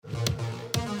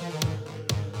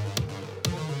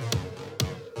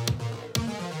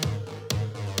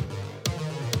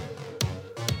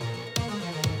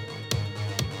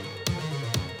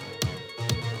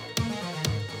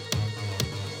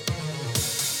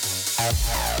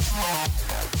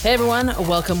Hey everyone,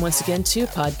 welcome once again to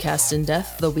Podcast in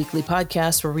Death, the weekly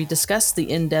podcast where we discuss the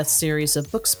In Death series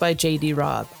of books by J.D.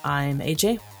 Robb. I'm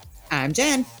AJ. I'm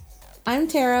Jen. I'm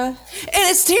Tara. And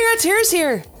it's Tara. Tara's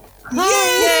here.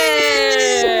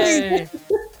 Yay!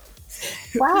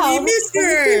 Wow. We missed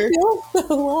her.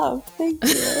 So loved. Thank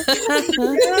you.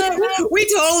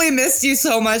 We totally missed you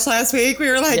so much last week.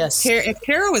 We were like, Yes. if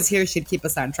Tara was here, she'd keep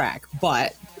us on track.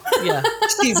 But Yeah.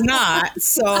 she's not.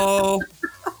 So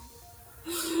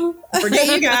forget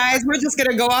you guys. We're just going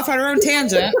to go off on our own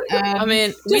tangent. I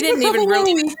mean, we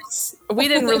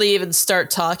didn't really even start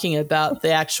talking about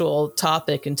the actual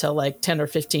topic until like 10 or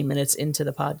 15 minutes into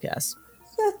the podcast.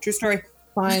 True story.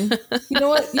 Fine. You know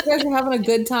what? You guys are having a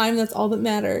good time. That's all that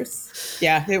matters.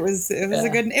 Yeah, it was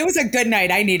a good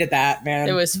night. I needed that, man.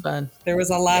 It was fun. There was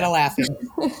a lot of laughing.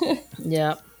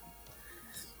 Yeah.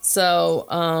 So,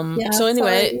 so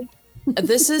anyway,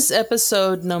 this is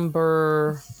episode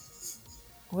number,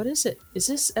 what is it? Is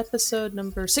this episode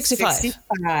number 65?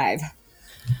 65.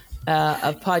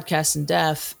 Of Podcast in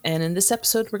Death. And in this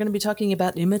episode, we're going to be talking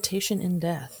about imitation in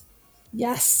death.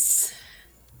 Yes.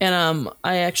 And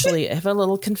I actually have a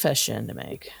little confession to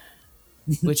make,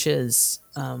 which is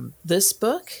this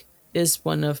book is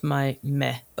one of my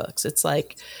meh books. It's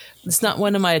like, it's not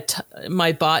one of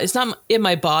it's not in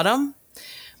my bottom,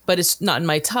 but it's not in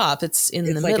my top. It's in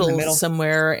the like middle in the middle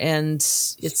somewhere, and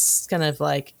it's kind of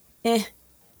like,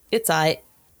 it's I.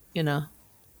 And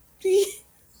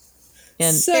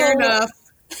So, Fair enough.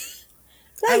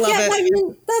 I love it. I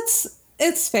mean,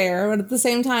 it's fair, but at the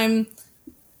same time,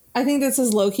 I think this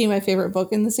is low-key my favorite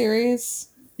book in the series.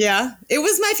 Yeah, it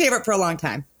was my favorite for a long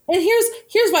time. And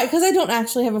here's why, because I don't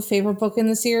actually have a favorite book in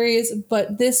the series,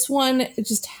 but this one, it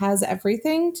just has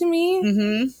everything to me.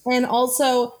 Mm-hmm. And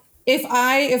also,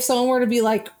 if someone were to be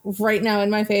like right now in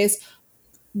my face,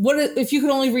 if you could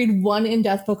only read one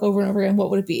in-death book over and over again, what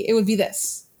would it be? It would be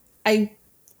this. I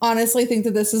honestly think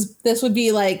that this would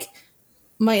be like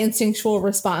my instinctual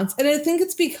response. And I think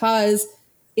it's because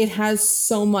it has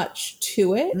so much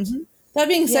to it. Mm-hmm. That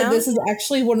being said, This is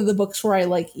actually one of the books where I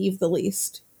like Eve the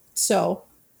least. So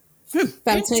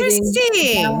fascinating.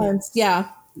 Interesting. Balanced. Yeah.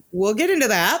 We'll get into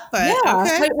that, but yeah,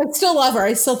 okay. I still love her.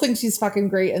 I still think she's fucking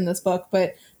great in this book,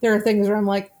 but there are things where I'm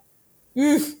like,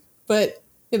 oof, but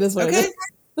it is what it is.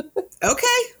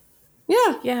 Okay.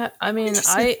 Yeah. Yeah, I mean,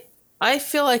 I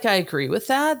feel like I agree with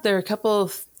that. There are a couple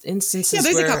of instances Yeah,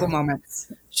 there's where a couple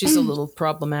moments. she's a little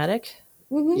problematic.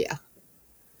 Mm-hmm. Yeah.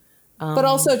 But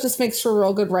also it just makes for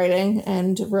real good writing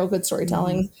and real good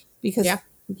storytelling because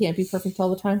you can't be perfect all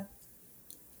the time.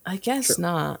 I guess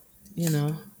not,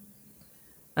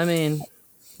 I mean,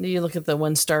 you look at the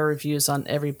 1-star reviews on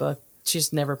every book.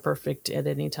 She's never perfect at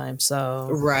any time, so...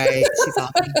 Right. She's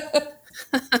awful.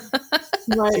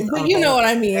 Right. But you know what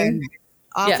I mean. And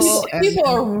awful. Yes. And People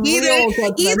are real either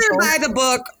judgmental. by the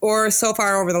book or so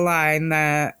far over the line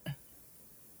that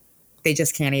they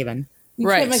just can't even. You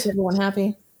Right. can't make everyone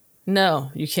happy.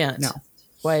 No, you can't. No.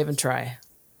 Why even try?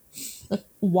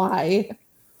 Why?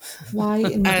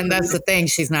 And that's the thing.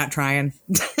 She's not trying.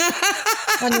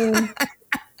 I mean,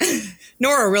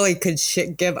 Nora really could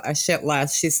give a shit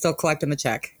less. She's still collecting the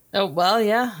check. Oh, well,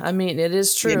 yeah. I mean, it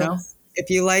is true. If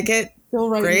you like it, still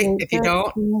writing great. If you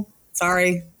don't,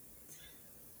 sorry.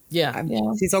 Yeah.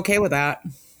 She's okay with that.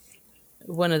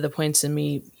 One of the points in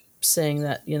me saying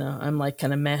that, I'm like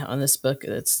kind of meh on this book,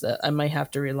 it's that I might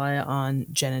have to rely on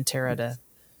Jen and Tara to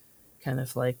kind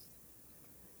of like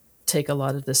take a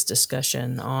lot of this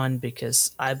discussion on,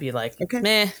 because I'd be like,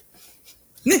 meh.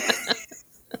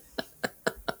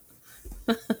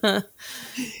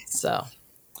 So,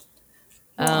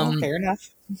 fair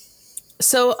enough.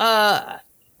 So,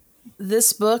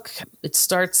 this book, it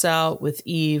starts out with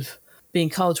Eve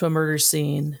being called to a murder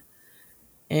scene,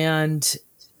 and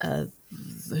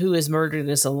who is murdered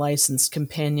is a licensed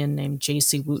companion named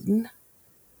J.C. Wooten.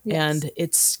 Yes. And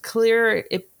it's clear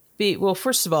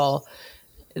first of all,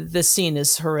 the scene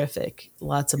is horrific.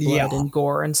 Lots of blood and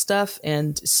gore and stuff.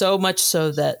 And so much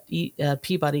so that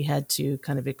Peabody had to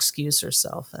kind of excuse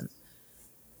herself and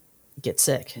get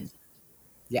sick.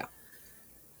 Yeah.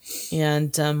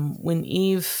 And when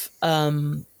Eve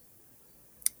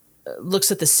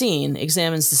looks at the scene,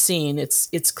 examines the scene,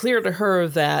 it's clear to her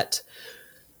that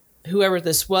whoever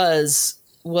this was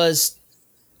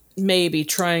maybe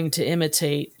trying to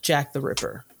imitate Jack the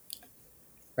Ripper.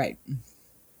 Right.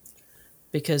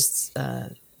 Because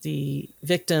the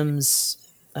victim's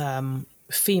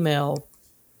female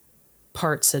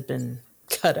parts had been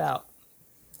cut out,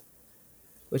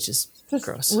 which is just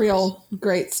gross. Real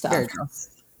great stuff. Very gross.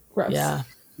 Gross. Yeah.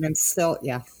 And still,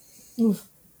 yeah.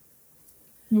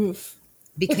 Oof.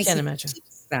 because can't he imagine.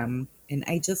 keeps them, and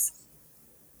I just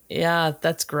Yeah,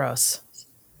 that's gross.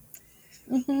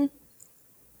 Mm-hmm.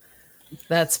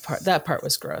 That part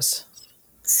was gross.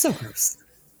 so gross.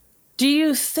 Do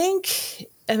you think?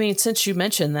 I mean, since you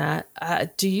mentioned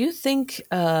that, do you think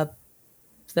that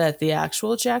the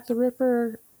actual Jack the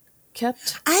Ripper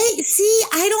kept?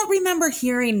 I don't remember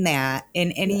hearing that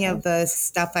in any of the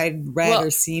stuff I'd read Well-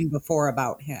 or seen before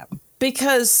about him.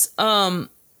 Because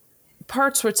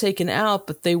parts were taken out,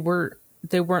 but they weren't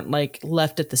like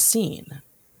left at the scene,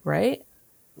 right?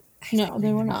 No,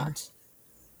 they were not.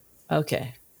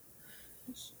 Okay.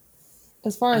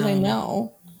 As far as I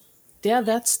know. Yeah,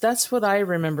 that's what I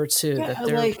remember too. Yeah,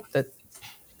 that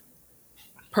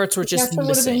parts were just Yes, it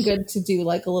would have been missing. good to do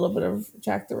like a little bit of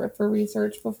Jack the Ripper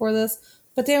research before this.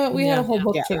 But damn it, we had a whole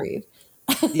book to read.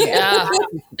 Yeah,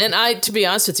 and to be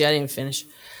honest with you, I didn't even finish.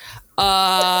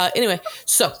 Anyway,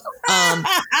 so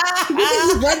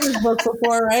You've read this book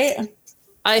before, right?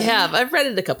 I have. I've read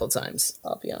it a couple times.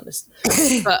 I'll be honest,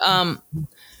 but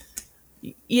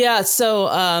yeah. So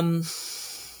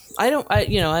I don't. I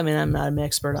mean, I'm not an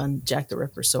expert on Jack the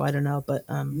Ripper, so I don't know. But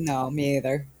No, me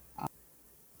either.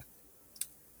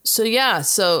 so yeah.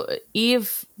 So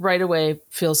Eve right away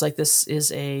feels like this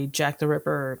is a Jack the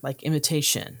Ripper like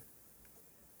imitation,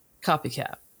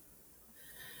 copycat,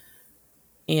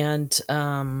 and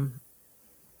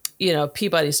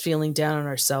Peabody's feeling down on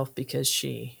herself because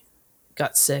she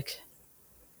got sick.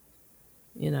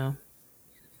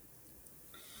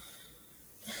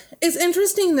 It's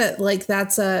interesting that like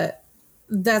that's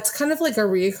kind of like a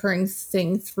reoccurring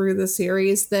thing through the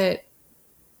series that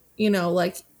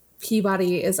like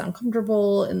Peabody is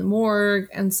uncomfortable in the morgue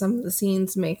and some of the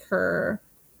scenes make her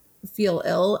feel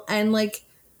ill, and like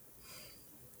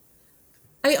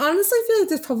I honestly feel like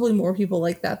there's probably more people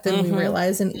like that than we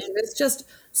realize, and it's just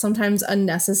sometimes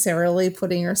unnecessarily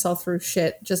putting yourself through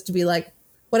shit just to be like,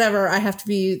 whatever, I have to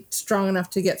be strong enough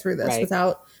to get through this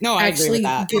without I agree with actually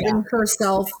that. giving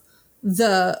herself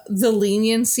the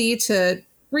leniency to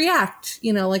react,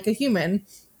 like a human.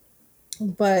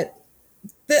 But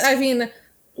I mean,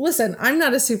 listen, I'm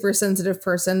not a super sensitive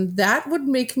person. That would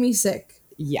make me sick.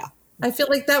 Yeah. I feel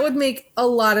like that would make a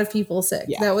lot of people sick.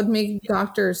 Yeah. That would make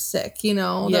doctors sick,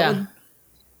 Yeah.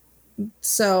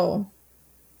 So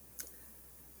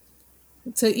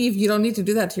Eve, you don't need to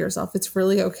do that to yourself. It's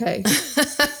really okay.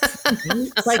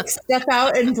 Like step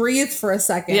out and breathe for a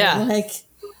second. Yeah. Like,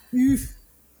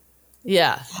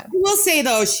 Yeah. I will say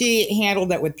though, she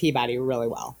handled it with Peabody really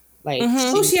well. Like,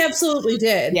 she absolutely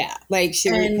did. yeah, like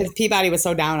because Peabody was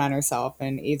so down on herself,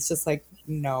 and Eve's just like,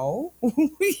 no,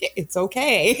 it's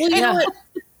okay. Well, you know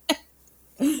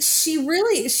what? She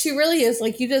really is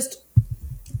like,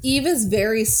 Eve is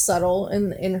very subtle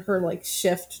in her like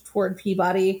shift toward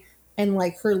Peabody and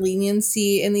like her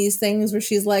leniency in these things where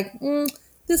she's like,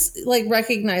 this, like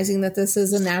recognizing that this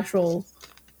is a natural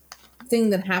thing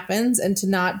that happens and to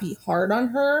not be hard on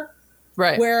her.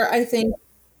 Right. Where I think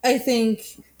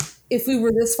if we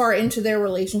were this far into their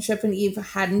relationship and Eve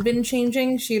hadn't been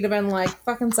changing, she'd have been like,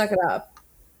 fucking suck it up,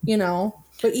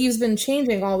 But Eve's been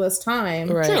changing all this time.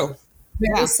 Right. True.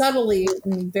 Very subtly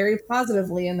and very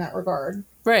positively in that regard.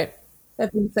 Right.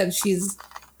 That being said,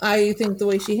 I think the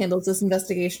way she handles this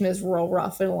investigation is real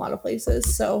rough in a lot of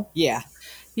places. So Yeah.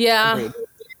 Yeah. Agreed.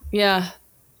 Yeah.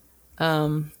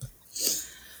 And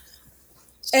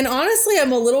honestly,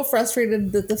 I'm a little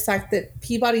frustrated that the fact that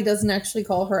Peabody doesn't actually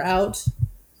call her out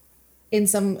in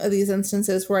some of these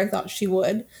instances where I thought she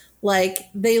would. Like,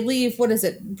 they leave, what is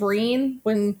it, Breen,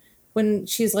 when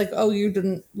she's like, oh, you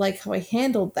didn't like how I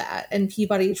handled that. And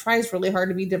Peabody tries really hard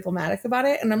to be diplomatic about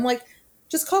it. And I'm like,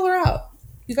 just call her out.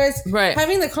 You guys,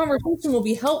 having the conversation will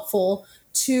be helpful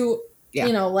to,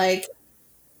 like,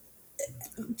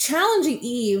 challenging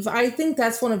Eve. I think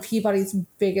that's one of Peabody's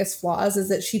biggest flaws is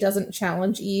that she doesn't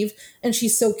challenge Eve, and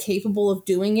she's so capable of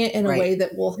doing it in a way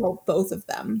that will help both of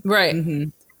them. Right. Mm-hmm.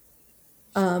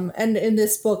 And in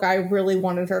this book, I really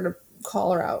wanted her to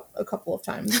call her out a couple of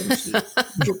times, and she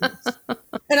didn't.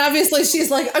 And obviously,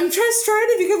 she's like, "I'm just trying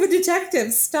to become a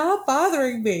detective. Stop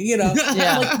bothering me," Yeah. like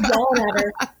yelling at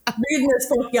her, reading this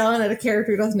book, yelling at a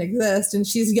character who doesn't exist, and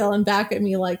she's yelling back at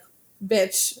me like,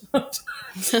 "Bitch." But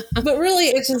really,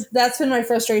 it's just that's been my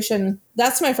frustration.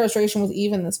 That's my frustration with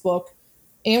Eve in this book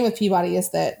and with Peabody is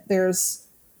that there's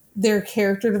their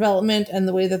character development and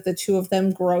the way that the two of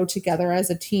them grow together as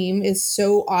a team is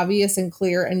so obvious and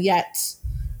clear, and yet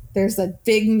there's a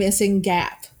big missing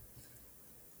gap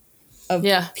of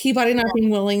Peabody not being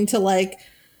willing to like.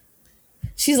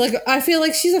 She's like, I feel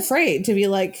like she's afraid to be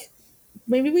like,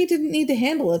 maybe we didn't need to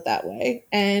handle it that way,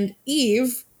 and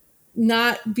Eve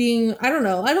not being, I don't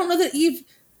know that Eve,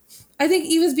 I think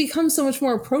Eve has become so much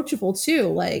more approachable too.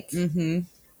 Like, Mm-hmm.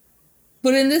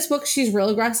 but in this book, she's real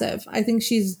aggressive. I think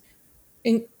she's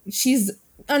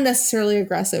unnecessarily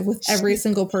aggressive with every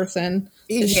single person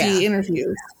that she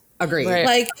interviews. Agreed.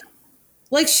 Right.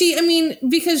 Like she, I mean,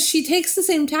 because she takes the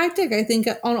same tactic, I think,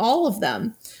 on all of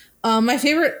them. My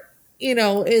favorite,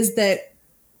 is that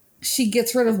she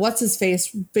gets rid of what's his face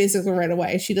basically right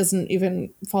away. She doesn't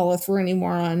even follow through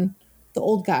anymore on the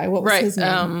old guy. What was his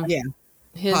name?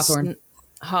 Hawthorne.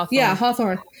 Hawthorne. Yeah,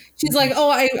 Hawthorne. She's like, oh,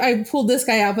 I pulled this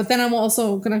guy out, but then I'm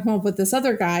also going to come up with this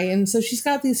other guy. And so she's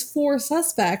got these 4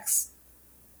 suspects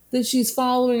that she's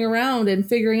following around and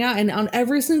figuring out. And on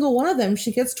every single one of them,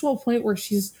 she gets to a point where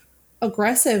she's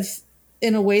aggressive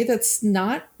in a way that's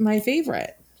not my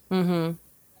favorite.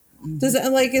 Mm-hmm. Does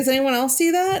anyone else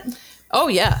see that? Oh,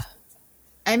 yeah.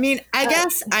 I mean, I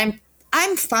guess I'm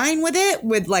fine with it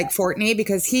with like Fortney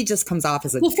because he just comes off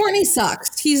as a Well, Fortney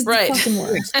sucks. He's Right. the fucking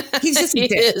worst. he's just a He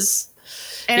dick. is.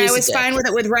 And He's I a was dick. fine with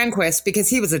it with Rehnquist because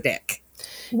he was a dick.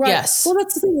 Right. Yes. Well,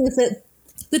 that's the thing is that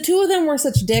the two of them were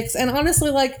such dicks. And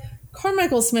honestly, like,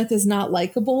 Carmichael Smith is not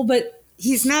likable, but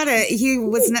He was not,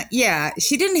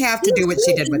 she didn't have to do what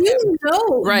she did with him.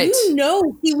 Right.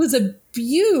 He was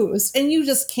abused and you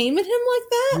just came at him like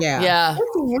that? Yeah. Yeah.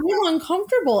 That's real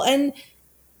uncomfortable. And,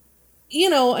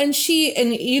 and she,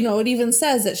 and, it even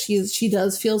says that she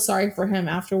does feel sorry for him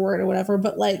afterward or whatever,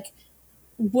 but like,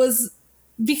 was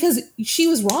because she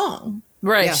was wrong.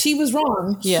 Right. Yeah. She was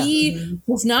wrong. Yeah. He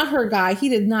was not her guy. He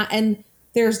did not. And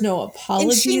there's no apology.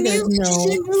 And she There's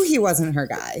knew he wasn't her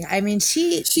guy. I mean,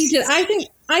 she did. I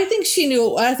think she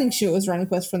knew. I think she was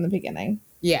Rehnquist from the beginning.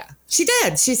 Yeah, she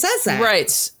did. She says that.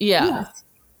 Right. Yeah.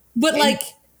 But like,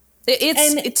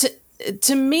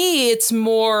 To me, it's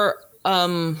more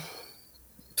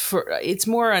it's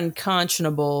more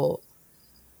unconscionable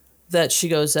that she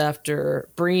goes after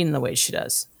Breen the way she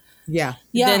does. Yeah.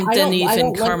 yeah, I than don't even like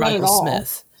that at Carmichael all.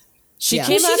 Smith. She Yeah.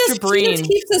 came She after just Breen,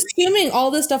 keeps assuming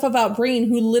all this stuff about Breen,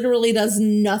 who literally does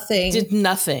nothing did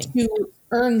nothing. to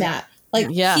earn that. Like,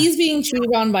 Yeah. he's being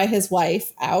cheated on by his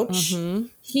wife. Ouch. Mm-hmm.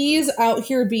 He's out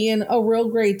here being a real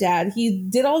great dad. He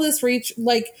did all this reach.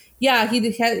 Like, yeah,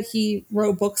 he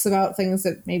wrote books about things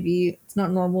that maybe it's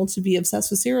not normal to be obsessed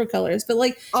with serial killers. But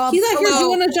like, he's out here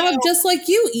doing a job just like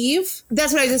you, Eve.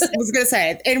 That's what I just was going to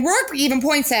say. And Rourke even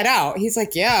points that out. He's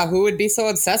like, yeah, who would be so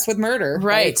obsessed with murder?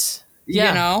 Right. Like, Yeah.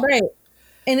 You know? Right.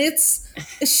 And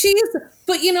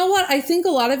but you know what? I think a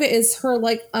lot of it is her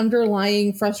like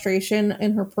underlying frustration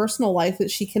in her personal life that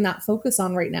she cannot focus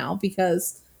on right now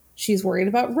because she's worried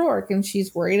about Rourke and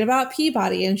she's worried about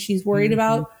Peabody and she's worried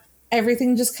about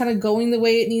everything just kind of going the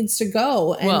way it needs to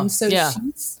go. And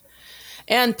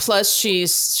And plus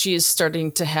she's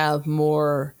starting to have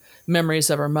more memories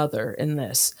of her mother in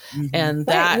this. And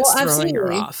that's throwing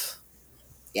her off.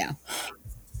 Yeah.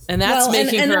 And that's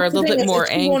making her a little bit more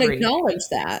she won't angry. acknowledge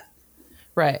that.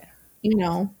 Right.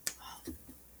 But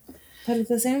at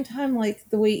the same time, like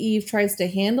the way Eve tries to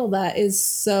handle that is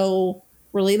so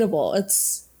relatable.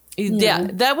 It's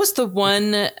that was the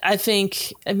one. I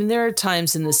think. I mean, there are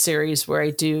times in this series where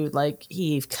I do like,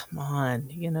 Eve, come on,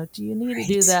 do you need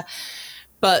to do that?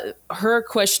 But her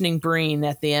questioning Breen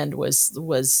at the end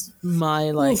was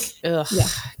my like, ugh,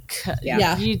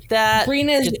 Yeah. That Breen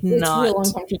is did real not.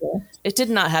 uncomfortable. It did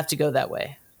not have to go that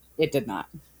way. It did not.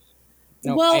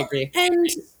 No, Well, I agree.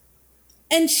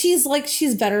 and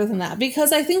she's better than that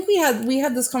because I think we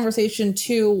had this conversation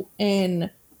too in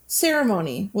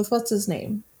Ceremony with what's his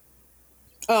name?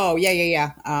 Oh,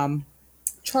 yeah.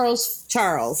 Charles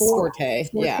Forte.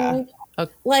 Yeah.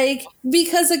 Okay. Like,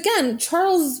 because again,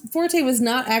 Charles Forte was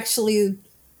not actually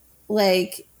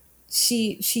like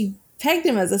she pegged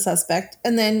him as a suspect,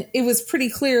 and then it was pretty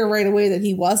clear right away that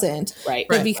he wasn't. Right.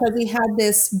 But because he had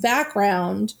this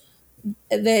background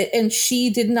and she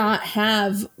did not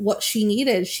have what she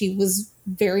needed, she was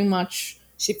very much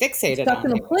She fixated stuck on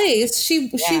in a him. place.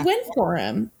 She went for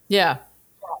him. Yeah.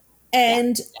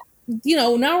 And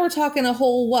now we're talking a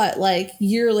whole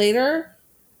year later.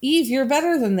 Eve, you're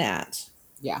better than that.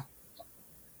 Yeah.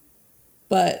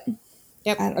 But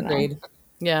Yep. I don't know. Agreed.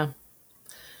 Yeah.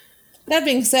 That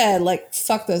being said,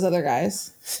 fuck those other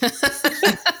guys.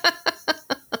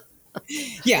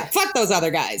 Yeah. Fuck those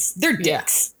other guys. They're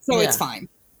dicks. So it's fine.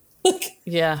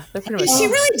 Yeah. They're pretty much. She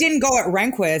really didn't go at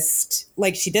Rehnquist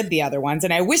like she did the other ones,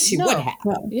 and I wish she would have.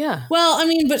 No. Yeah. Well, I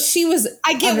mean, but she was.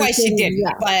 I get why she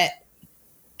didn't, but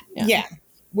Yeah.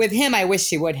 with him, I wish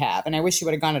she would have, and I wish she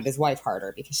would have gone at his wife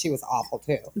harder because she was awful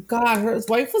too. God, his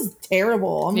wife was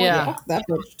terrible. I'm Yeah. like, fuck that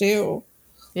bitch too.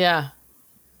 Yeah.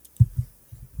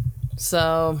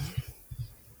 So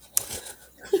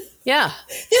Yeah.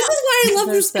 This is why I love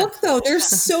this There's book, though. There's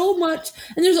so much,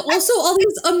 and there's also all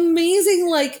these amazing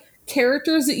like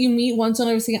characters that you meet once and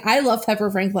everything. I love Pepper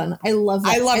Franklin. I love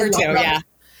that. I love her too. Yeah.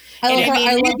 I love And her. I mean,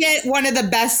 I you love get one of the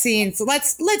best scenes.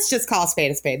 Let's just call a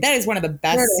spade a spade. That is one of the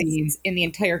best There it is. scenes in the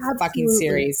entire fucking Absolutely.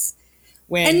 series.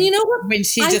 When, And you know what? when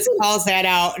she I just think- calls that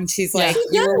out and she's Yeah. like, She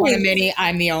 "You were one of does. many.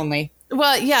 I'm the only."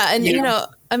 Well, yeah, and You you know? know,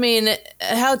 I mean,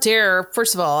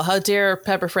 first of all, how dare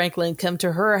Pepper Franklin come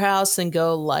to her house and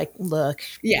go like, look,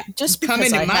 Yeah, just come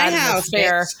because into I my had house, an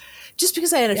affair, bitch. just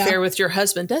because I had an Yeah. affair with your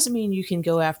husband doesn't mean you can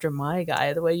go after my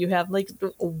guy the way you have. Like,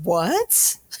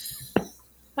 what?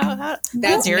 How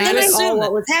That's dare not you at assume all that?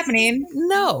 what was happening.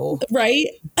 No. right?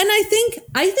 And I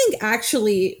think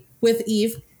actually with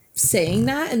Eve saying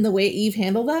that and the way Eve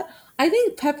handled that, I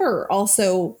think Pepper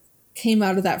also came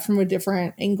out of that from a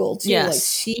different angle too.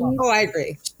 Yes. Like Oh, I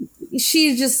agree.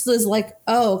 she just was like,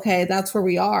 oh, okay, that's where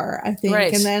we are, I think.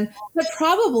 Right. And then that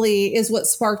probably is what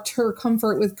sparked her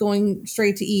comfort with going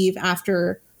straight to Eve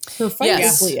after her fight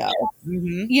Yes. with Leo.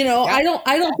 Mhm. You know, Yeah.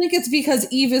 I don't think it's because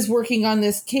Eve is working on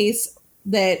this case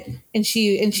and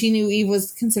she knew Eve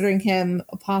was considering him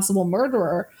a possible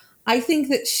murderer. I think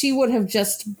that she would have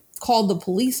just called the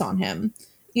police on him,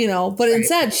 you know, but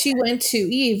instead she went to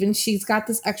Eve and she's got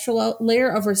this extra layer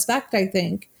of respect, I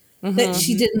think, that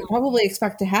she didn't probably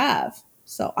expect to have.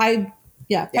 So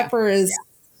Pepper is,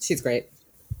 She's great.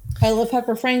 I love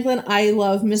Pepper Franklin. I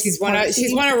love Mrs.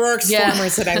 She's one of Rourke's Yeah.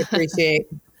 formers that I appreciate.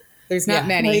 There's not Yeah.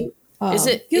 many. Is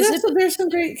it- yeah, is there's some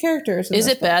great characters. in Is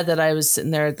this it book. bad that I was sitting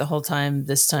there the whole time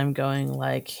this time going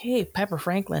like, hey, Pepper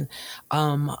Franklin,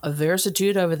 there's a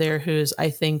dude over there who's, I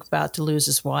think, about to lose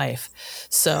his wife.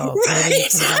 So maybe you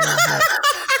can go on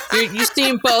that. You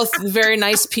seem both very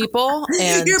nice people.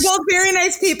 And You're both very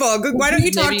nice people. Good- Why don't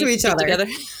you talk maybe to you each get other? together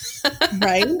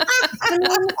Right? I mean,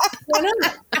 why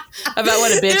not? about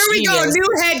what a bitch There we he go. is.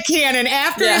 New head canon.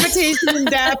 After Yeah. Invitation and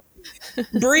Death,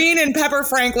 Breen and Pepper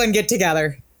Franklin get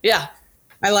together. Yeah.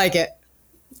 I like it.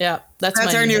 Yeah. That's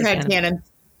That's my our new headcanon. head canon.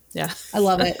 Yeah. I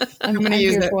love it. I'm I'm going to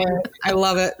use here it. for it. I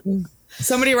love it.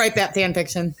 Somebody write that fan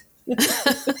fiction.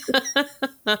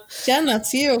 Jen,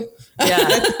 that's you.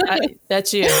 Yeah.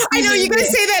 That's you. I know you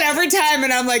guys say that every time,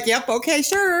 and I'm like, "Yep, okay,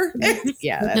 sure."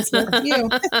 Yeah, that's You.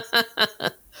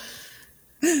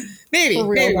 maybe For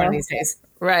real, one of though. these days.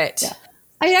 Right.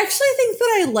 I actually think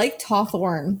that I liked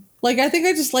Hawthorne. Like, I think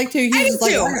I just liked him. He I was do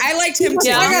like, too. I liked him too.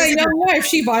 Yeah. I got a young wife.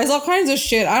 She buys all kinds of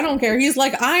shit. I don't care. He's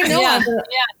like, I know,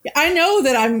 Yeah. I know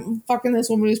that I'm fucking this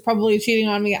woman who's probably cheating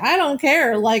on me. I don't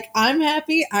care. Like, I'm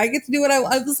happy. I get to do what I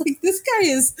was like. This guy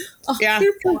is, 100% Yeah.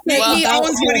 He about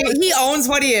owns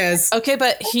what he is. Okay,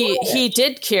 but he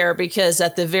did care because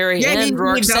at the very Yeah, he end,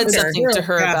 Rourke said dumped her. something to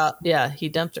her Yeah. about, he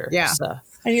dumped her. Yeah. So.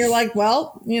 And you're like,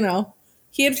 well, you know,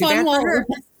 he had Too fun bad while. for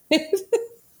her.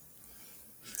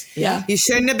 Yeah. You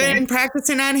shouldn't have been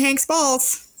practicing on Hank's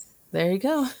balls. There you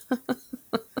go.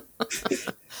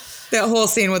 That whole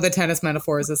scene with the tennis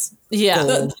metaphors is Yeah.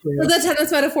 gold. The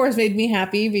tennis metaphors made me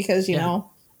happy because, you Yeah. know,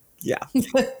 Yeah.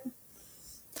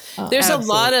 There's Absolutely. a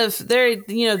lot of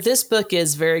this book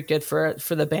is very good for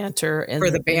the banter and For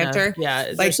the banter? yeah.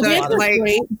 Like There's a lot of, like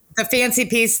great. the fancy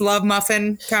piece love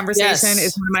muffin conversation Yes.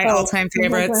 is one of my all-time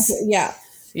favorites. Yeah.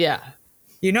 yeah.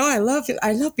 You know, I love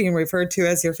being referred to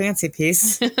as your fancy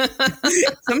piece.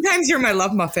 Sometimes you're my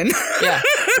love muffin. Yeah.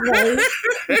 Right?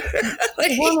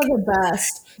 Like, One of the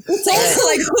best. It's also, also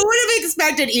like, who would have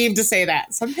expected Eve to say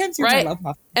that? Sometimes you're Right. my love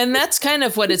muffin. And that's kind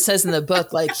of what it says in the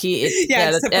book. Like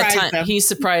Yeah, surprised him. he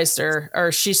surprised her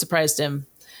or she surprised him.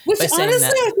 which by saying honestly,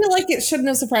 that. I feel like it shouldn't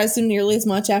have surprised him nearly as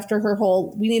much after her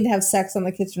whole "we need to have sex on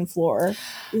the kitchen floor."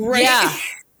 Right? Yeah.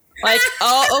 Like,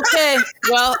 oh, okay.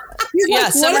 Well, yeah,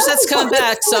 like, Somerset's what? come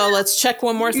back, so let's check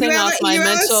one more You thing have, off my you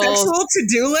have a mental. sexual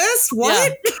to-do list?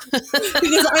 What?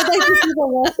 Because I'd like to see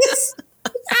the list.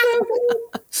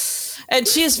 And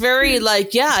she's very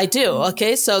like, yeah, I do.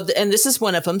 Okay, so and this is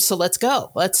one of them. So let's go.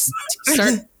 Let's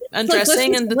start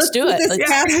undressing and let's do put it. this Like,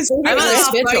 cast I'm on a Off,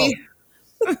 schedule. buddy.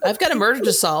 I've got a murder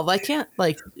to solve. I can't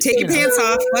like Take your pants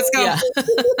off. Let's go. Yeah.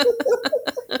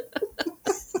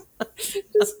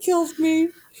 just kills me.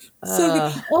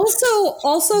 So good.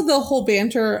 Also the whole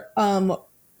banter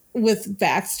with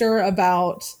Baxter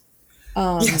about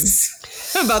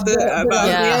Yes. About the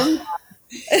Yeah. Ian.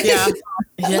 yeah.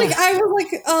 Yeah. Like I was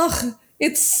like, ugh,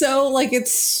 it's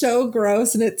so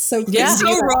gross and it's so Yeah.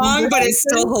 So wrong, but it's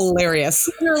still hilarious.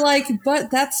 You're like, but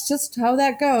that's just how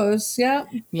that goes. Yeah.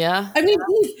 Yeah. I mean,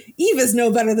 Eve is no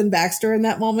better than Baxter in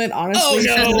that moment, honestly.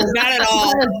 Oh no, not at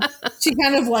all. She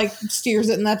kind of like steers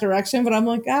it in that direction, but I'm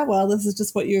like, well, this is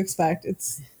just what you expect.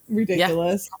 It's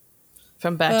ridiculous.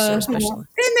 From Baxter, especially. And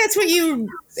that's what you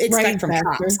expect Right, from Baxter.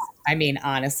 cops. I mean,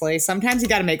 honestly, sometimes you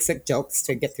got to make sick jokes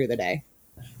to get through the day.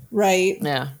 Right.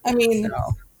 Yeah. I mean,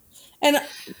 So. and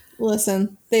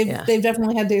listen, they've Yeah.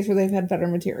 definitely had days where they've had better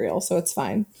material, so it's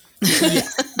fine.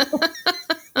 It's,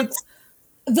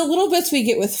 the little bits we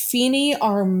get with Feeny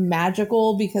are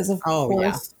magical because, of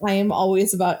course, I am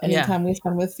always about any time we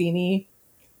spend with Feeny.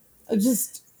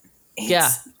 Just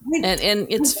and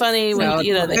it's funny when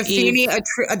the Feeny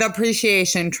the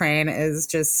appreciation train is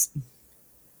just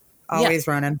always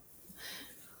running.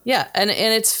 Yeah, and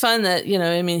it's fun that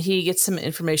he gets some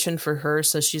information for her,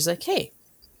 so she's like, "Hey,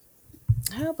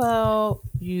 how about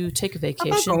you take a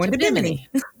vacation to Bimini?"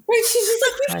 Right? She's just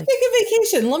like, "We should take a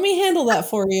vacation. Let me handle that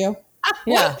for you."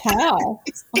 Yeah, what pal?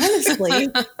 Honestly,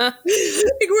 like,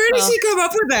 where did she come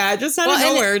up with that? Just out of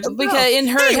nowhere. Because in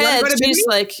her head,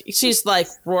 she's like,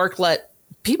 Rourke let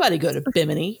Peabody go to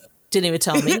Bimini. Didn't even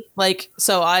tell me.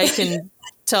 So I can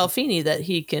tell Feeny that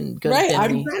he can go to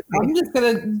Bimini. I'm just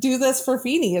gonna do this for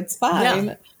Feeny. It's fine.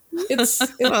 Yeah. It's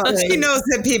she knows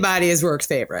that Peabody is Rourke's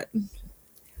favorite.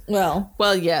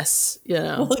 Well, yes.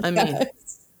 I mean.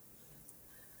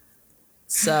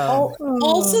 So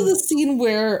also the scene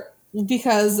where,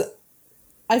 because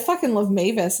I fucking love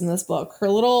Mavis in this book. Her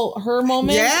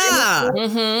moment.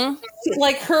 Yeah.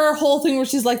 Like her whole thing where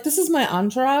she's like, "This is my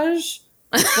entourage."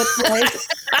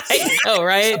 I know,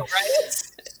 right?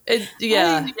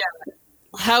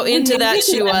 How into that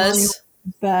she was.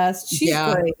 Best. She's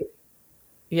great.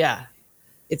 Yeah.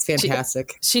 It's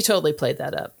fantastic. She totally played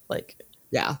that up.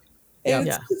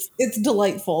 It's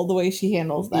delightful the way she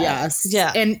handles that. Yes.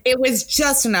 Yeah. And it was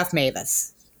just enough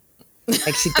Mavis.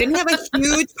 She didn't have a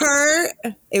huge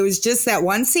part. It was just that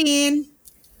one scene.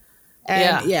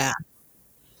 And yeah.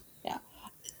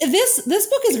 This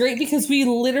book is great because we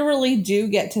literally do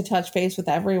get to touch base with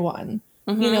everyone.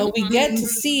 Mm-hmm. We get to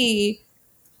see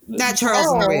not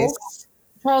Charles and Louise.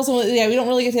 Charles and we don't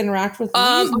really get to interact with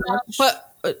Louise much.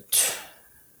 But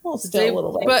still a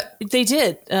little bit. But they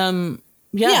did.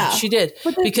 She did.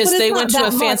 Because they went to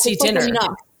a fancy dinner.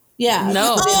 Yeah.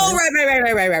 No. Oh,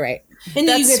 right. And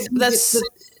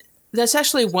that's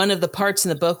actually one of the parts in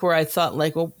the book where I thought,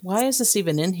 well, why is this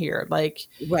even in here? Right.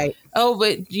 Oh,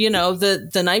 but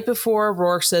the night before,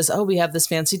 Rourke says, "Oh, we have this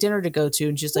fancy dinner to go to,"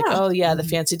 and she's like, "Oh yeah, the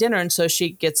fancy dinner," and so she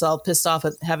gets all pissed off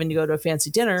at having to go to a fancy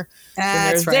dinner.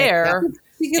 That's right. There. Yeah.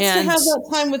 She gets to have that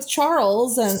time with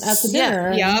Charles and at the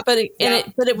dinner. Yeah, but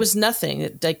it was nothing.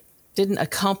 It didn't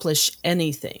accomplish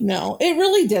anything. No, it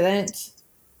really didn't.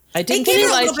 I didn't It gave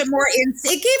her a little bit more. It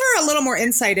gave her a little more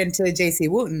insight into J.C.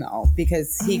 Wooten, though,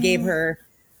 because he gave her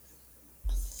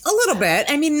a little bit.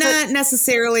 I mean, not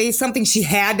necessarily something she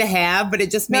had to have, but it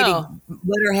just maybe let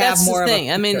her have that's more. The thing.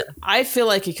 Of a I mean, I feel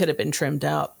like it could have been trimmed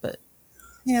out, but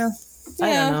I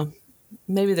don't know.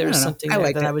 Maybe there was something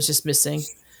there that I was just missing.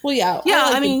 Well, yeah.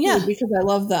 Because I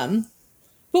love them.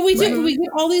 But we get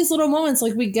all these little moments.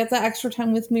 Like, we get the extra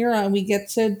time with Mira, and we get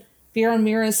to be around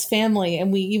Mira's family,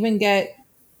 and we even get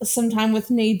some time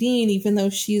with Nadine, even though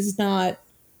she's not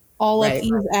all up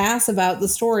Eve's ass about the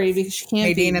story because she can't.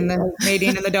 Nadine and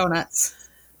the donuts.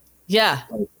 Yeah.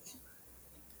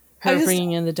 Her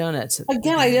bringing in the donuts.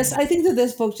 Again, I think that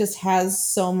this book just has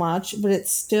so much, but it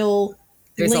still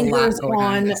lingers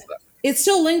on. It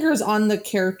still lingers on the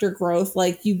character growth.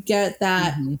 Like, you get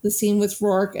that the scene with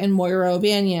Rourke and Moira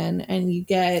O'Banion, and you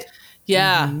get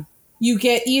you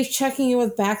get Eve checking in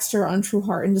with Baxter on True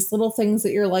Heart, and just little things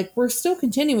that you're like, we're still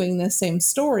continuing this same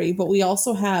story, but we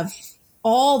also have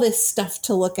all this stuff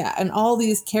to look at and all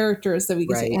these characters that we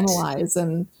get to analyze.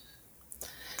 And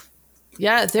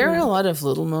there are a lot of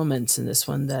little moments in this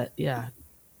one that,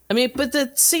 I mean, but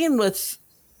the scene with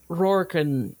Rourke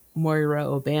and Moira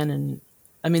O'Bannon,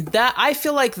 I mean, that I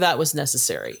feel like that was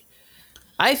necessary.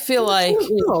 I feel like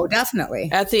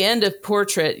definitely at the end of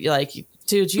Portrait, you're like,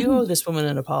 dude, you owe this woman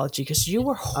an apology because you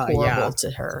were horrible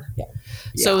to her. Yeah.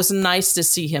 So it was nice to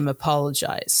see him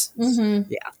apologize. Mm-hmm.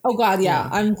 Yeah. Oh God, yeah.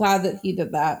 I'm glad that he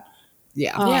did that.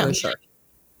 Yeah, for sure.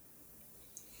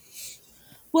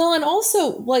 Well, and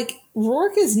also, like,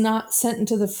 Rourke is not sent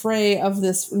into the fray of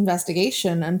this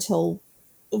investigation until,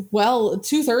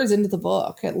 2/3 into the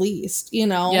book, at least,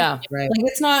 Yeah, right. Like,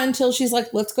 it's not until she's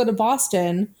like, let's go to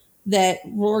Boston, that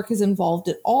Rourke is involved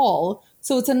at all.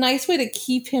 So it's a nice way to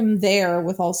keep him there,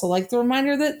 with also, like, the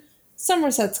reminder that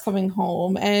Somerset's coming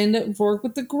home and Rourke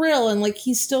with the grill, and, like,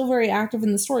 he's still very active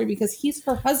in the story because he's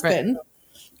her husband.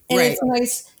 Right. And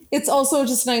it's also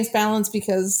just a nice balance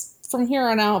because from here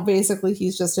on out, basically,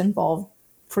 he's just involved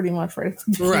pretty much right at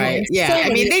the beginning. Right. Yeah. So I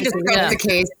mean, they discuss the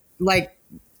case like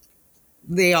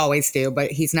they always do,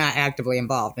 but he's not actively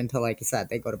involved until, like you said,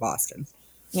 they go to Boston.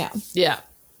 Yeah. Yeah.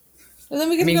 And then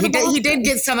we get he did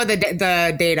get some of the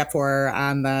data for her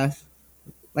on the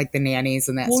nannies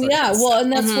and that. Well, sort yeah. of Well,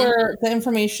 and that's where the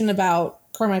information about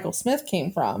Carmichael Smith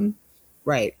came from.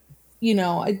 Right. You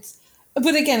know,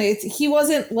 but again, he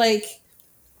wasn't like.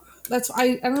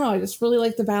 I don't know. I just really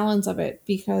like the balance of it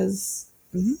because.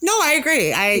 No, I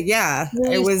agree.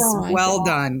 Really it was well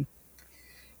done.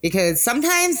 Because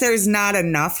sometimes there's not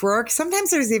enough Rourke.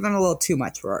 Sometimes there's even a little too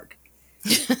much Rourke.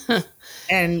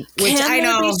 And which I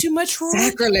know be too much Rourke?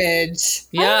 Sacrilege.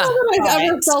 Yeah. I don't know that I've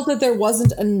ever felt that there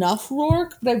wasn't enough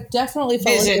Rourke, but I've definitely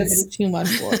felt like there was too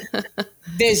much Rourke.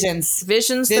 Visions.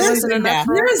 There wasn't enough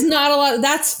Rourke. There is not a lot.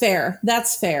 That's fair.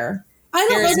 I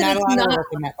don't know that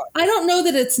it's not. I don't know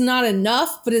that it's not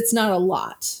enough, but it's not a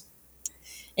lot.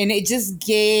 And it just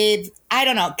gave, I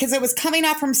don't know, because it was coming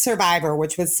off from Survivor,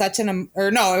 which was such it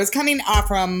was coming off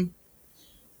from,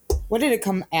 what did it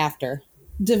come after?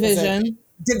 Division.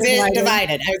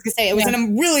 Divided. I was going to say, it was a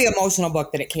really emotional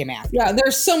book that it came after. Yeah,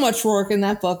 there's so much Rourke in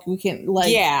that book. We can't,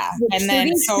 Yeah, and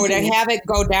then so to have it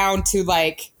go down to,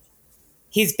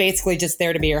 he's basically just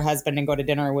there to be her husband and go to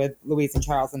dinner with Louise and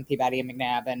Charles and Peabody and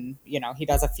McNabb, and he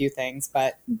does a few things,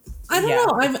 but I don't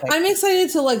know. I'm excited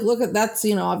to look at that's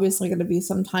obviously going to be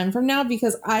some time from now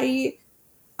because I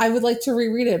would like to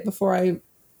reread it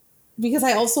because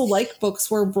I also like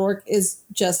books where Rourke is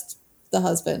just the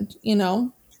husband.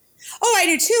 Oh, I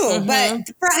do too,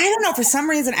 but I don't know, for some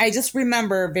reason I just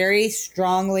remember very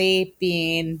strongly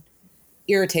being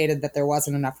irritated that there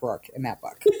wasn't enough Rourke in that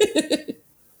book.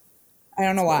 I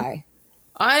don't know why.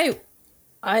 Because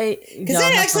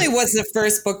that actually was the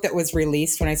first book that was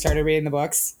released when I started reading the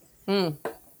books.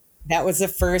 That was the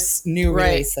first new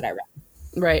release that I read.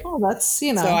 Right. Oh, that's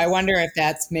So I wonder if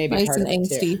that's maybe nice part and of it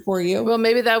angsty too. for you. Well,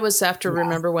 maybe that was after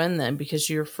Remember When then, because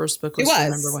your first book was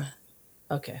Remember When.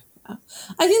 Okay.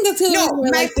 I think that's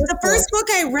the first book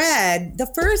I read.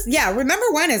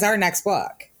 Remember When is our next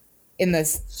book in the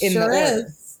order.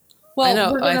 Well, I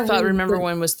know. I thought Remember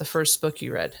When was the first book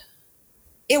you read.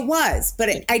 It was, but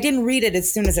I didn't read it as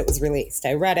soon as it was released.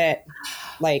 I read it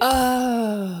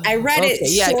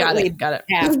shortly got it.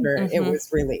 after it was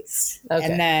released. Okay.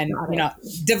 And then,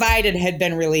 Divided had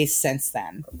been released since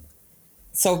then.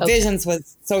 So Visions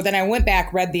was, so then I went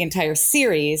back, read the entire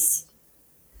series,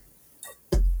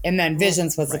 and then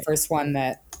Visions was the first one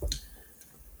that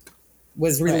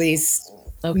was released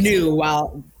new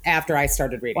after I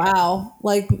started reading. Wow.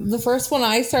 The first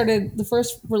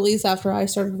release after I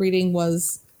started reading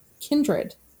was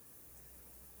Kindred.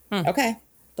 Okay.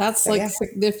 That's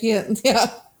significant.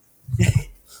 Yeah.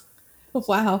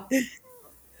 Wow.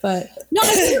 But no,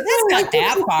 that's not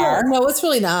that far. No, it's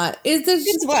really not.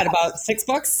 It's what, about 6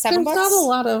 books, 7 books? Not a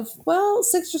lot of,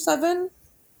 6 or 7.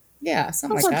 Yeah,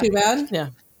 something that's like not that. too bad. Yeah.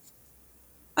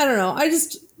 I don't know.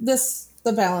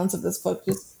 The balance of this book,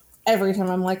 just every time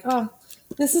I'm like, oh,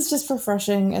 this is just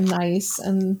refreshing and nice.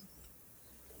 And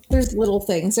there's little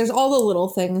things. There's all the little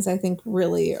things I think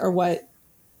really are what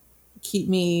keep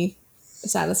me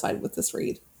satisfied with this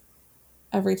read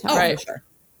every time. Oh, right. Sure.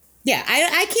 Yeah,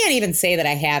 I can't even say that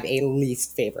I have a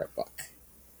least favorite book.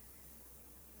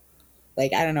 I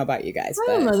don't know about you guys. I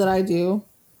don't know that I do.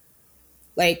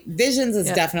 Visions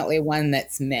is definitely one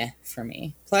that's meh for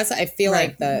me. Plus, I feel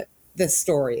like the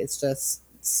story is just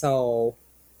so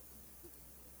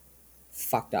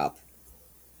fucked up.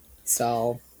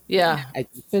 So yeah,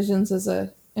 Visions is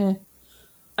a.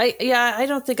 I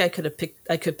don't think I could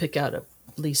pick out a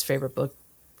least favorite book,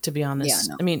 to be honest. Yeah,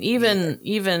 no. I mean,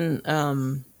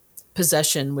 even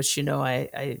Possession, which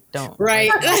I don't.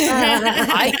 Right.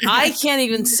 I can't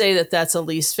even say that that's a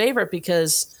least favorite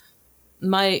because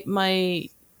my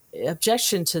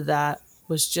objection to that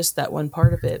was just that one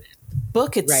part of it.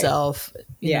 Book itself,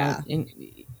 you know,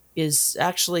 is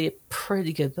actually a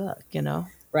pretty good book,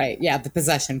 Right. Yeah, the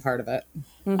possession part of it.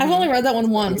 Mm-hmm. I've only read that one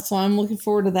once, so I'm looking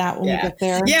forward to that when we get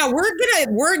there. Yeah,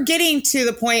 we're getting to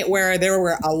the point where there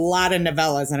were a lot of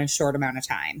novellas in a short amount of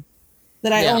time.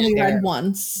 That I only read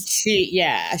once. She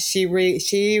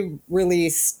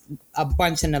released a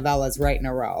bunch of novellas right in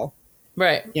a row.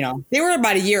 Right. They were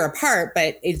about a year apart,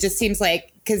 but it just seems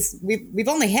like, because we've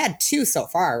only had 2 so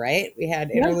far, right? We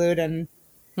had Interlude and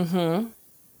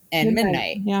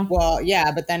Midnight. Yeah. Well,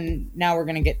 but then now we're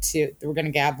gonna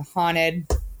have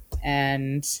Haunted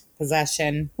and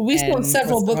Possession. Well, we still have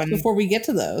several books before we get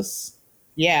to those.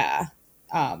 Yeah.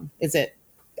 Is it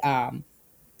the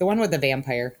one with the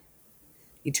vampire?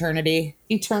 Eternity.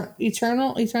 Eternity.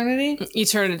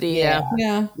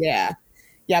 Yeah.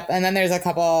 Yep. And then there's a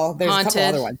couple other ones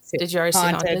too. Did you already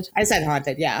say Haunted? I said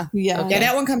Haunted. Yeah. Yeah. Okay. Yeah.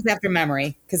 That one comes after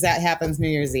Memory because that happens New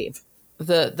Year's Eve.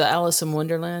 the Alice in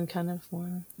Wonderland kind of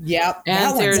one. Yep.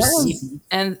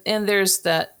 And there's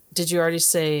that. Did you already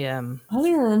say? I don't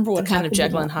even remember what kind of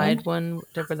Jekyll and Hyde one,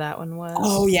 whatever that one was.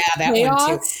 Oh yeah, that Chaos?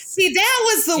 one too. See, that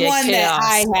was the one Chaos. that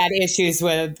I had issues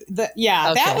with. That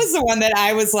was the one that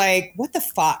I was like, "What the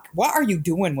fuck? What are you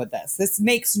doing with this? This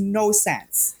makes no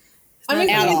sense." I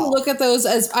mean, I need to look at those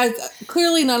as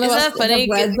clearly none of us have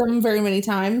read them very many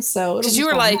times. So because you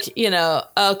were like,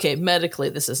 okay, medically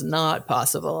this is not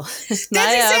possible. I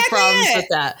have exactly problems with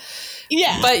that.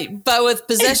 Yeah, but with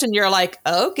possession, you're like,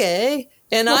 okay.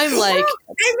 And I'm like,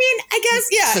 I mean, I guess,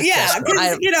 yeah. Because,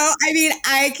 I mean,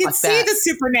 I can see the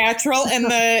supernatural and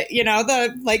the,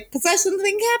 the like possession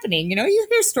thing happening. You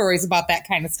hear stories about that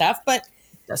kind of stuff, but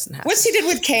doesn't happen. What she did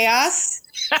with Chaos.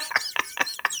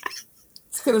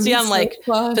 See, I'm like,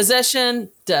 possession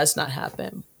does not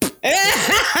happen.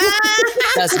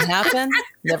 Doesn't happen.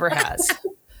 Never has.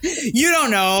 You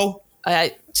don't know.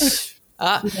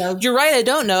 You're right. I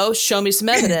don't know. Show me some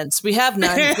evidence. We have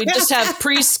none. We just have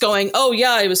priests going, oh,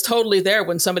 yeah, I was totally there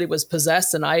when somebody was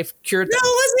possessed and I've cured them. No,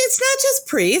 it's not just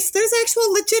priests. There's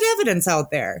actual legit evidence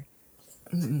out there.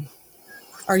 Mm-mm.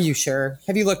 Are you sure?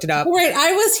 Have you looked it up? Right.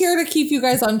 I was here to keep you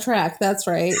guys on track. That's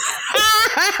right.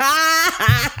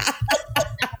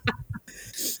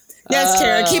 Yes,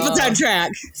 Kara, keep us on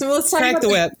track. So let's talk about the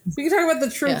whip. We can talk about the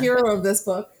true hero of this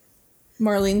book,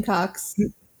 Marlene Cox.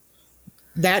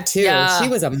 That too. Yeah. She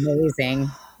was amazing.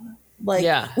 Like,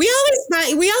 we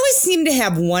always seem to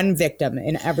have one victim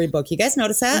in every book. You guys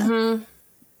notice that? Mm-hmm.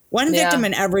 One victim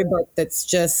in every book that's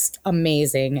just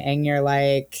amazing, and you're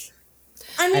like,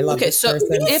 I love this person.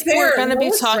 If we're going to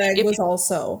be talking, was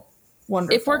also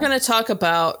wonderful. If we're going to talk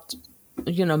about,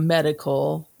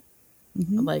 medical,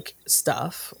 like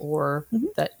stuff, or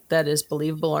that is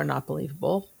believable or not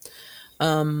believable,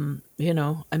 I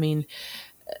mean.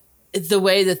 The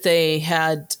way that they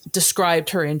had described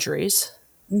her injuries,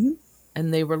 and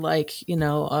they were like,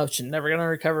 oh, she's never going to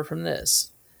recover from this.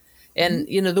 And,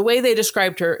 the way they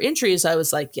described her injuries, I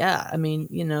was like, yeah, I mean,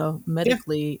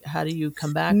 medically, how do you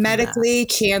come back? Medically,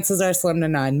 chances are slim to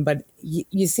none, but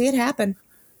you see it happen.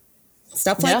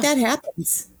 Stuff like that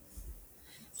happens.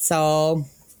 So,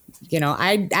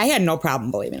 I had no problem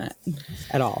believing it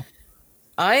at all.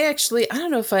 I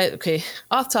don't know if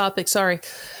off topic, sorry.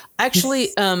 Actually,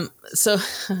 so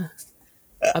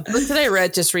a book that I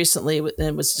read just recently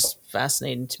and was just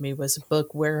fascinating to me was a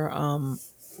book where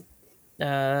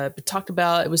it talked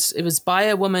about it was by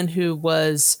a woman who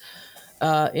was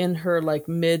in her like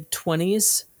mid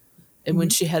 20s and when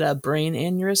she had a brain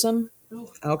aneurysm,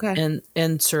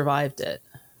 and survived it.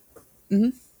 Mm-hmm.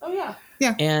 Oh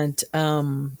yeah. And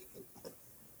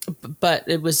but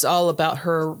it was all about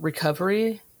her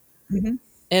recovery. Mm-hmm.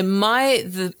 And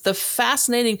the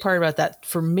fascinating part about that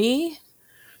for me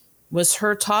was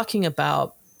her talking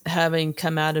about having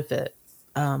come out of it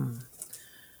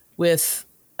with,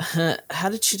 how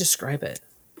did she describe it?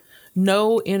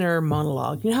 No inner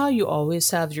monologue. You know how you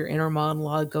always have your inner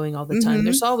monologue going all the time?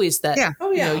 There's always that,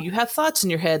 you have thoughts in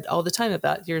your head all the time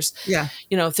about things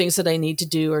that I need to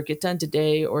do or get done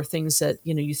today, or things that,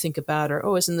 you think about, or,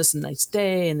 oh, isn't this a nice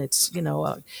day? And it's,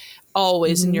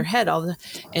 always in your head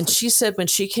and she said when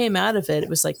she came out of it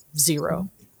was like zero,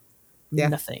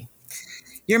 nothing.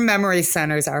 Your memory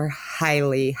centers are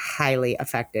highly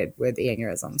affected with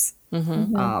aneurysms.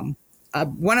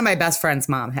 One of my best friend's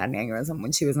mom had an aneurysm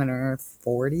when she was in her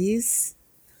 40s,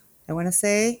 I want to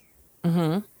say,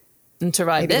 and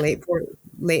survived it.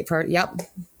 Late part. Yep.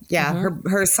 Yeah.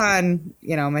 Her son,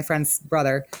 my friend's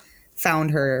brother,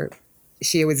 found her.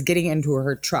 She was getting into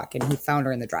her truck and he found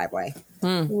her in the driveway.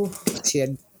 She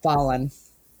had fallen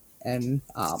and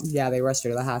they rushed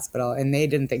her to the hospital and they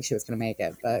didn't think she was going to make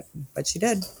it, but she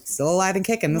did. Still alive and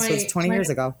kicking. This was 20 years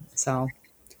ago. So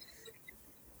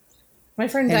my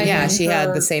friend Diane, she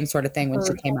had the same sort of thing when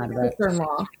she came out of it.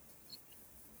 Sister-in-law,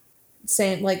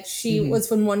 saying like she was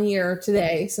been 1 year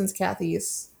today since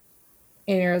Kathy's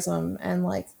aneurysm, and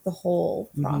like the whole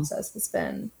process has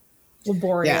been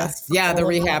laborious. Yeah, the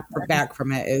rehab back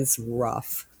from it is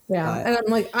rough. Yeah, and I'm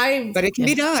like, but it can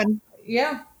be done.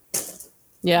 Yeah.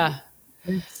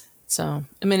 So,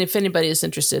 I mean, if anybody is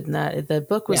interested in that, the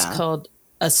book was called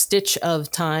A Stitch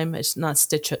of Time. It's not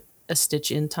a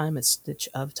stitch in time; it's Stitch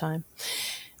of Time.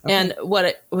 Okay. And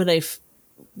what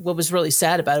was really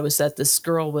sad about it was that this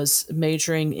girl was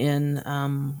majoring in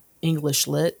English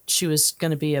lit. She was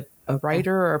going to be a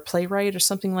writer or a playwright or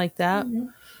something like that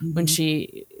when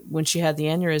she had the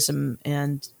aneurysm,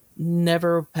 and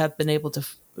never have been able to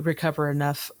recover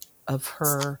enough of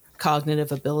her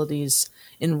cognitive abilities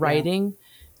in writing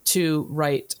to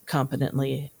write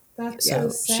competently. That's so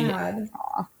sad.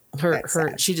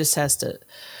 she just has to,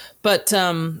 but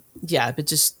but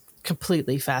just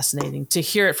completely fascinating to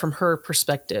hear it from her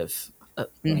perspective,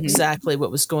 exactly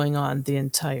what was going on the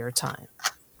entire time.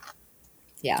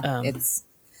 Yeah.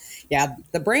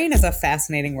 The brain is a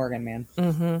fascinating organ, man.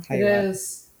 It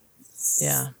is.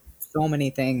 Yeah. So many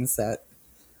things that,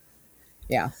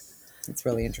 it's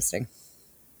really interesting.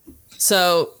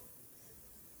 So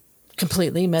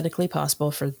completely medically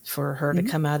possible for her to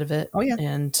come out of it. Oh, yeah.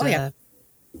 And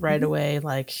right away,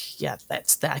 like,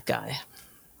 that's that guy.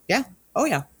 Yeah. Oh,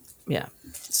 yeah. Yeah.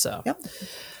 So. Yep.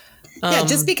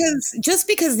 Just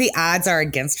because the odds are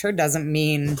against her doesn't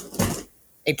mean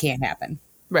it can't happen.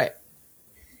 Right.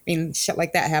 I mean, shit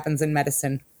like that happens in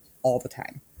medicine all the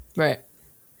time. Right.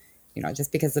 You know,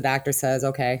 just because the doctor says,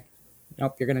 okay,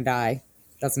 nope, you're going to die,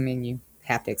 doesn't mean you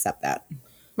have to accept that.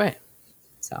 Right.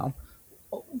 So.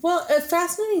 Well, a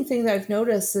fascinating thing that I've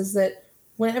noticed is that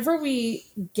whenever we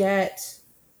get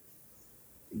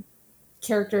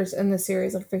characters in the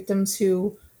series, like victims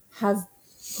who have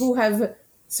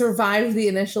survived the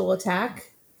initial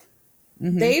attack,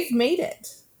 they've made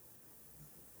it.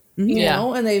 You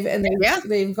know, and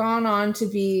they've gone on to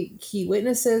be key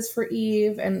witnesses for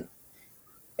Eve, and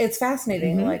it's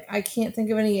fascinating. Like, I can't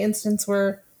think of any instance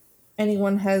where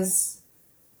anyone has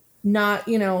not,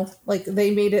 like, they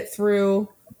made it through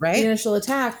the initial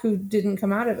attack who didn't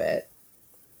come out of it.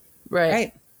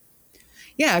 Right.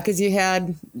 Yeah, because we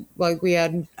had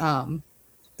the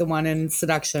one in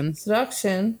Seduction.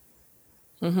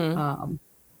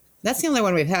 That's the only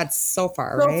one we've had so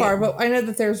far, right? So far, but I know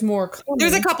that there's more coming.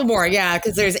 There's a couple more,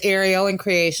 because there's Ariel in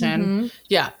Creation.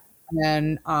 Yeah.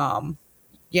 And then,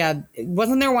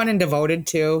 wasn't there one in Devoted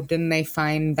too? Didn't they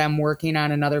find them working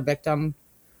on another victim?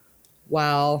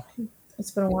 Well,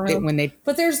 it's been a while.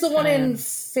 But there's the one in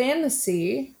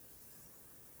Fantasy.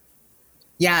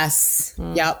 Yes.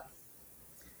 Yep.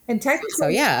 And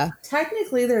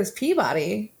technically there's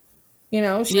Peabody. She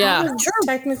was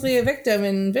technically a victim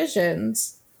in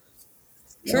Visions.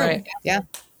 True. Right. Yeah.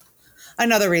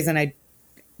 Another reason I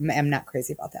am not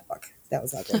crazy about that book. That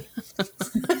was ugly.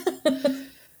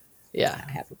 Yeah. I'm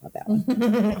happy about that one.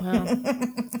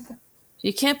 Well,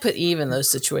 you can't put Eve in those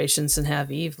situations and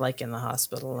have Eve like in the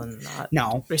hospital and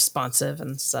not responsive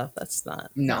and stuff. That's not.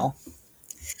 No.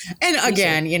 And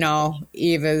again,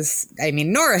 Eve is,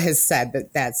 Nora has said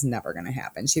that that's never going to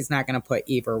happen. She's not going to put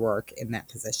Eve or work in that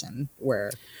position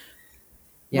where,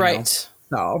 right.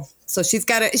 So she's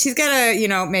got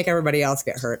to, make everybody else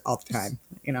get hurt all the time,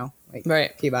 like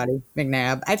right. Peabody,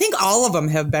 McNabb. I think all of them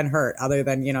have been hurt other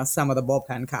than, some of the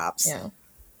bullpen cops. Yeah.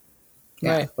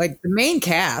 Right. Like the main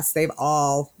cast, they've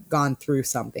all gone through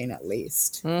something at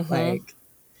least. Like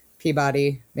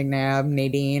Peabody, McNabb,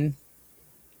 Nadine,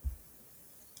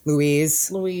 Louise.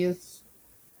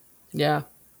 Yeah.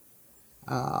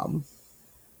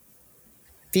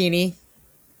 Feeney.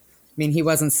 He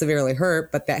wasn't severely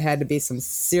hurt, but that had to be some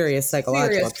serious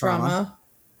psychological trauma.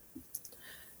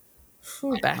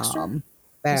 Baxter?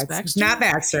 Baxter? Not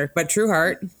Baxter, but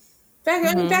Trueheart.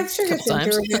 Baxter gets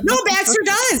injured. No, Baxter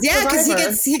does. Yeah,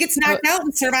 because he gets knocked out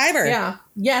in Survivor. Yeah.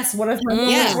 Yes. What if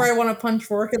that's where I want to punch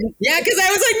fork? Yeah, because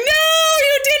I was like, no,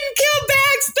 you didn't kill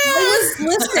Baxter.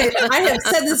 Listen, I have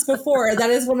said this before. That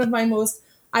is one of my most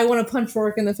I want to punch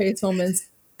fork in the face moments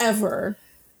ever.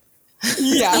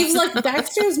 Yeah. He's like,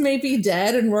 Baxter's maybe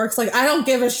dead, and Rourke's like, I don't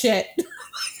give a shit.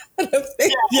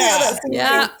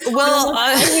 Yeah. Well,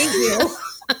 I hate you.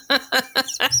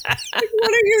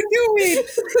 What are you doing?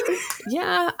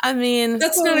 Yeah,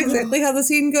 that's not exactly how the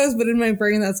scene goes, but in my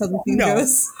brain, that's how the scene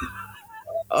goes.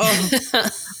 Oh,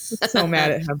 I'm so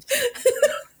mad at him.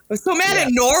 I'm so mad at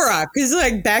Nora because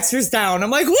like Baxter's down. I'm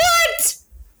like, what?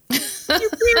 You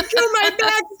can't kill my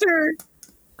Baxter.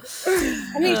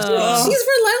 She's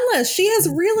relentless. She's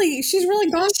really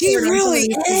gone. She really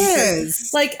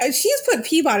is. Like she's put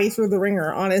Peabody through the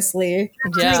ringer. Honestly,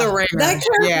 through the ringer. That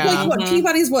character, like what?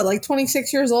 Peabody's what? Like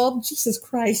 26 years old. Jesus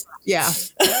Christ. Yeah.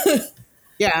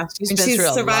 Yeah.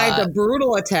 She's survived a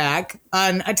brutal attack,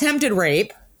 an attempted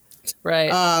rape.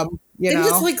 Right. And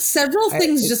just like several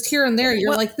things just here and there.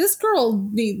 You're like, this girl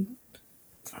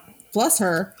bless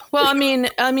her. Well,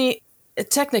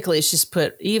 technically, she's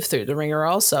put Eve through the ringer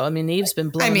also. Eve's been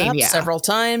blown up several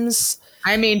times.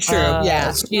 True.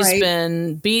 Yeah. She's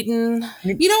been beaten.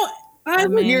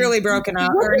 Nearly broken up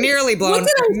or nearly blown,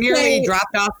 nearly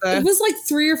dropped off the. It was like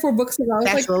 3 or 4 books ago.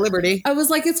 Statue of Liberty. I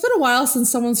was like, it's been a while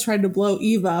since someone's tried to blow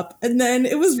Eve up, and then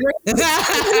it was right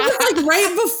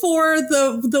before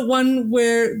the one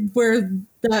where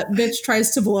that bitch tries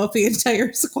to blow up the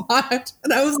entire squad,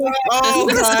 and I was like, I'm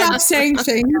gonna stop saying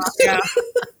things. Yeah,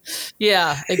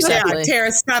 yeah, exactly. Yeah,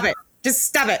 Tara, stop it. Just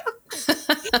stop it.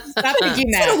 Stop thinking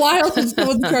It's that. been a while since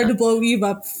someone tried to blow Eve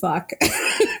up. Fuck.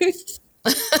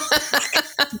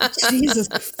 Jesus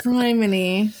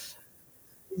criminy.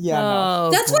 Yeah, no.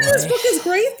 Oh, That's why this book is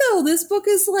great, though. This book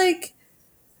is like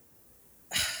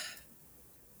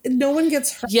no one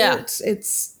gets hurt. Yeah.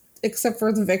 It's except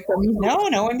for the victim,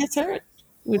 No one gets hurt.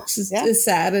 which is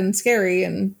sad and scary.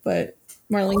 But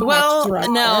Marlene. Well, Foxx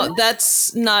no,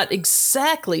 that's not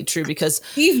exactly true because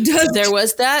Eve does. there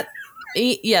was that.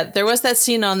 Yeah, there was that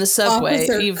scene on the subway.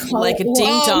 Officer Eve, Cullen- like a ding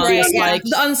dong, right, was yeah. like,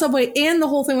 on the subway, and the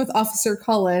whole thing with Officer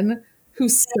Cullen,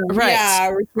 who's right,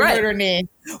 Yeah, right. hurt her knee.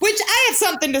 Which I have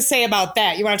something to say about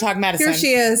that. You want to talk medicine? here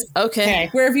she is. Okay.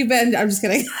 Where have you been? I'm just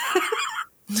kidding.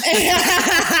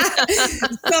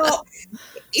 So,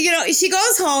 she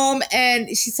goes home and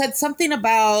she said something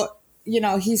about,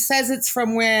 he says it's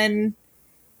from when,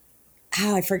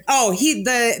 I forget. Oh,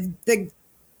 the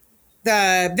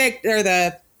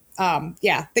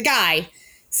guy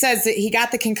says that he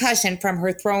got the concussion from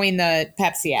her throwing the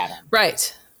Pepsi at him.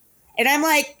 Right. And I'm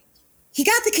like, he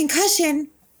got the concussion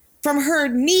from her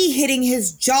knee hitting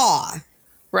his jaw.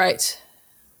 Right.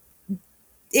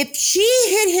 If she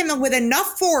hit him with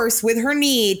enough force with her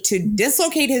knee to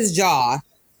dislocate his jaw,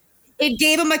 it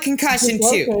gave him a concussion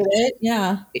too.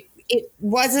 Yeah. It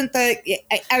wasn't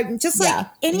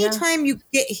anytime you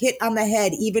get hit on the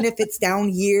head, even if it's down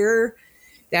here,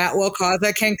 that will cause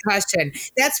a concussion.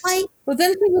 That's why. But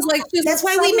then she was like, That's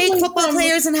why we make football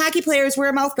players and hockey players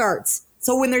wear mouth guards.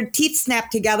 So when their teeth snap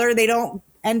together, they don't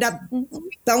end up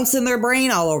bouncing their brain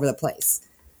all over the place.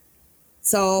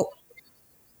 So.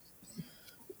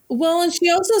 Well, and she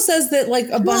also says that like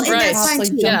a bunch of that's cops fine like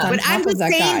too. jumped on But top I'm of just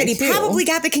that saying guy that he too. probably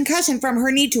got the concussion from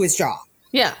her knee to his jaw.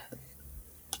 Yeah.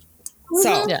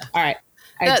 So, Yeah. all right.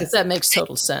 That makes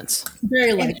total sense. Very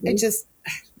And likely. it just,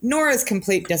 Nora's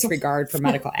complete disregard for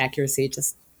medical accuracy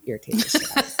just irritates me.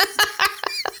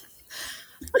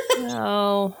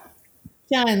 No.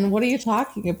 Jen, what are you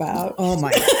talking about? Oh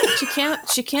my God.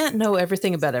 She can't know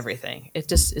everything about everything. It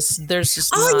just is there's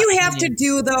just All not you have to any-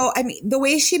 do, though, I mean, the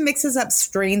way she mixes up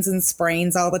strains and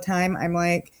sprains all the time, I'm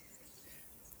like,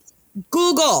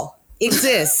 Google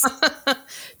exists.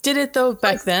 Did it though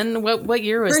back then? What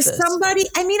year was For this? somebody,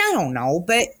 I mean, I don't know,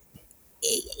 but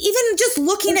even just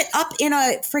looking it up in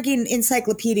a frigging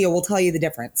encyclopedia will tell you the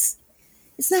difference.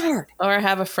 It's not hard. Or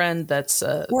have a friend that's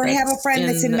Or have a friend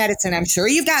that's in medicine. I'm sure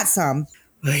you've got some.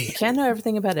 Can't know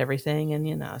everything about everything, and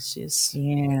she's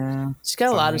got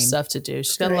a lot of fine. stuff to do.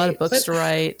 She's got a lot of books to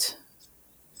write.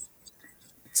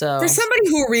 So For somebody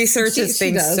who researches She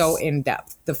things does. so in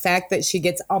depth, the fact that she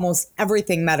gets almost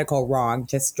everything medical wrong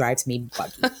just drives me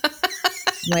buggy.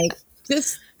 Like,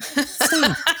 just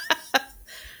stop.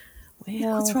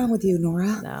 well, What's wrong with you,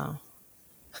 Nora? no.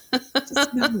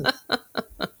 Just no.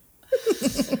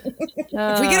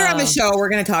 If we get her on the show, we're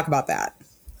going to talk about that.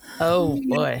 Oh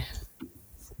boy.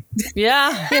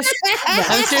 Yeah. I'm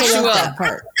sure she will.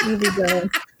 Part. You'll be good.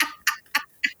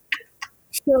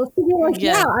 She'll be like,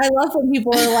 yeah, I love when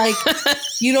people are like,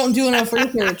 you don't do enough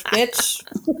research, bitch.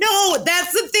 No,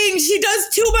 that's the thing. She does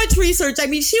too much research. I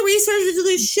mean, she researches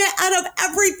the shit out of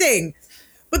everything.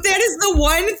 But that is the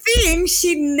one thing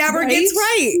she never gets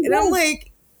right. And I'm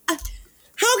like, how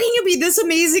can you be this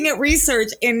amazing at research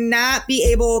and not be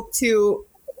able to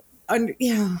I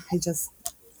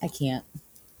can't.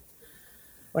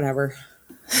 Whatever.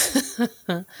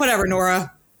 Whatever,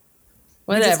 Nora.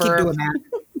 You just keep Whatever. doing that.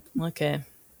 Okay.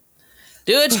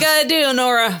 Do what you gotta do,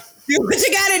 Nora. Do what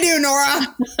you gotta do,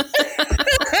 Nora.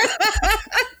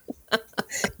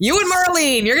 You and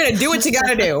Marlene, you're gonna do what you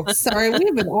gotta do. Sorry,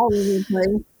 we've been all over the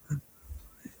place.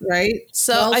 Right?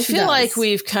 So Well, I she feel does. like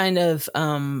we've kind of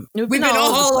We've been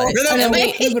all over the I know,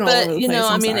 place. we've been all over but the you know, place,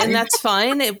 I I'm mean, sorry. and that's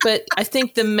fine. But I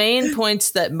think the main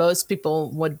points that most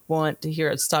people would want to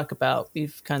hear us talk about,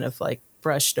 we've kind of like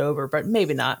brushed over, but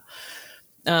maybe not.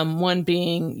 One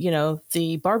being,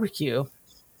 the barbecue.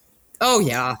 Oh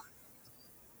yeah.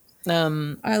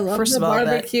 I love first the of all, that-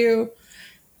 barbecue.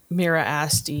 Mira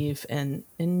asked Eve and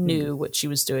knew what she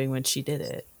was doing when she did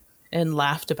it, and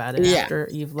laughed about it Yeah. after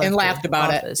Eve left And laughed the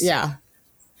about office. it. Yeah.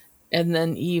 And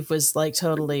then Eve was like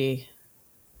totally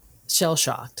shell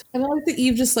shocked. And I like that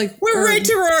Eve just like We're right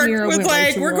to work Mira with went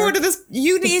right to we're work. going to this.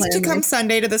 You need to plan come this.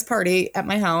 Sunday to this party at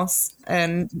my house,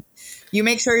 and you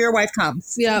make sure your wife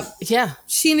comes. Yep. Yeah,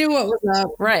 She knew what was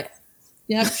up. right.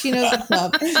 Yep, she knows what's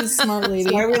up. She's a smart lady.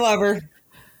 That's why we love her.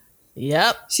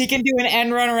 Yep. She can do an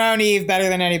end run around Eve better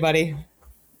than anybody.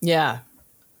 Yeah.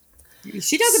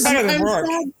 She does it better than I'm Rourke.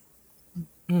 sad.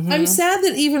 Mm-hmm. I'm sad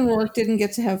that even Rourke didn't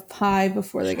get to have pie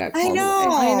before they got called I know.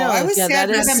 away. I know. I was Yeah, sad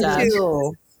that for is them sad.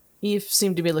 too. Eve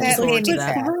seemed to be looking That forward made to me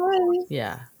that. sad.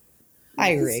 Yeah. I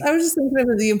agree. I was just thinking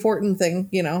of the important thing,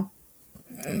 you know.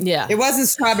 Yeah. It wasn't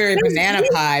strawberry banana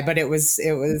pie, but it was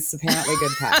apparently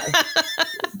good pie.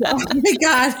 Oh my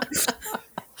God.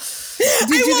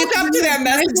 I woke up to that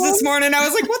message this morning. I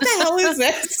was like, what the hell is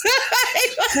this?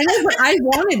 I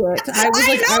wanted it. I was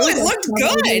like, it looked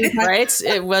good. Right?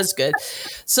 It was good.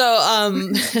 So,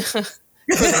 for the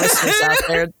listeners out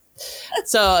there.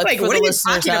 So Like, for what the are you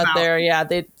listeners talking out about? there, yeah,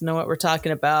 they know what we're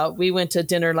talking about. We went to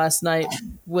dinner last night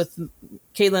with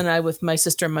Caitlin and I, with my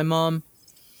sister and my mom.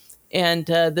 And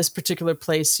this particular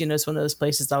place, you know, is one of those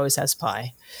places that always has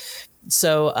pie.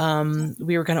 So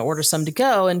we were going to order some to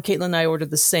go, and Caitlin and I ordered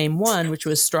the same one, which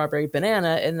was strawberry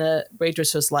banana. And the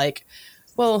waitress was like,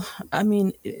 well, I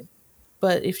mean,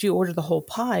 but if you order the whole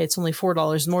pie, it's only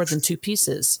 $4 more than 2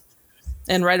 pieces.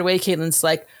 And right away, Caitlin's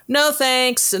like, no,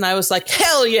 thanks. And I was like,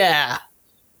 hell yeah.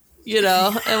 You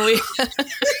know, and we,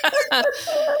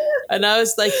 and I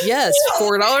was like, yes,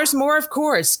 $4 more, of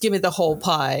course. Give me the whole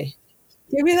pie.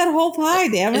 Give me that whole pie,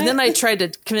 damn it. And then I tried to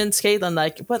convince Caitlin,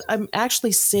 like, but I'm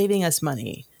actually saving us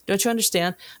money. Don't you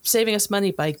understand? I'm saving us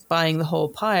money by buying the whole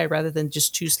pie rather than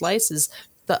just 2 slices.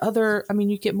 The other, I mean,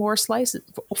 you get more slices,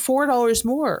 $4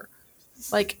 more.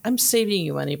 Like, I'm saving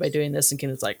you money by doing this. And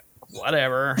Caitlin's like,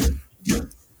 whatever.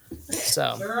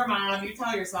 So, Sure, Mom, you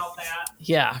tell yourself that.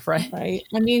 yeah, right. Right.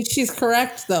 I mean, she's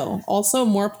correct, though. Also,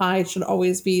 more pie should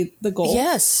always be the goal.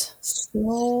 Yes.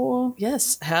 So,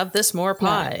 Yes. Have this more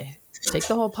pie. Take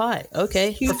the whole pie.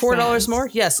 Okay. Huge For $4 fans. more?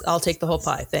 Yes, I'll take the whole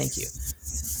pie. Thank you.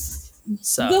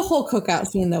 So the whole cookout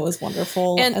scene, though, was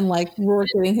wonderful. And- And like, Rourke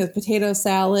getting his potato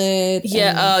salad. yeah,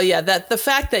 and- oh yeah. That the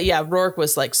fact that Rourke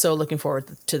was like so looking forward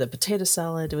to the potato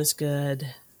salad. It was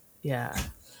good. Yeah.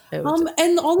 It was,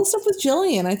 and all the stuff with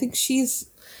Jillian. I think she's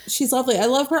lovely. I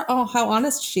love her. Oh, how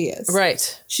honest she is.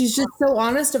 right. She's just so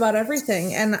honest about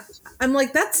everything. And I'm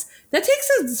like, that takes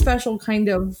a special kind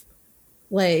of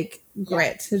like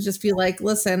grit to just be like,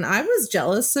 listen, I was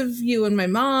jealous of you and my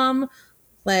mom.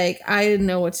 Like, I didn't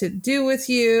know what to do with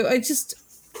you.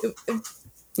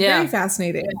 Yeah. Very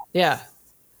fascinating. Yeah.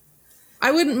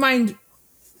 I wouldn't mind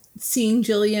seeing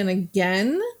Jillian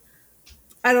again.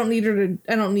 I don't need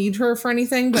her for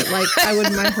anything, but like, I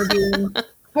wouldn't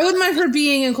mind her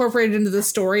being incorporated into the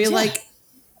story, like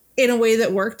in a way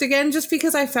that worked again, just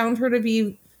because I found her to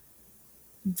be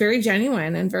very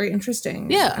genuine and very interesting.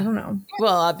 Yeah. I don't know.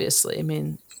 Well, obviously, I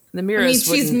mean, the Miras. I mean,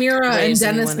 she's Mira and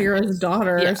Dennis Mira's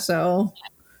daughter, Yeah. so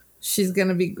she's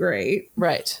gonna be great.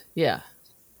 Right. Yeah.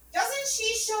 Doesn't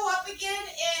she show up again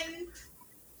in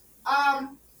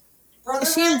Brotherhood?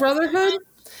 Is she in Brotherhood?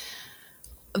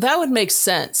 That would make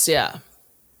sense. Yeah.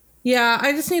 Yeah,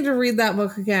 I just need to read that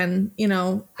book again, in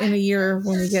a year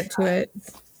when we get to it.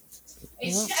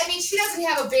 She doesn't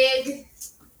have a big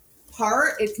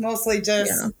part. It's mostly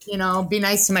just, be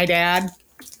nice to my dad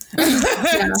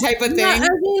type of thing. Yeah,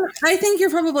 I think you're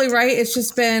probably right. It's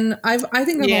just been, I think I've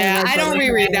only read I don't Brotherhood.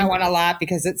 reread that one a lot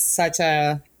because it's such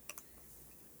a.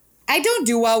 I don't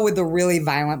do well with the really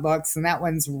violent books, and that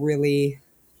one's really,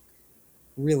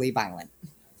 really violent.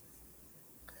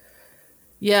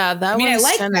 Yeah, that I one's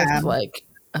like kind them. of like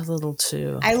a little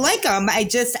too. I like them.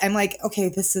 I'm like, okay,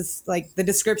 this is like the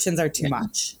descriptions are too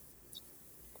much.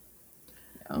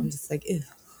 I'm just like, ew.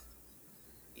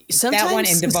 Sometimes, that one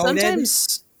in Devoted.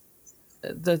 Sometimes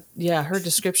her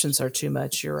descriptions are too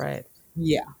much. You're right.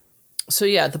 Yeah. So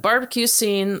the barbecue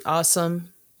scene, awesome.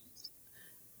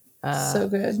 So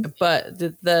good. But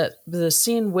the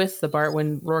scene with the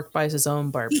when Rourke buys his own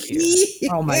barbecue,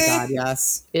 Oh my God,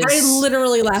 yes. I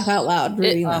literally laugh out loud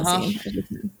reading that uh-huh.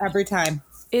 scene. Every time.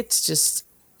 it's just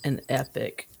an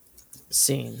epic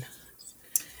scene.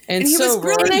 And he so was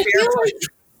really Rourke, barefoot.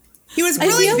 He was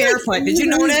really feel like barefoot. Did you he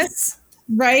was- notice?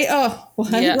 Right? Oh, what?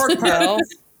 yeah, Rourke well,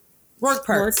 Work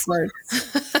parts.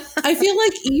 I feel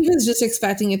like Eve is just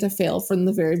expecting it to fail from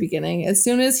the very beginning. As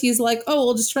soon as he's like, "Oh,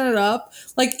 we'll just turn it up,"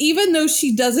 like even though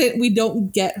she doesn't, we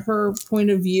don't get her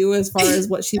point of view as far as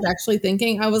what she's actually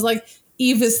thinking. I was like,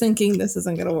 Eve is thinking this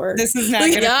isn't going to work. This is not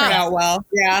going to turn out well.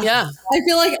 Yeah. yeah. I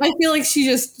feel like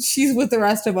she's with the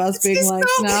rest of us being like,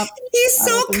 "Nope." He's I so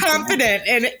don't think so. confident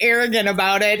and arrogant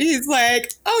about it. He's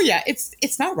like, "Oh yeah,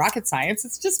 it's not rocket science.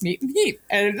 It's just meat and heat."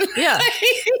 And Yeah.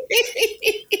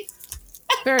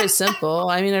 Very simple.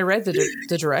 I mean, I read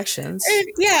the directions.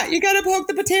 yeah, you got to poke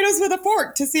the potatoes with a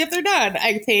fork to see if they're done.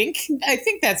 I think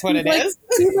that's what it Like, is.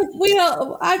 he's like, we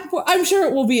don't, I'm sure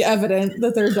it will be evident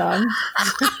that they're done.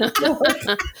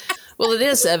 Well, it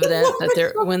is evident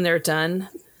that when they're done,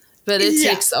 but it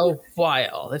Yeah. takes a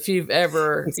while. If you've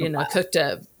ever, cooked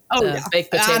a Oh yeah,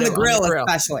 baked potato on the grill, grill.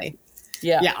 especially.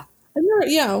 Yeah. Yeah. And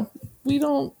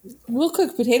we'll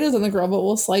cook potatoes on the grill, but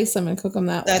we'll slice them and cook them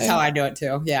that way. That's how I do it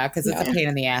too. Yeah, because it's a pain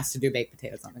in the ass to do baked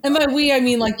potatoes on the grill. And by we, I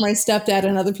mean like my stepdad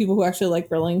and other people who actually like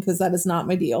grilling, because that is not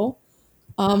my deal.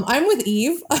 I'm with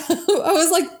Eve. I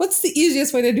was like, what's the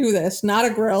easiest way to do this? Not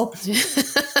a grill.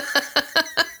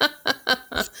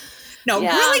 No,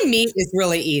 grilling meat is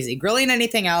really easy. Grilling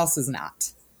anything else is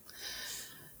not.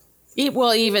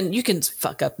 Well, even you can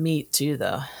fuck up meat too,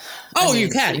 though. Oh, you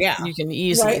can, yeah. You can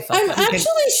easily. Right. I'm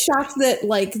actually shocked that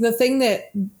like the thing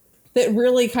that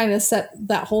really kind of set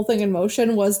that whole thing in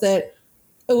motion was that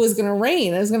it was going to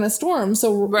rain, it was going to storm.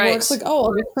 So Rourke's like, oh,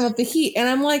 I'll just turn up the heat, and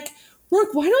I'm like,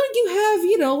 Rourke, why don't you have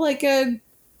like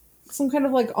some kind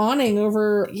of like awning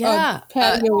over a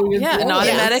patio? An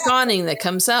automatic awning that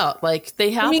comes out. Like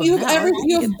they have. I mean, you have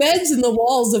beds in the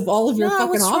walls of all of your fucking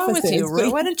what's offices. Wrong with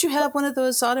you? Why don't you have one of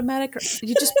those automatic?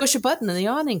 You just push a button and the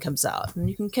awning comes out, and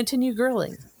you can continue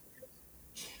grilling.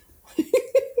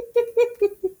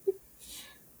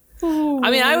 I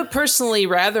mean, I would personally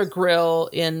rather grill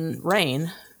in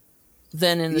rain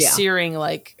than in the searing,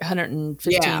 like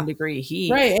 115 degree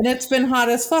heat. Right. And it's been hot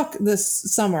as fuck this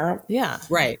summer. Yeah.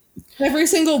 Right. Every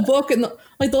single book and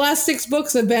the last 6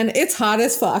 books have been, it's hot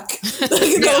as fuck.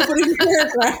 The opening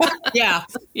paragraph. Yeah.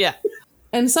 Yeah.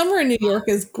 And summer in New York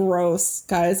is gross,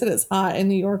 guys. It is hot in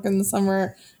New York in the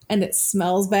summer and it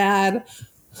smells bad.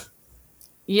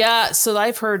 Yeah. So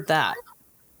I've heard that.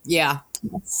 Yeah.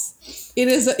 Yes. It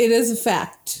is a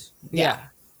fact. Yeah.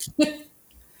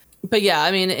 But yeah,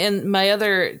 I mean, and my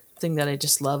other thing that I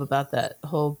just love about that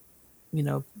whole,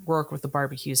 work with the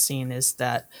barbecue scene is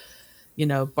that,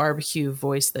 barbecue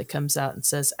voice that comes out and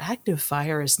says, active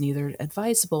fire is neither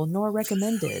advisable nor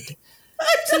recommended.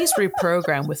 Please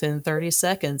reprogram within 30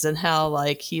 seconds. And how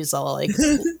like, he's all like,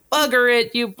 bugger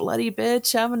it, you bloody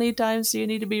bitch. How many times do you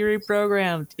need to be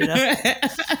reprogrammed?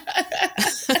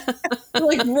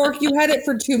 Like, Rourke, you had it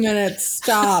for 2 minutes.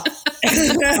 Stop.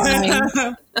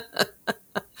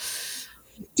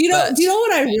 Do you know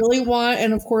what I really want?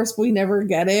 And of course we never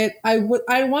get it. I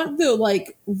want the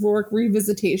like Rourke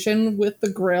revisitation with the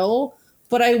grill,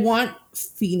 but I want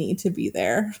Feeny to be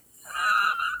there.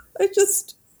 I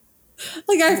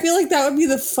feel like that would be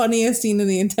the funniest scene in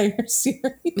the entire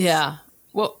series. Yeah.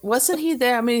 Well, wasn't he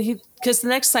there? I mean, because the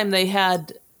next time they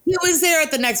had... He was there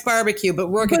at the next barbecue, but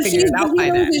Rourke had figured it out by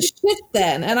then. He knows his shit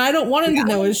then, and I don't want him to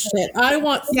know his shit. I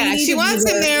want Feeny she wants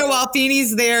him there while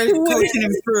Feeny's there coaching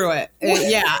him through it.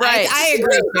 Right. I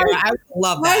agree. I would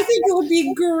love that. I think it would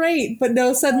be great, but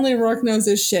no, suddenly Rourke knows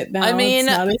his shit now. I mean,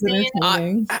 it's not as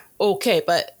entertaining. Okay,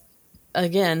 but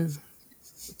again,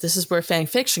 this is where fan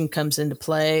fiction comes into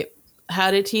play.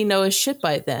 How did he know his shit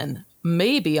by then?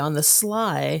 Maybe on the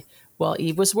sly, while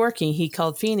Eve was working, he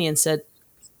called Feeny and said,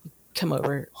 come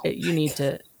over.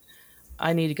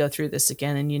 I need to go through this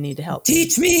again and you need to help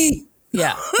Teach me.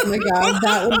 Yeah. Oh my God.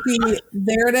 That would be,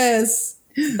 there it is.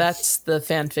 That's the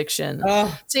fan fiction.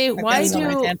 Oh, See, I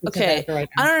don't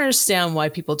understand why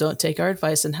people don't take our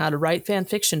advice on how to write fan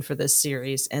fiction for this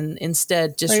series and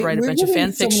instead just write a bunch of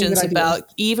fan fictions about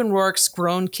Eve and Rourke's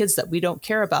grown kids that we don't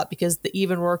care about because the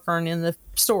Eve and Rourke aren't in the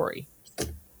story.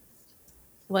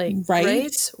 Like,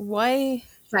 right? Why?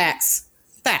 Facts.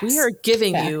 We are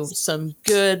giving you some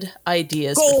good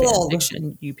ideas for fan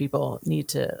fiction. You people need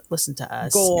to listen to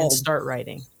us and start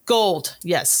writing. Gold.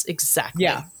 Yes, exactly.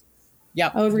 Yeah.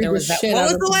 Yep. I would read the shit what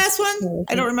was the last one?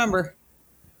 I don't remember.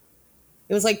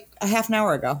 It was like a half an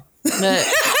hour ago.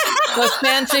 The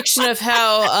fan fiction of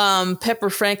how Pepper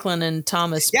Franklin and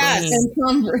Thomas Breen. And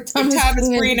Thomas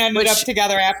Breen ended up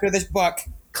together after this book.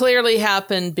 Clearly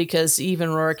happened because Eve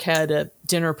and Rourke had a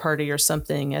dinner party or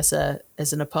something as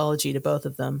an apology to both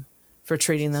of them for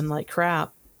treating them like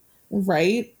crap.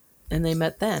 Right. And they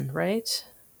met then, right?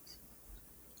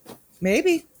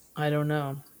 Maybe. I don't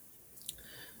know.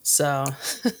 So.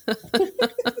 I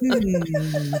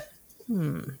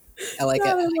like it.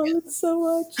 I love it so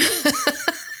much.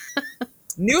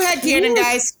 New headcanon,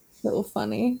 guys. So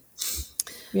funny.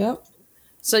 Yep.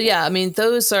 So yeah, I mean,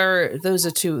 those are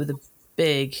two of the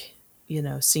big,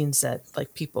 scenes that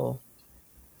like people.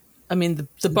 I mean,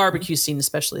 the barbecue scene,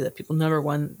 especially, that people number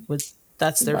one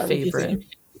that's their favorite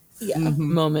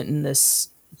moment in this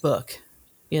book.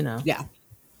 Yeah.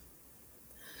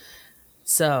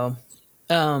 I'll So,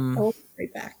 be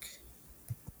right back.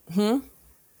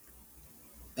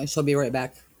 She'll be right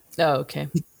back. Oh, okay.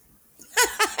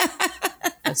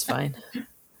 That's fine.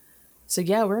 So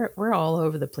yeah, we're all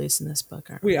over the place in this book,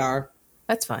 aren't we? We are.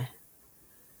 That's fine.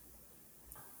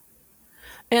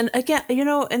 And again,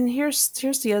 and here's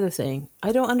the other thing.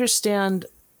 I don't understand,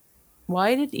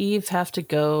 why did Eve have to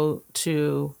go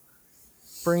to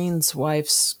Breen's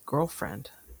wife's girlfriend?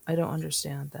 I don't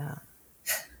understand that.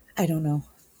 I don't know.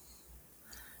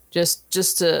 Just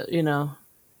to,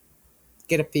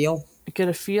 Get a feel. get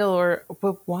a feel, or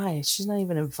but why? She's not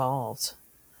even involved.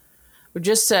 Or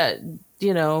just to,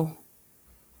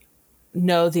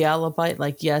 know the alibi.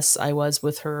 Like, yes, I was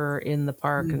with her in the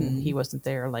park and he wasn't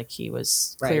there. Like, he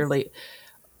was clearly,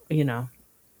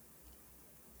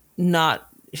 not,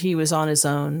 he was on his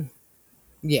own.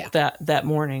 Yeah. That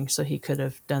morning, so he could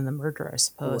have done the murder, I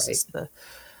suppose, is the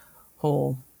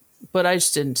whole. But I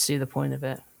just didn't see the point of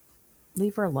it.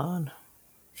 Leave her alone.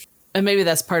 And maybe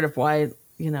that's part of why,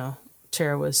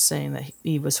 Tara was saying that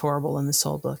he was horrible in this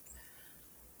whole book.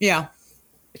 Yeah.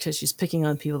 Because she's picking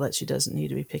on people that she doesn't need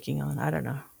to be picking on. I don't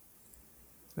know.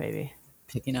 Maybe.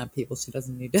 Picking on people she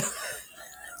doesn't need to.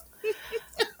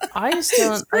 I just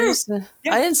don't.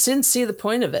 I didn't see the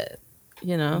point of it.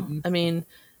 I mean,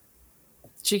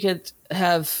 she could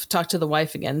have talked to the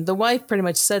wife again. The wife pretty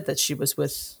much said that she was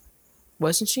with,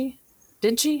 wasn't she?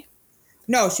 Didn't she?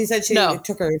 No, she said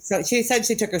took her. So she said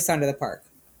she took her son to the park.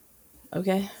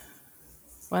 Okay.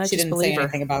 Why not she just didn't believe say her?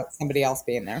 anything about somebody else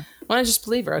being there. Why not just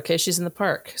believe her? Okay, she's in the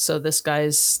park, so this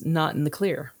guy's not in the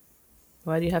clear.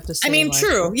 Why do you have to say? I mean,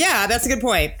 true. Yeah, that's a good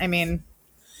point. I mean,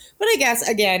 but I guess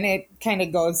again, it kind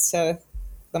of goes to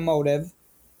the motive,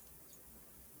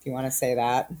 if you want to say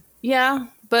that. Yeah,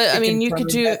 but I mean, you could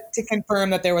do to confirm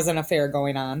that there was an affair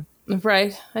going on,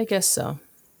 right? I guess so.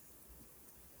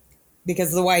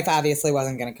 Because the wife obviously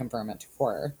wasn't going to confirm it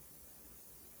for her.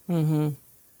 Mm-hmm.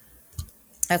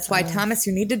 That's why, Thomas,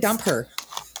 you need to dump her.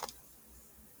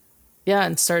 Yeah,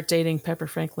 and start dating Pepper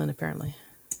Franklin, apparently.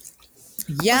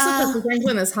 Yeah. Also, Pepper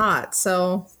Franklin is hot,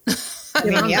 so... I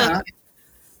mean, yeah.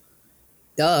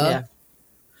 Duh. Yeah.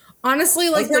 Honestly,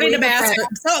 like... According to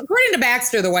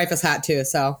Baxter, the wife is hot, too,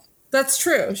 so... That's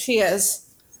true. She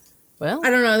is. Well... I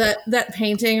don't know, that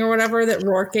painting or whatever that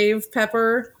Rourke gave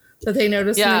Pepper that they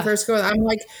noticed when they first go... I'm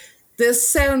like, this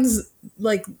sounds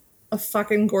like... a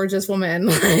fucking gorgeous woman.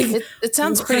 Like it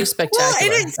sounds pretty spectacular. Well,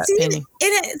 and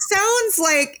it sounds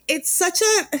like it's such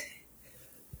an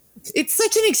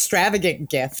extravagant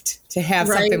gift to have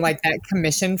something like that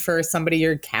commissioned for somebody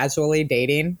you're casually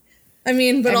dating. I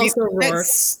mean, also Rourke. I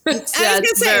was gonna say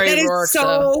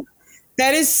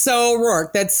that is so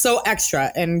Rourke. That's so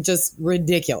extra and just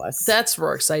ridiculous. That's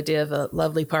Rourke's idea of a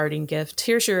lovely parting gift.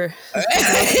 Here's your right. Like,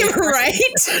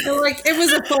 it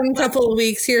was a fun couple of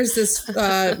weeks. Here's this picture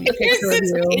of you.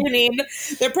 Painting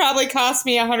that probably cost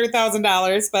me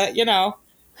 $100,000, but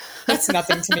that's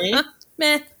nothing to me.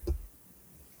 Meh.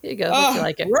 Here you go. Hope you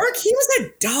like it. Rourke, he was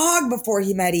a dog before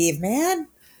he met Eve, man.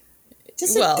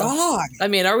 Just a dog. I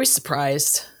mean, are we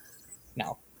surprised?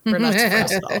 No. We're not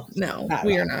surprised at all. No,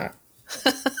 we are not.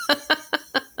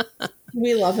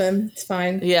 We love him. It's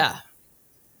fine. Yeah.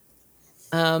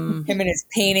 Him and his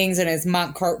paintings and his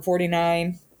Montcart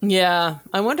 49. Yeah.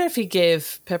 I wonder if he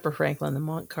gave Pepper Franklin the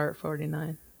Montcart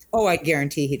 49. Oh, I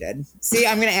guarantee he did. See,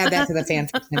 I'm going to add that to the fan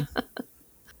fiction.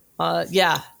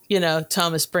 Yeah.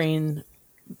 Thomas Breen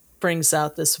brings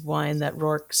out this wine that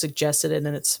Rourke suggested it,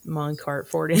 and it's Montcart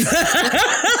 49.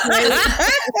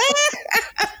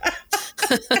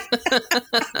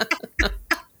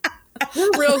 We're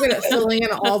real good at filling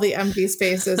in all the empty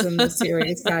spaces in this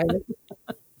series, guys.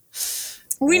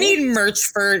 We need merch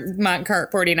for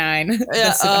Montcart 49.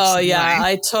 Yeah. Oh, yeah.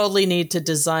 I totally need to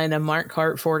design a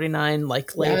Montcart 49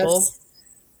 label.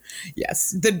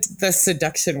 Yes. The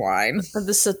seduction wine.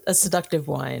 A seductive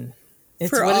wine.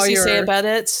 What does he say about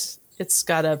it? It's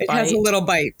got a bite. It has a little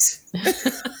bite.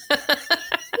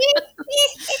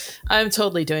 I'm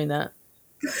totally doing that.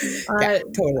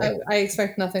 Totally. I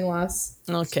expect nothing less.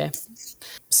 Okay.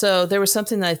 So there was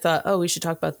something that I thought, we should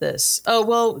talk about this. Oh,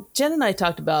 well, Jen and I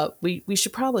talked about, we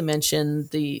should probably mention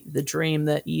the dream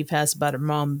that Eve has about her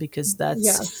mom, because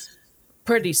that's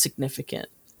pretty significant.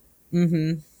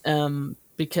 Mm-hmm.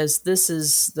 Because this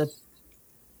is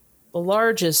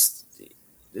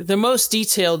the most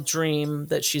detailed dream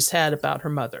that she's had about her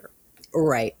mother.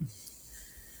 Right.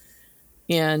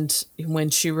 And when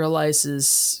she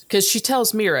realizes, because she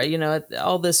tells Mira,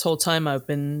 all this whole time I've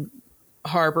been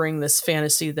harboring this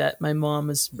fantasy that my mom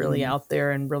is really out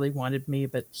there and really wanted me,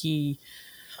 but he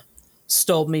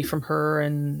stole me from her.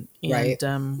 And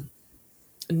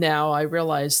now I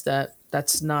realize that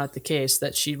that's not the case,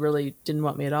 that she really didn't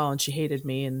want me at all and she hated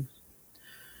me. And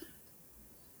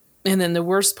then the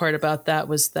worst part about that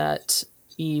was that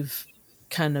Eve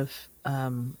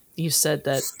Eve said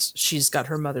that she's got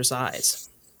her mother's eyes.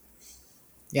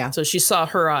 Yeah. So she saw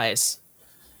her eyes.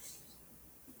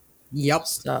 Yep.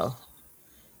 So.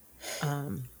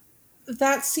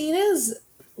 That scene is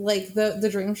like the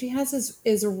dream she has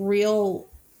is real.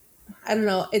 I don't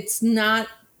know. It's not.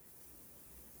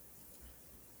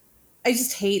 I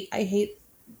hate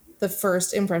the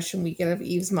first impression we get of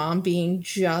Eve's mom being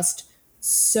just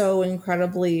so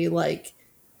incredibly like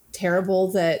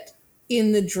terrible that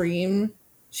in the dream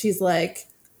she's like,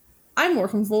 I'm more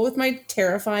comfortable with my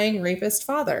terrifying rapist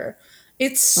father.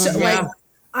 It's so like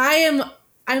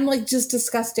I'm like just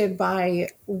disgusted by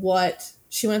what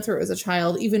she went through as a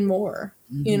child even more,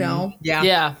 you know?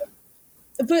 Yeah.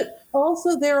 But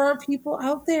also there are people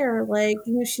out there like,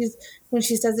 you know, when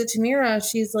she says it to Mira,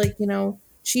 she's like, you know,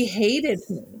 she hated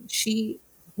me. She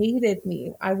hated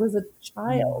me. I was a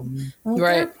child. Like,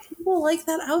 Right. there are people like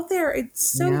that out there. It's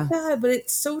so bad, but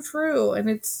it's so true. And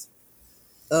it's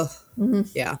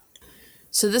yeah.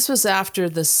 So this was after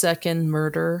the second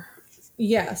murder.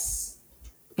 Yes.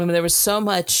 I mean, there was so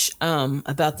much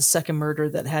about the second murder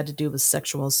that had to do with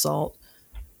sexual assault,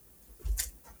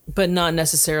 but not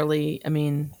necessarily. I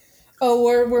mean,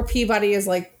 where Peabody is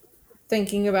like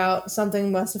thinking about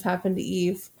something must have happened to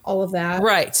Eve. All of that,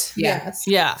 right? Yes.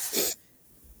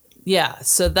 Yeah.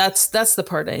 So that's the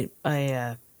part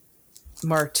I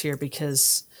marked here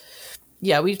because,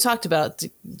 we've talked about,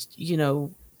 you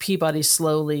know, Peabody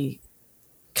slowly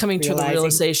coming to the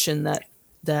realization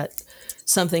that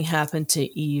something happened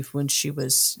to Eve when she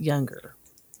was younger.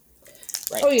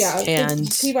 Right. Oh yeah, and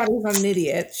Peabody's not an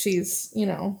idiot. She's, you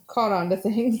know, caught on to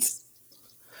things.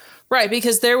 Right,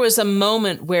 because there was a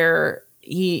moment where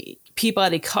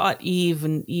Peabody caught Eve,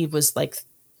 and Eve was like,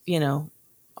 you know,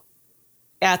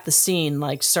 at the scene,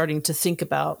 like starting to think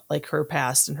about like her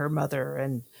past and her mother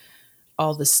and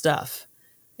all this stuff,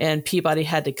 and Peabody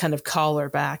had to kind of call her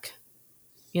back,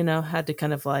 you know, had to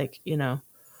kind of like, you know.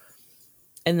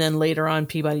 And then later on,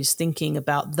 Peabody's thinking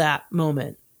about that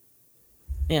moment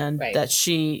and that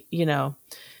she, you know,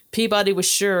 Peabody was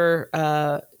sure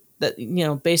that, you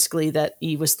know, basically that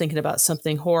Eve was thinking about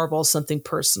something horrible, something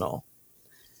personal.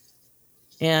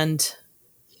 And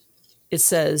it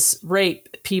says,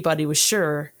 rape, Peabody was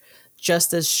sure,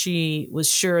 just as she was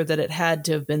sure that it had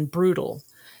to have been brutal.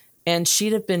 And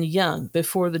she'd have been young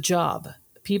before the job.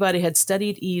 Peabody had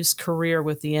studied Eve's career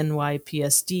with the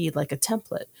NYPSD like a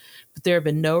template, but there had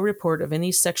been no report of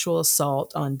any sexual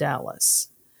assault on Dallas.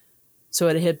 So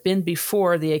it had been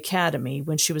before the academy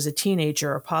when she was a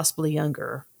teenager or possibly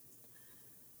younger.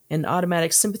 In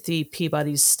automatic sympathy,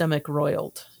 Peabody's stomach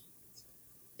roiled.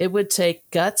 It would take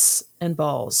guts and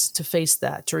balls to face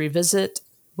that, to revisit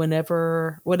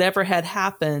whatever had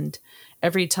happened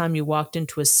every time you walked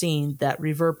into a scene that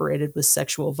reverberated with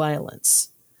sexual violence.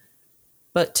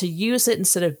 But to use it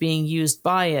instead of being used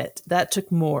by it, that took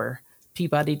more,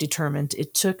 Peabody determined.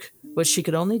 It took what she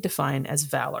could only define as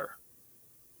valor.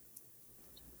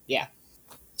 Yeah.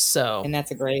 So. And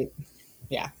that's a great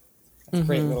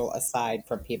great little aside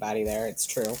from Peabody there. It's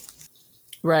true.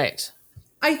 Right.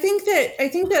 I think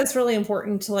that's really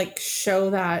important to like show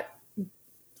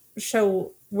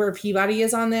where Peabody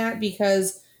is on that,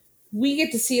 because we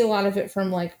get to see a lot of it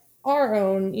from like our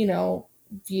own, you know,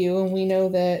 view. And we know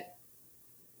that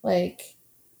like,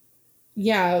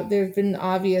 yeah, there've been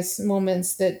obvious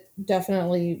moments that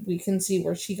definitely we can see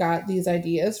where she got these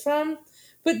ideas from,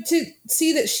 but to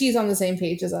see that she's on the same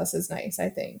page as us is nice, I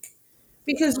think,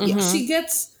 because she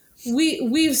gets,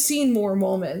 we've seen more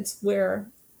moments where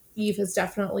Eve has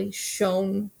definitely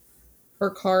shown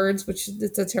her cards, which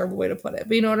it's a terrible way to put it,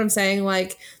 but you know what I'm saying?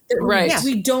 Like,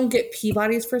 we don't get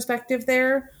Peabody's perspective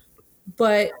there,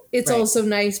 but it's also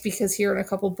nice because here in a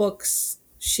couple books,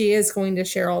 she is going to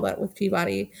share all that with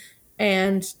Peabody.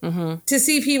 And to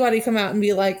see Peabody come out and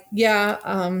be like, you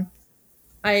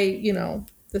know,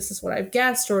 this is what I've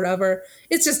guessed or whatever.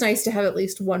 It's just nice to have at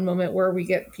least one moment where we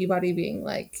get Peabody being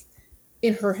like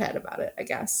in her head about it, I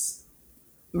guess.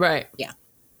 Right. Yeah.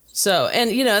 So,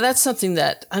 and you know, that's something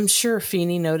that I'm sure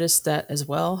Feeney noticed that as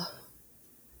well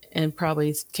and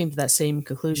probably came to that same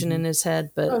conclusion in his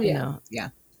head, but you know,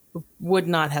 would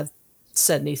not have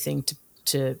said anything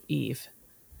to Eve.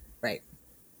 Right.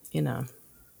 You know,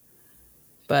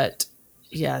 but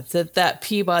yeah, that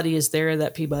Peabody is there,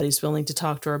 that Peabody's willing to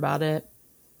talk to her about it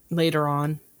later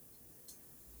on,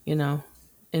 you know,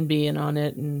 and be in on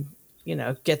it and, you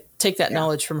know, take that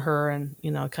knowledge from her and, you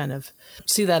know, kind of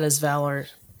see that as valor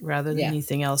rather than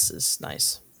anything else is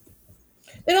nice.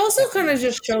 It also kind of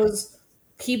just shows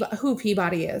who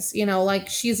Peabody is, you know, like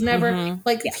she's never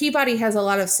Peabody has a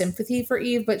lot of sympathy for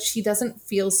Eve, but she doesn't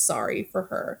feel sorry for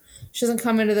her. She doesn't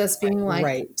come into this being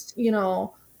like, you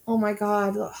know, oh my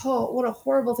God, what a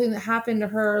horrible thing that happened to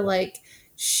her. Like,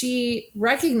 she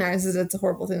recognizes it's a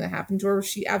horrible thing that happened to her.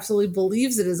 She absolutely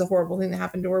believes it is a horrible thing that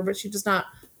happened to her, but she does not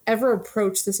ever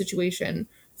approach the situation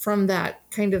from that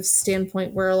kind of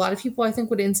standpoint where a lot of people, I think,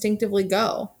 would instinctively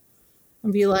go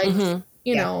and be like,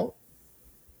 you know,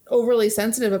 overly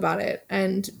sensitive about it.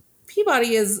 And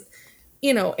Peabody is,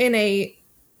 in a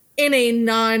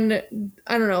non,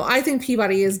 I don't know. I think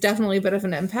Peabody is definitely a bit of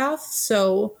an empath.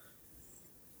 So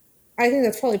I think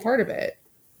that's probably part of it.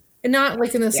 And not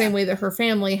like in the same way that her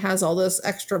family has all those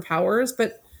extra powers,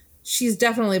 but she's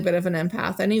definitely a bit of an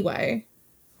empath anyway.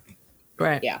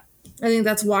 Right. Yeah. I think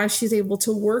that's why she's able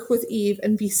to work with Eve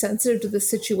and be sensitive to the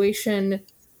situation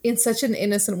in such an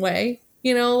innocent way.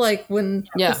 Like when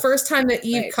the first time that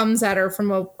Eve comes at her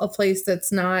from a place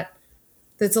that's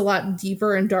a lot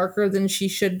deeper and darker than she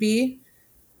should be,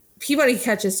 Peabody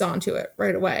catches on to it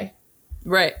right away.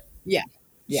 Right. Yeah.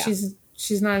 Yeah.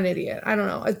 She's not an idiot. I don't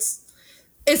know.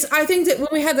 I think that when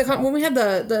we had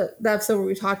the episode where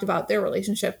we talked about their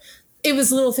relationship, it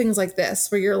was little things like this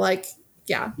where you're like,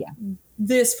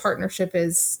 this partnership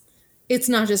it's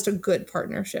not just a good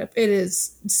partnership. It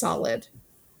is solid.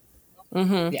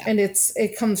 Mm-hmm. Yeah. And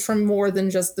it comes from more than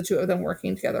just the two of them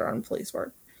working together on police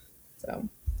work. So.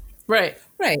 Right.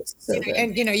 So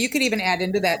and you could even add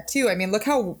into that too. I mean, look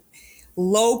how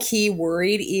low key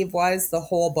worried Eve was the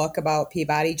whole book about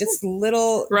Peabody. Just doing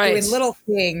little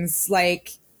things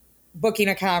like booking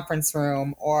a conference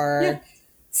room or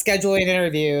scheduling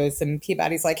interviews. And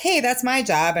Peabody's like, "Hey, that's my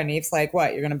job." And Eve's like,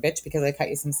 "What? You're gonna bitch because I cut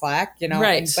you some slack?"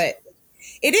 Right. But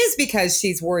it is because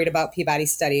she's worried about Peabody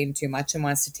studying too much and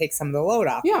wants to take some of the load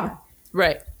off. Yeah.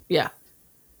 Right. Yeah.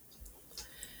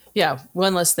 Yeah.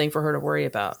 One less thing for her to worry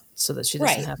about so that she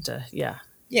doesn't have to. Yeah.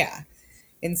 Yeah.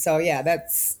 And so,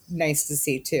 that's nice to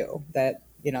see too, that,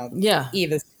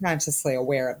 Eve is consciously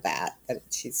aware of that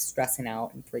she's stressing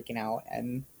out and freaking out.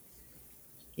 And,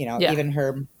 even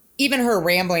her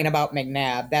rambling about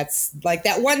McNabb, that's like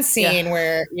that one scene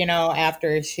where,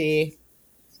 after she,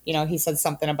 he said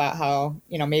something about how,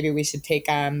 maybe we should take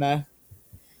on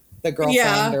the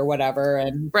girlfriend or whatever.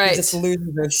 And he just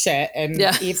loses her shit. And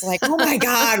Eve's like, oh my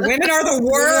God, women are the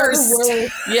worst.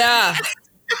 Yeah.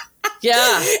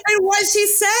 Yeah. And what she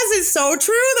says is so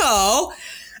true though.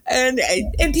 And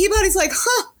Peabody's like,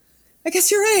 I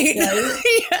guess you're right.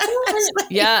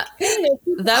 Yeah.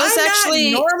 That was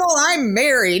actually not normal. I'm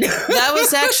married. That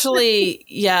was actually,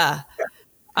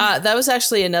 that was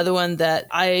actually another one that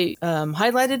I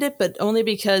highlighted it, but only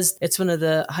because it's one of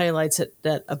the highlights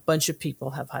that a bunch of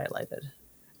people have highlighted.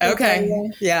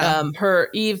 Okay. Yeah. Her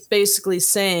Eve basically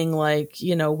saying like,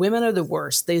 women are the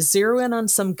worst. They zero in on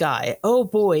some guy. Oh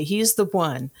boy, he's the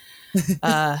one.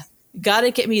 Gotta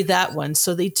get me that one.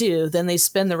 So they do. Then they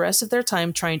spend the rest of their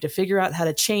time trying to figure out how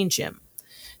to change him.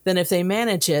 Then if they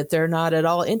manage it, they're not at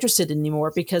all interested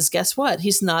anymore because guess what?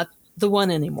 He's not the one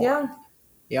anymore. Yeah.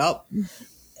 Yep.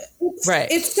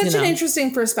 It's such an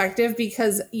interesting perspective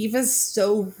because Eve is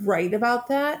so right about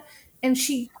that. And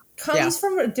she comes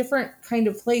from a different kind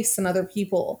of place than other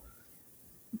people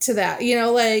to that.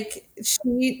 Like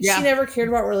she never cared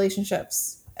about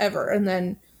relationships ever. And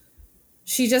then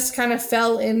she just kind of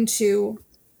fell into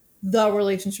the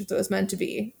relationship that was meant to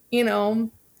be,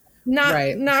 not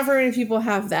very many people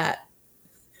have that.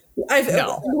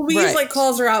 Louise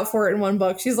calls her out for it in one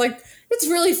book. She's like, it's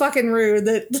really fucking rude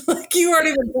that like you aren't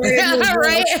even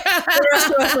right. The rest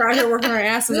of us are out here working our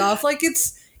asses off. Like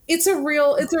it's a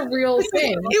real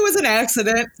thing. It was an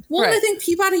accident. Well, I think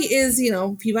Peabody is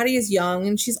young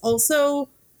and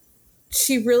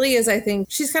she really is, I think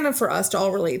she's kind of for us to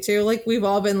all relate to. Like we've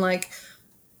all been like,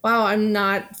 wow, I'm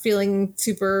not feeling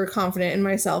super confident in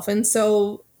myself. And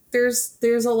so there's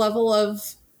a level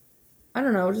of, I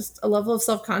don't know, just a level of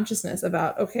self-consciousness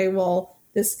about, okay, well,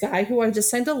 this guy who I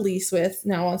just signed a lease with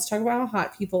now wants to talk about how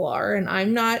hot people are. And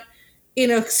I'm not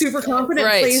in a super confident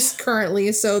place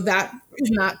currently. So that is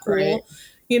not cool.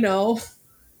 It's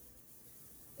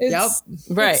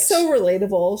so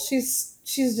relatable.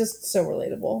 She's just so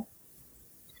relatable.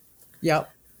 Yep.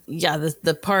 Yeah.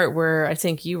 The part where I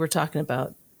think you were talking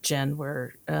about, Jen,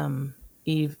 where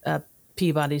Eve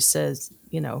Peabody says,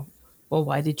 well,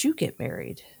 why did you get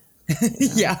married?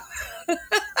 Yeah.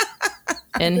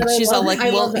 And she's all like,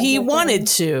 well, he wanted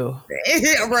to.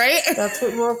 Right? That's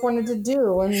what Rourke wanted to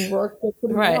do. And Rourke did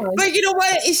what he wanted. But you know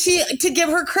what? To give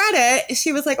her credit,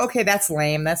 she was like, okay, that's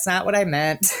lame. That's not what I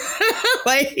meant.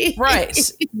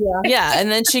 Right. Yeah.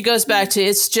 And then she goes back to,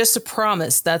 it's just a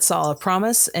promise. That's all, a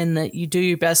promise. And that you do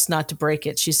your best not to break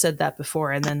it. She said that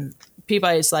before. And then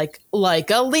Peabody's like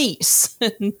a lease.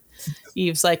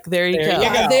 Eve's like, there you go.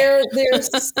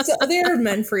 They're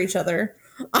meant for each other,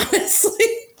 honestly.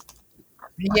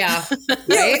 Yeah.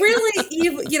 Yeah,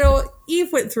 really,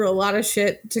 Eve went through a lot of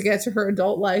shit to get to her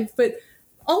adult life, but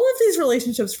all of these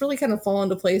relationships really kind of fall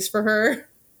into place for her.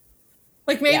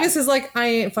 Like Mavis is like, I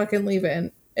ain't fucking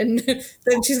leaving. And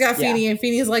then she's got Feeny, and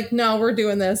Feeny's like, no, we're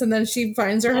doing this. And then she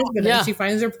finds her husband, and she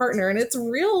finds her partner, and it's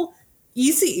real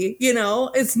easy, you know?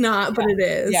 It's not, but it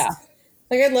is. Yeah.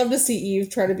 Like, I'd love to see Eve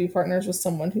try to be partners with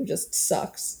someone who just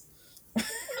sucks.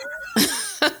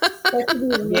 That could be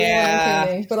really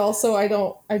entertaining, but also I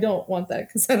don't want that,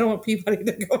 because I don't want Peabody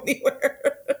to go anywhere.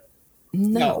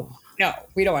 No,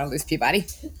 we don't want to lose Peabody.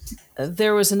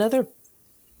 There was another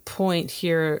point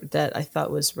here that I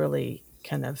thought was really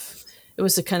it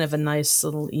was a nice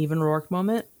little Eve and Rourke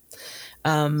moment.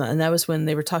 And that was when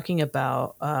they were talking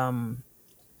about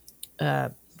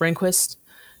Rehnquist,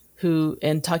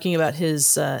 and talking about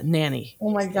his nanny.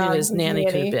 Oh my God. Who his nanny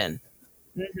could have been.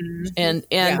 Mm-hmm.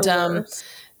 And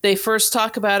they first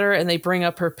talk about her, and they bring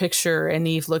up her picture, and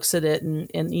Eve looks at it,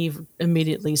 and Eve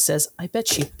immediately says, I bet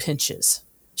she pinches.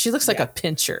 She looks like a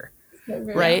pincher.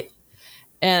 Right?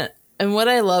 And what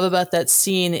I love about that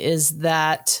scene is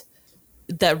that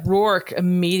Rourke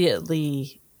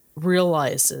immediately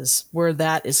realizes where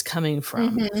that is coming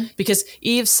from. Because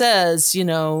Eve says,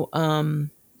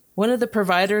 one of the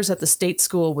providers at the state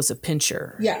school was a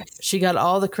pincher. Yeah. She got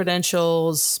all the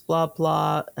credentials, blah,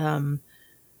 blah.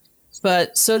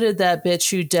 But so did that bitch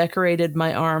who decorated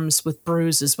my arms with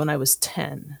bruises when I was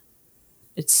 10.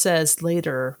 It says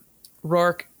later,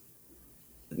 Rourke,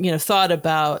 thought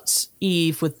about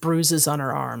Eve with bruises on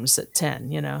her arms at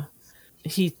 10,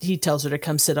 He tells her to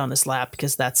come sit on his lap,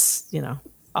 because that's,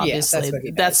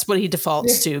 obviously that's what he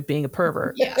defaults to, being a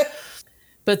pervert. Yeah.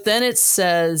 But then it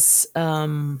says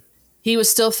he was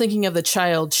still thinking of the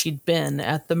child she'd been,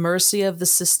 at the mercy of the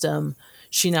system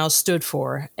she now stood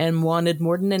for, and wanted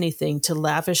more than anything to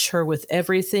lavish her with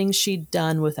everything she'd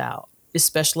done without,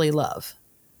 especially love.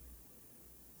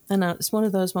 And it's one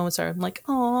of those moments where I'm like,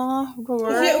 aw,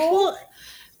 Rourke. Yeah, well,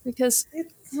 because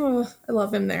I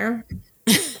love him there.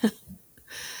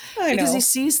 Because he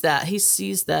sees that. He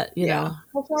sees that, you know.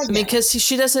 I mean, because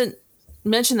she doesn't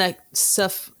mention that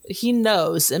stuff. He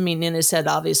knows, in his head,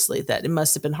 obviously, that it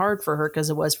must have been hard for her, because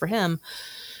it was for him.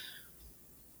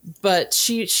 But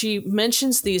she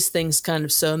mentions these things kind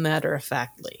of so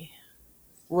matter-of-factly.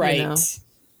 Right.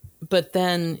 But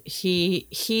then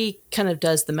he kind of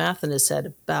does the math in his head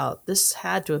about, this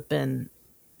had to have been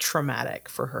traumatic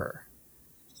for her.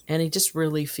 And he just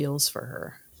really feels for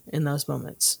her in those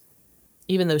moments.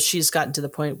 Even though she's gotten to the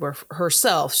point where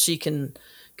herself, she can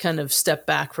kind of step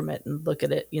back from it and look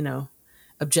at it,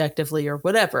 objectively or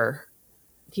whatever.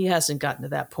 He hasn't gotten to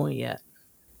that point yet.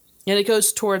 And it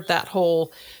goes toward that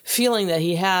whole feeling that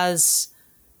he has,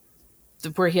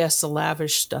 where he has to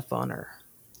lavish stuff on her.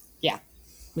 Yeah.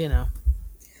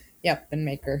 Yep. And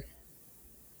make her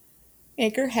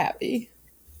happy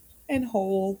and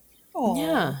whole. Aww.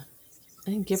 Yeah.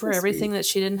 And give her everything that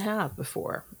she didn't have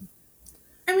before.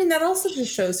 That also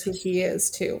just shows who he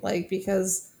is too.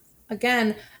 Because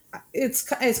again, it's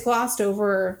glossed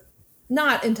over,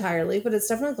 not entirely, but it's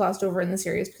definitely glossed over in the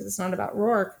series, because it's not about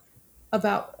Rourke,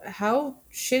 about how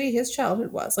shitty his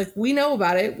childhood was. We know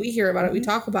about it, we hear about it, we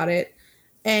talk about it,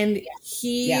 and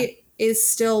he is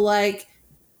still like,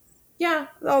 yeah,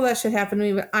 all that shit happened to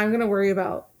me, but I'm gonna worry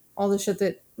about all the shit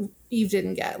that Eve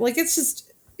didn't get.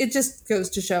 It just goes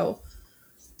to show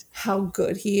how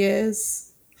good he is,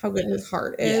 how good his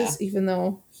heart is, even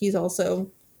though he's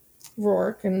also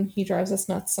Rourke and he drives us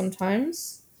nuts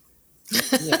sometimes.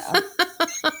 Yeah.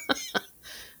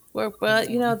 Well,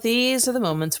 these are the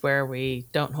moments where we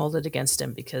don't hold it against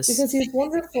him, because he's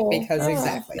wonderful. Because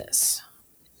exactly this,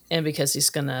 and because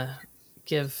he's gonna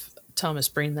give Thomas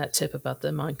Breen that tip about the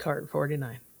minecart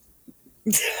 49.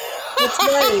 That's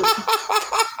right.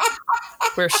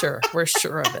 We're sure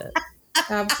of it.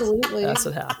 Absolutely. That's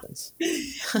what happens.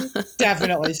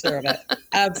 Definitely sure of it.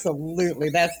 Absolutely.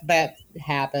 That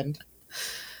happened.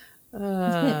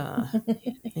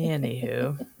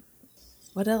 Anywho.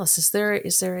 What else? Is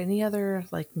there any other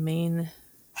main?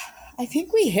 I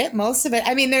think we hit most of it.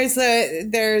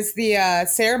 There's the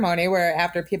ceremony where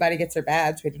after Peabody gets her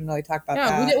badge, we didn't really talk about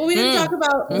that. We didn't talk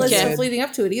about the stuff leading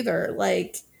up to it either.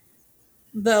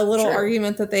 The little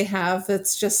argument that they have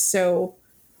that's just so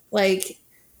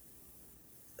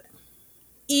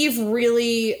Eve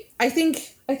really, I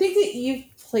think that Eve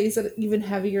plays it even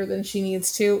heavier than she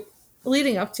needs to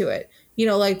leading up to it.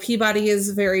 Peabody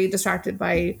is very distracted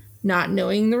by not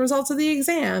knowing the results of the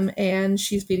exam, and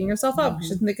she's beating herself up. She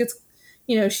doesn't think it's,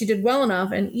 she did well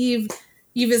enough. And Eve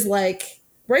is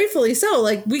rightfully so,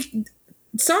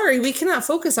 we cannot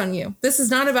focus on you. This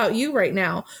is not about you right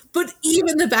now. But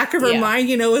even the back of her mind,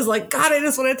 is God, I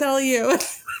just want to tell you.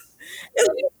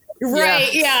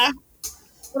 Right. Yeah.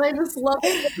 And I just love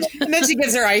it. And then she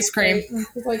gives her ice cream.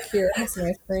 She's like, here, have some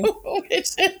ice cream.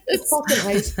 Which is Fucking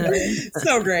ice cream.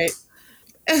 so great.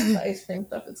 The ice cream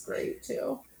stuff is great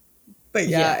too. But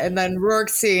and then Rourke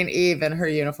seeing Eve in her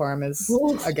uniform is,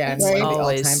 again, one of the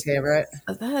all-time favorite.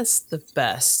 That's the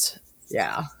best.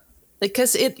 Yeah.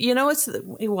 Because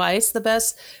why it's the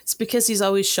best? It's because he's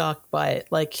always shocked by it,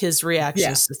 like his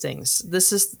reactions to things.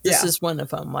 This is one of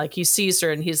them. Like he sees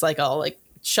her and he's like, all like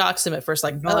shocks him at first,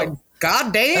 like, oh,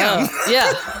 God damn.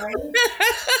 Yeah.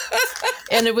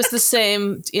 And it was the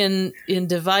same in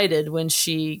Divided when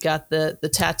she got the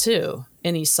tattoo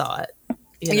and he saw it.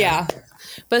 Yeah.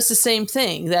 But it's the same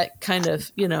thing. That kind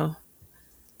of,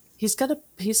 he's got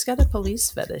a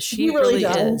police fetish. He really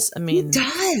is. I mean, he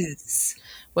does.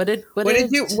 What did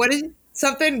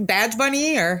something badge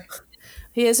bunny or?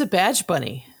 He is a badge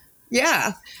bunny.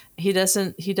 Yeah. He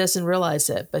doesn't realize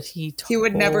it, but he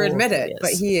would never admit it,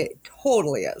 but he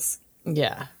totally is.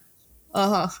 Yeah.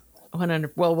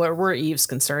 100. Well, where Eve's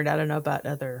concerned, I don't know about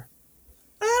other.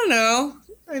 I don't know.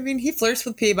 I mean, he flirts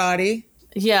with Peabody.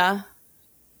 Yeah.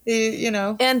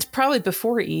 And probably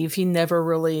before Eve, he never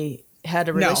really had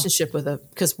a relationship with her,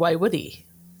 because why would he?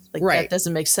 Like, that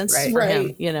doesn't make sense for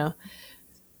him,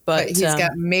 But he's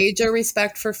got major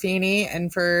respect for Feeney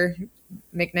and for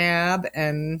McNabb,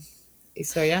 and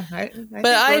so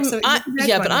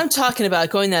but I'm talking about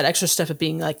going that extra step of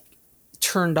being like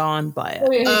turned on by it.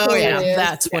 Oh yeah,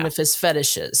 that's one of his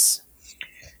fetishes.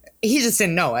 He just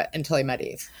didn't know it until he met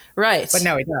Eve, right? But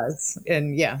now he does,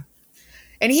 and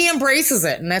and he embraces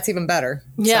it, and that's even better.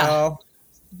 Yeah. So.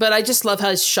 But I just love how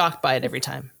he's shocked by it every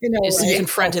time. He's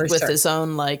confronted with his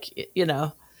own,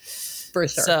 For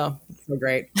sure. So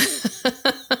great.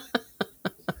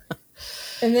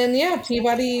 And then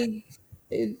Peabody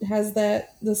has the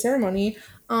ceremony.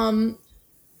 And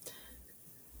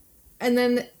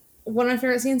then one of my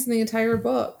favorite scenes in the entire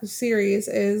book series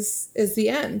is the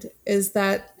end. Is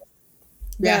that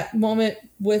moment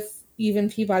with Eve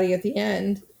and Peabody at the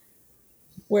end,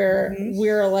 where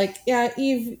we're like,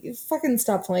 Eve, you fucking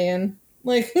stop playing.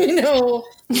 Like, right?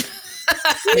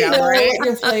 What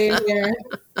you're playing here.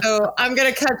 So I'm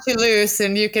gonna cut you loose,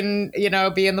 and you can,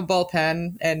 be in the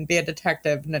bullpen and be a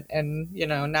detective, and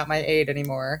not my aide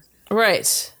anymore.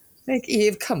 Right. Like,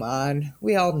 Eve, come on,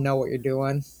 we all know what you're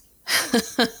doing.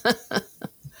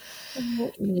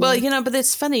 Well, but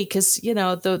it's funny because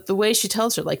the way she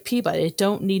tells her, like, Peabody, I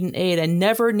don't need an aide. I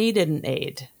never needed an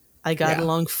aide. I got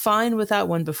along fine without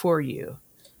one before you.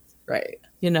 Right.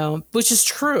 Which is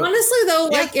true. Honestly, though,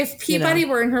 like, if Peabody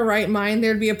were in her right mind,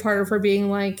 there'd be a part of her being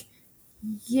like,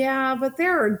 yeah, but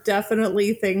there are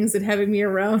definitely things that having me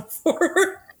around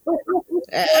for.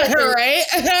 Right.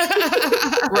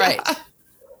 Right.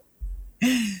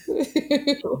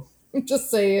 I'm just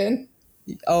saying.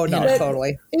 Oh, no,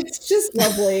 totally. It's just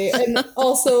lovely. And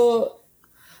also,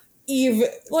 Eve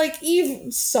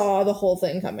saw the whole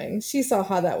thing coming. She saw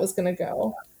how that was going to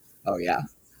go. Oh, yeah.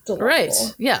 Delightful. Right.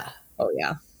 Yeah. Oh,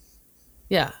 yeah.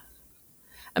 Yeah.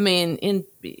 I mean,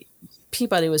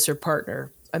 Peabody was her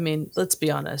partner. I mean, let's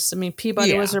be honest. I mean,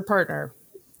 Peabody was her partner.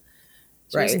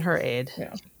 She wasn't her aide.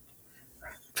 Yeah.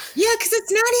 Yeah, because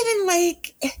it's not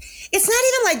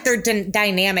even like their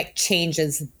dynamic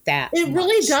changes that it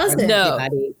really doesn't. No,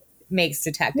 Peabody makes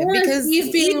detective, because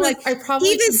Eve being like, I probably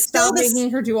Eve is still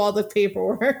making her do all the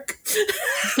paperwork.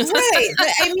 Right. But,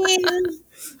 I mean,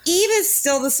 Eve is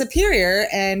still the superior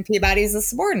and Peabody's the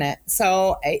subordinate.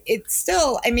 So it's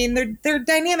still, I mean, their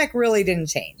dynamic really didn't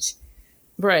change.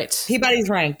 Right. Peabody's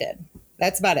rank did.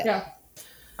 That's about it. Yeah.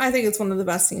 I think it's one of the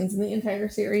best scenes in the entire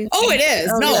series. Oh, it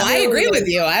is. I agree with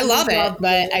you. I love it.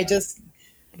 But I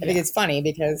think it's funny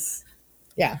because,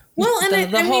 Well,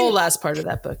 and the whole last part of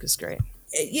that book is great.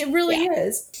 It really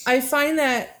is. I find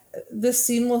that the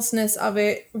seamlessness of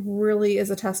it really is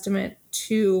a testament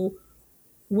to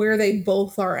where they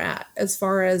both are at as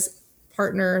far as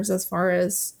partners, as far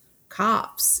as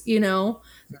cops, the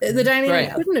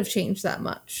dynamic couldn't have changed that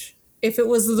much if it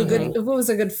was a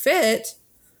good fit,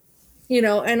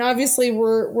 and obviously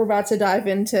we're about to dive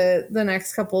into the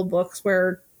next couple of books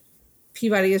where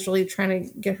Peabody is really trying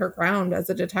to get her ground as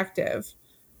a detective.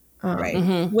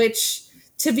 Which,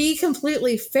 to be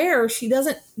completely fair, she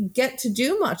doesn't get to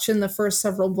do much in the first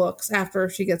several books after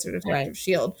she gets her detective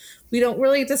shield. We don't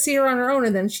really get to see her on her own,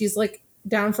 and then she's like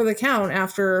down for the count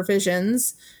after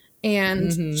Visions,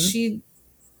 and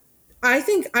I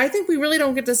think we really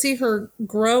don't get to see her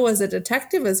grow as a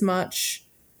detective as much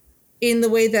in the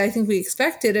way that I think we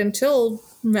expected until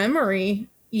Memory,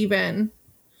 even.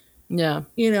 Yeah.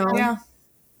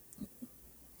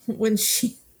 When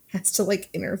she has to like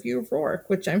interview Rourke,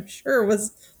 which I'm sure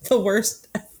was the worst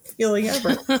feeling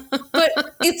ever. But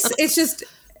it's just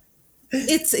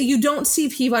you don't see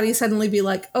Peabody suddenly be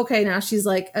like, okay, now she's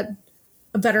like a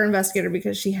better investigator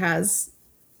because she has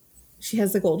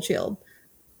the gold shield.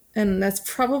 And that's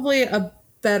probably a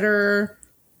better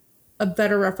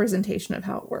representation of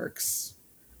how it works.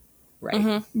 Right.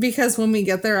 Mm-hmm. Because when we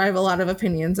get there, I have a lot of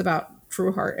opinions about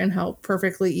Trueheart and how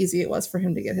perfectly easy it was for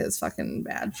him to get his fucking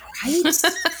badge. Right?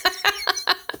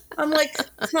 I'm like,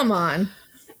 come on.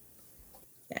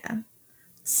 Yeah.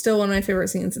 Still one of my favorite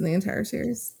scenes in the entire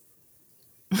series.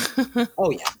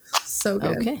 Oh, yeah. So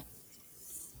good. Okay.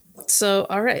 So,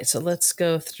 all right. So let's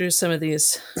go through some of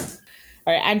these.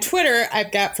 All right. On Twitter,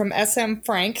 I've got from SM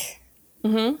Frank.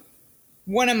 Mm-hmm.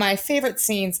 One of my favorite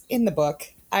scenes in the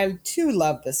book. I too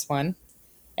love this one.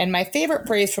 And my favorite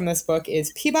phrase from this book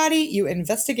is, Peabody, you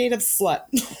investigative slut.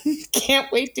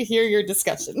 Can't wait to hear your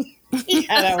discussion.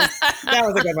 Yeah, that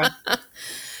was a good one.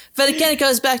 But again, it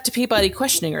goes back to Peabody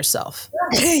questioning herself.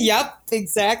 Yep,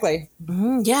 exactly.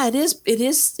 Yeah, it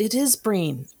is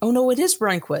Breen. Oh no, it is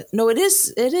Rehnquist. No, it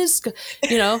is,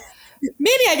 you know.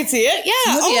 Maybe I can see it.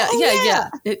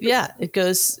 Yeah. It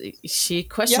goes, she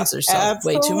questions herself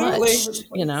absolutely. way too much,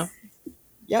 you know.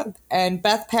 Yep. And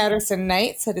Beth Patterson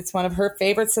Knight said it's one of her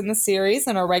favorites in the series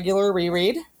and a regular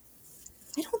reread.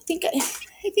 I think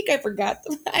I forgot.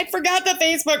 I forgot the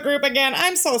Facebook group again.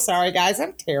 I'm so sorry, guys.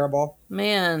 I'm terrible.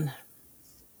 Man.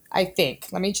 I think.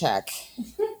 Let me check.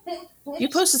 You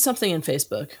posted something in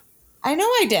Facebook. I know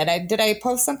I did. Did I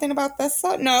post something about this?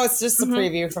 No, it's just a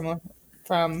preview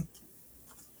from.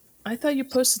 I thought you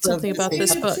posted something about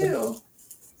this book. Too.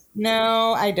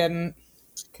 No, I didn't.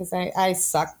 Because I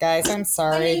suck, guys. I'm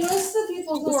sorry. I mean, most of the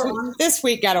people who are on this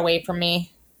week got away from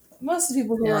me. Most of the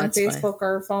people who are on Facebook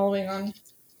are following on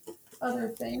other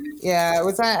things. Yeah, it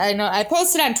was. I know. I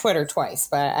posted on Twitter twice,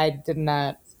 but I did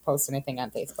not post anything on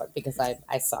Facebook because I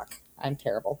suck. I'm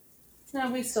terrible.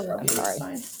 No, we still love you. Sorry.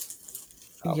 It's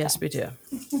fine. Okay. Yes, we do.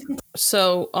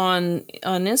 So on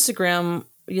Instagram,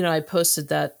 you know, I posted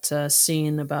that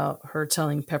scene about her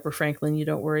telling Pepper Franklin, "You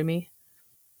don't worry me."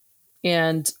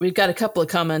 And we've got a couple of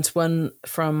comments. One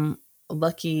from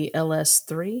Lucky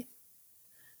LS3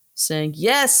 saying,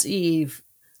 "Yes, Eve,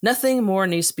 nothing more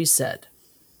needs to be said."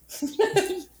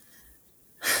 Sorry.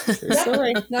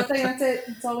 Nothing. That's it.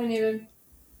 That's all we needed.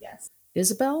 Yes.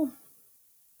 Isabel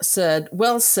said,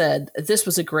 "Well said. This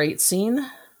was a great scene."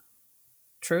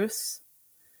 Truth.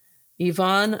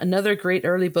 Yvonne, another great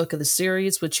early book of the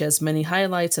series, which has many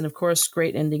highlights and, of course,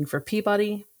 great ending for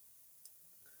Peabody.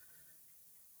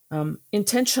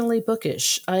 Intentionally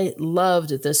bookish. I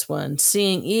loved this one.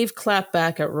 Seeing Eve clap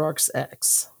back at Rourke's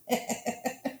ex.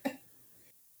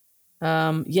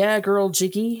 Yeah, girl,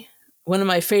 Jiggy. One of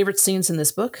my favorite scenes in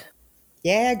this book.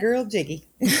 Yeah, girl, Jiggy.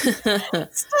 Still love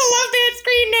that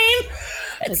screen name.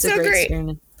 It's so great. Screen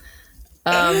name.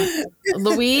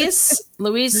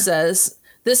 Louise says,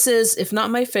 "This is, if not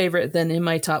my favorite, then in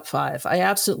my top 5. I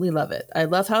absolutely love it. I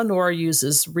love how Nora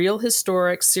uses real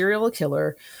historic serial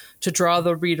killer to draw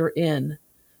the reader in,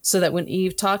 so that when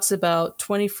Eve talks about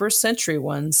 21st century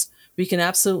ones, we can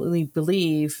absolutely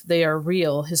believe they are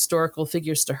real historical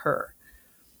figures to her.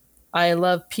 I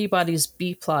love Peabody's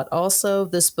B plot also.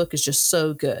 This book is just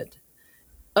so good.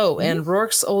 Oh, and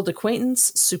Rourke's old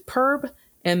acquaintance, superb,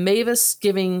 and Mavis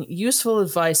giving useful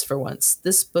advice for once.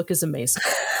 This book is amazing."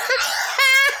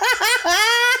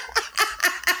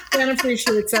 Dan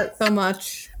appreciates that so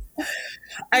much.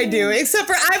 I do, except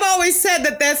for I've always said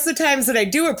that that's the times that I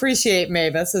do appreciate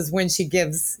Mavis is when she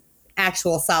gives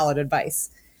actual solid advice.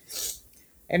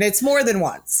 And it's more than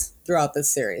once throughout this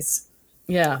series.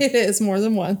 Yeah. It is more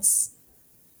than once.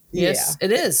 Yes,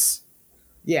 it is.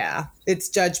 Yeah. It's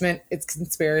judgment. It's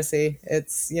conspiracy.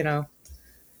 It's,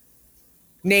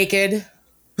 naked,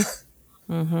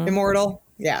 immortal.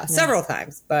 Yeah, several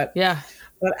times. But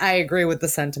I agree with the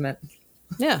sentiment.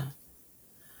 Yeah.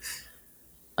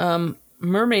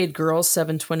 Mermaid Girl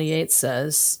 728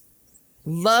 says,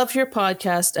 "Love your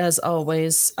podcast as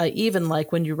always. I even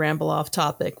like when you ramble off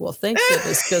topic." Well, thank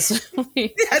goodness, because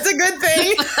that's a good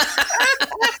thing.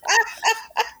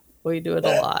 We do it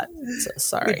a lot. So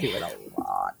sorry. We do it a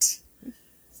lot.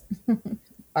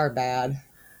 Our bad.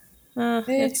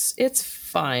 It's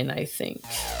fine, I think.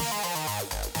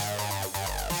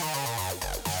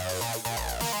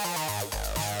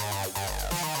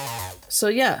 So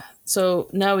yeah. So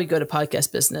now we go to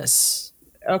podcast business.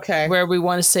 Okay. Where we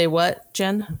want to say what,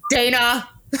 Jen? Dana.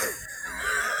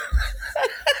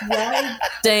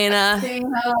 Dana.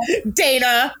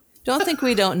 Don't think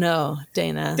we don't know,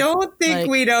 Dana. Don't think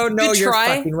we don't know you're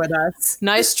try. fucking with us.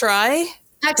 Nice try.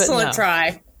 Excellent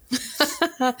try.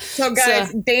 So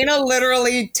guys, Dana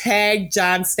literally tagged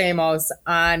John Stamos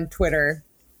on Twitter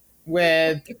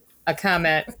with a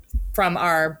comment from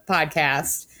our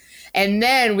podcast. And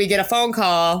then we get a phone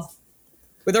call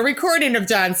with a recording of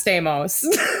John Stamos.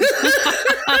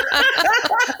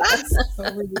 That's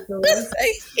so ridiculous.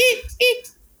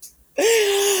 And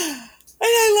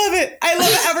I love it. I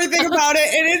love everything about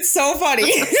it. And it's so funny.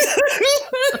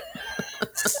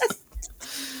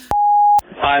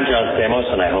 I'm John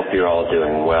Stamos, and I hope you're all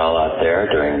doing well out there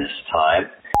during this time.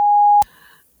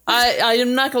 I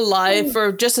am not going to lie.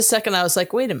 For just a second, I was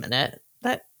like, wait a minute.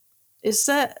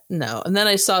 No. And then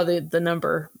I saw the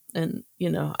number, and,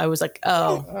 I was like,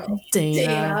 oh,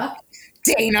 Dana.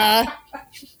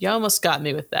 You almost got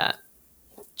me with that.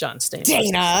 John Stamos.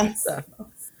 Dana. So.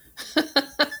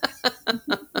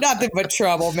 Nothing but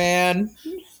trouble, man.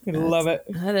 I love it.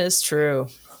 That is true.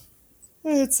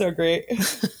 It's so great.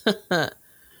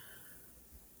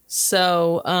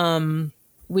 So,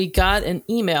 we got an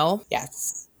email.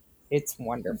 Yes. It's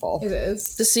wonderful. It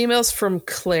is. This email's from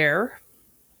Claire,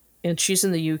 and she's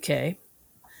in the UK.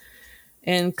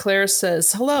 And Claire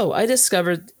says, hello, I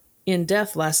discovered In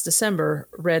Death last December,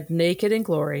 read Naked in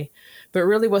Glory, but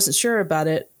really wasn't sure about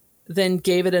it. Then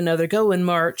gave it another go in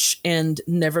March and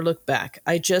never looked back.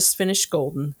 I just finished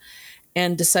Golden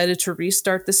and decided to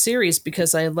restart the series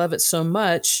because I love it so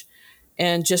much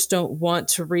and just don't want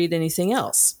to read anything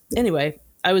else. Anyway,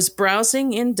 I was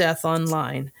browsing In Death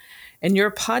online and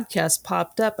your podcast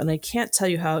popped up, and I can't tell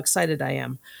you how excited I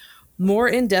am. More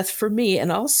In Death for me,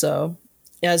 and also,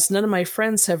 as none of my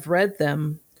friends have read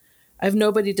them, I have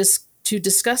nobody to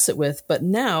discuss it with, but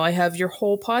now I have your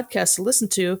whole podcast to listen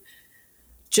to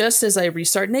just as I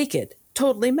restart Naked.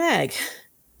 Totally mag.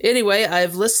 Anyway,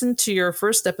 I've listened to your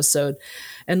first episode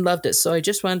and loved it, so I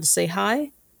just wanted to say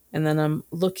hi, and then I'm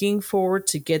looking forward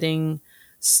to getting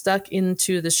stuck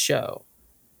into the show.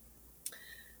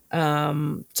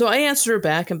 So I answered her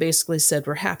back and basically said,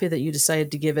 we're happy that you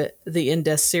decided to give it the In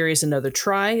Death series another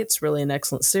try. It's really an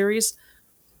excellent series.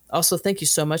 Also, thank you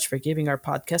so much for giving our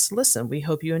podcast a listen. We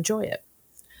hope you enjoy it.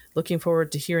 Looking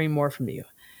forward to hearing more from you.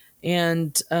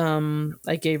 And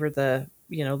I gave her the,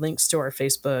 links to our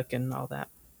Facebook and all that.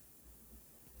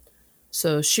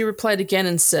 So she replied again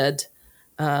and said,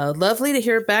 lovely to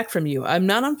hear back from you. I'm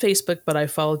not on Facebook, but I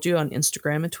followed you on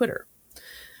Instagram and Twitter.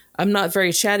 I'm not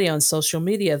very chatty on social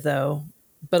media, though,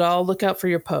 but I'll look out for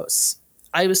your posts.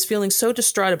 I was feeling so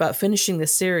distraught about finishing the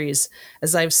series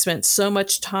as I've spent so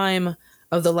much time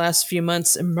of the last few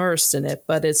months immersed in it,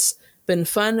 but it's been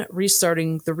fun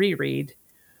restarting the reread,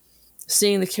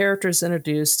 seeing the characters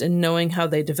introduced and knowing how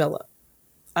they develop.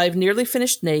 I've nearly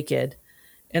finished Naked,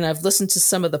 and I've listened to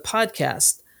some of the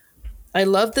podcast. I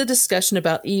love the discussion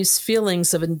about Eve's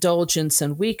feelings of indulgence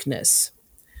and weakness.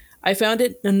 I found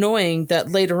it annoying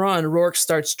that later on Rourke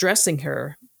starts dressing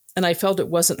her, and I felt it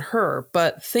wasn't her,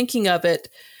 but thinking of it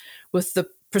with the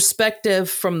perspective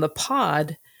from the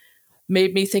pod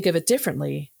made me think of it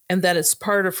differently, and that it's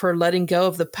part of her letting go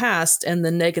of the past and the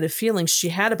negative feelings she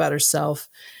had about herself,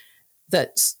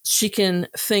 that she can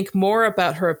think more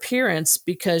about her appearance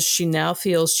because she now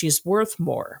feels she's worth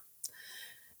more.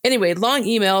 Anyway, long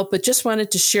email, but just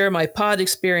wanted to share my pod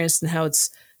experience and how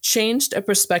it's changed a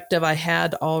perspective I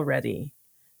had already.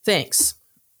 Thanks.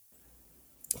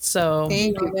 So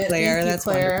thank you, Claire. That's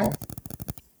wonderful.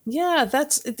 Yeah,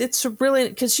 it's really,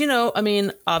 because,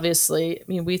 obviously,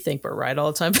 we think we're right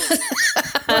all the time.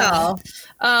 Well,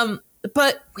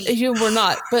 but we're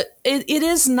not. But it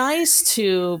is nice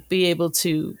to be able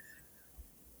to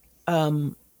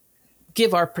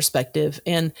give our perspective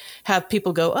and have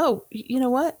people go, oh, you know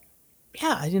what?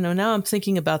 Yeah, now I'm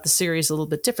thinking about the series a little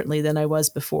bit differently than I was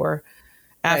before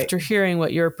after hearing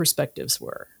what your perspectives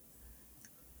were.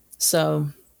 So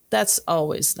that's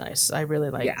always nice. I really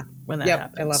like when that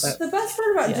happens. I love it. The best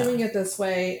part about doing it this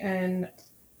way and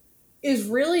is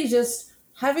really just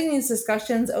having these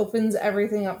discussions opens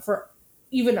everything up for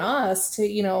even us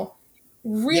to,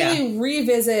 really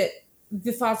revisit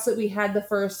the thoughts that we had the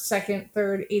first, second,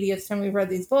 third, 80th time we read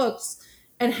these books,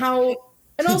 and how,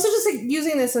 and also just like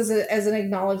using this as an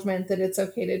acknowledgement that it's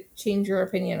okay to change your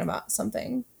opinion about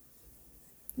something,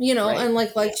 and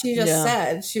like she just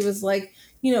said, she was like,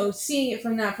 seeing it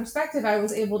from that perspective, I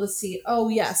was able to see, oh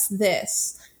yes,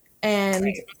 this. And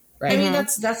I mean,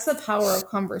 that's the power of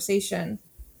conversation.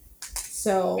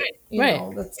 So, you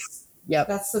know,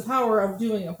 that's the power of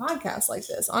doing a podcast like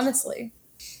this, honestly.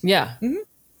 Yeah. Mm-hmm.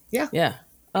 Yeah. Yeah.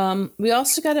 We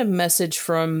also got a message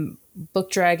from Book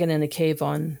Dragon in a Cave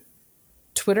on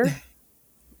Twitter.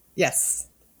 Yes.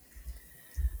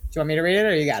 Do you want me to read it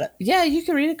or you got it? Yeah, you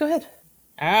can read it. Go ahead.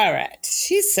 All right.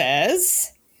 She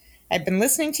says, I've been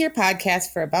listening to your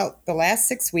podcast for about the last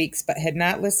 6 weeks, but had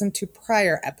not listened to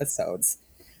prior episodes.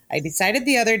 I decided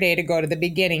the other day to go to the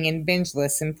beginning and binge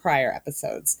listen prior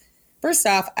episodes. First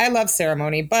off, I love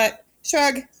Ceremony, but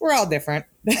shrug, we're all different.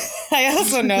 I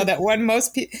also know that one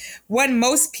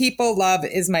most people love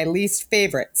is my least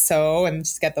favorite. So, and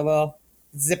she's got the little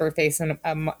zipper face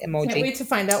emoji. Can't wait to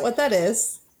find out what that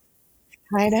is.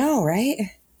 I know, right?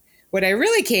 What I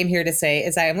really came here to say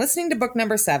is I am listening to book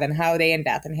number 7, Holiday in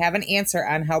Death, and have an answer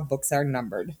on how books are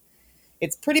numbered.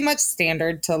 It's pretty much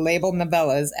standard to label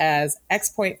novellas as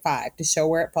X.5 to show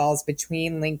where it falls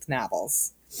between linked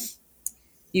novels.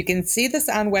 You can see this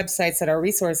on websites that are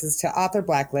resources to author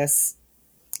blacklists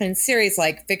and series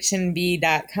like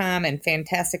fictionbee.com and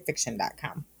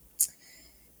fantasticfiction.com.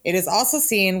 It is also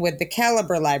seen with the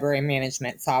Caliber library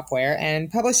management software and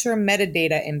publisher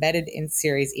metadata embedded in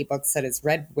series ebooks that is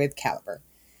read with Caliber.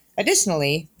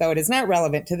 Additionally, though it is not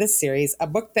relevant to this series, a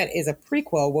book that is a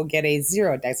prequel will get a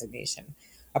 0 designation.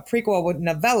 A prequel with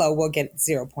novella will get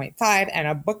 0.5, and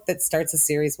a book that starts a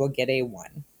series will get a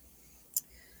 1.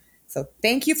 So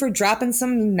thank you for dropping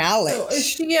some knowledge. So is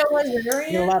she a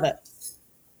librarian? You love it.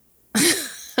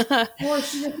 Or is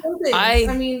she a clothing? I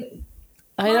mean,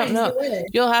 I don't know.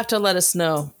 You'll have to let us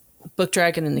know, Book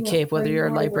Dragon in the Cave, whether you're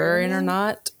a librarian or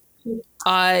not.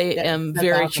 I am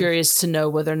very curious to know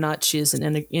whether or not she is an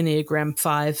Enneagram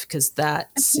 5, because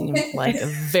that seemed like a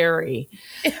very.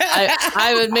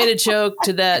 I would made a joke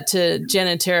to Jen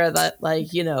and Tara that,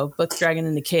 like, you know, Book Dragon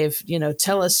in the Cave, you know,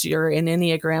 tell us you're an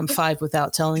Enneagram 5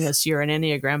 without telling us you're an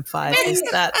Enneagram 5. Is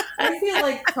that? I feel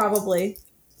like probably.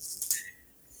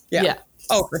 Yeah.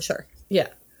 Oh, for sure. Yeah.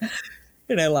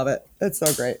 And I love it. That's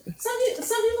so great.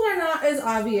 Some people are not as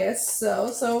obvious,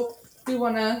 so we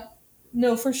want to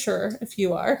know for sure if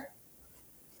you are.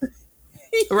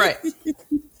 Right.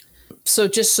 So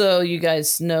just so you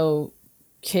guys know,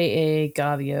 K.A.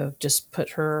 Gavio just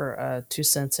put her 2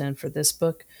 cents in for this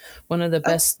book. One of the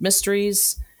best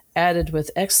mysteries, added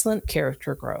with excellent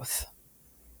character growth.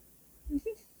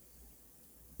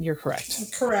 You're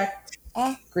correct. Correct.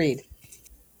 Agreed.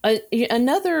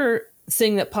 Another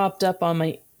thing that popped up on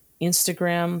my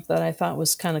Instagram that I thought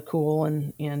was kind of cool,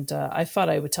 and I thought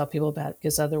I would tell people about it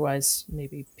because otherwise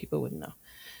maybe people wouldn't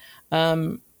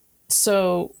know.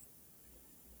 So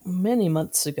many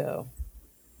months ago,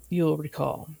 you'll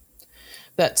recall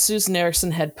that Susan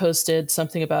Erickson had posted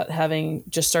something about having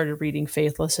just started reading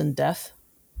Faithless in Death.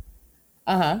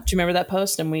 Uh-huh. Do you remember that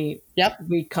post? And we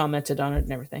commented on it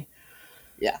and everything.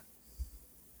 Yeah.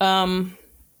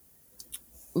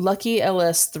 Lucky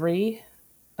LS3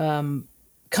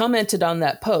 commented on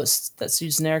that post that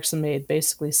Susan Erickson made,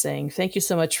 basically saying, "Thank you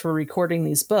so much for recording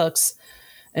these books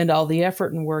and all the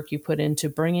effort and work you put into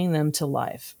bringing them to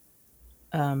life."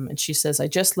 And she says, "I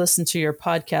just listened to your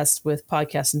podcast with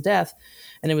Podcast in Death,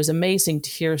 and it was amazing to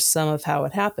hear some of how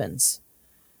it happens."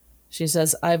 She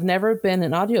says, "I've never been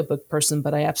an audiobook person,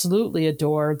 but I absolutely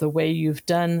adore the way you've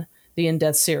done the In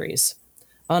Death series.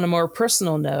 On a more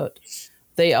personal note,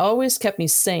 they always kept me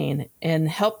sane and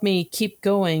helped me keep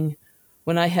going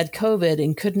when I had COVID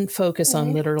and couldn't focus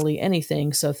on literally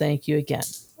anything. So thank you again."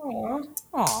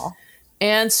 Aww.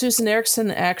 And Susan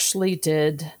Erickson actually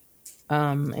did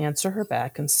answer her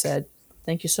back and said,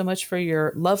 "Thank you so much for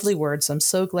your lovely words. I'm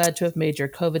so glad to have made your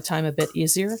COVID time a bit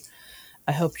easier.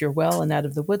 I hope you're well and out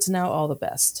of the woods now. All the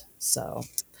best." So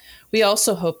we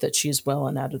also hope that she's well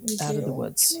and out of the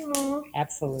woods. Aww.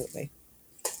 Absolutely.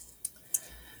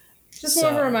 Just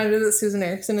more of a reminder that Susan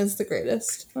Erickson is the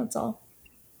greatest. That's all.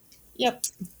 Yep.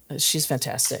 She's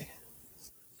fantastic.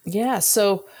 Yeah.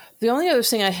 So the only other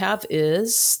thing I have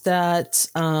is that,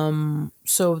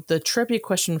 so the trivia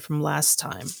question from last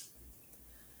time.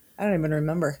 I don't even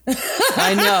remember.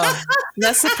 I know.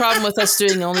 That's the problem with us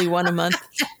doing only one a month.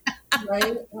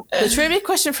 Right? The trivia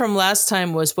question from last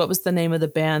time was, what was the name of the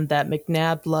band that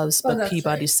McNabb loves but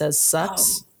Peabody says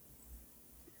sucks?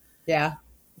 Yeah.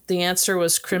 The answer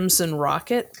was Crimson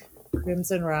Rocket.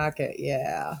 Crimson Rocket,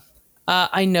 yeah.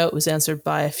 I know it was answered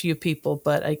by a few people,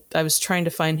 but I was trying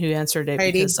to find who answered it.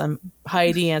 Heidi. Because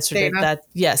Heidi answered Dana. it. That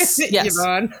yes,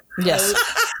 Yvonne. yes,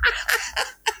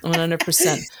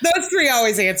 100%. Those three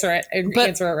always answer it and But-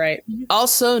 answer it right.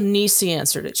 Also, Nisi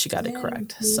answered it. She got it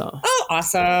correct. So Oh,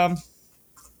 awesome.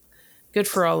 good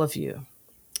for all of you.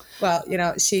 Well, you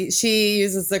know, she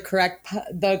uses the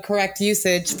correct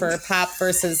usage for pop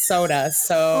versus soda.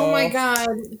 So Oh my God.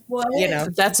 What? you know,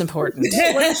 That's important.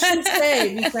 What did she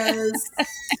say? Because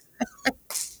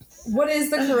what is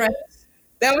the correct?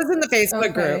 that was in the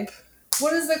Facebook group.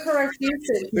 What is the correct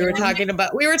usage? We were talking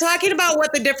about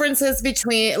what the difference is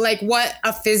between like what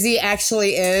a fizzy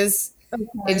actually is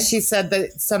And she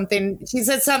said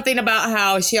something about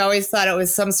how she always thought it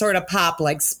was some sort of pop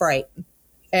like Sprite.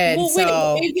 And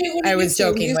AJ, I was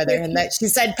joking with her, and that she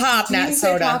said pop, not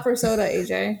soda. Pop or soda,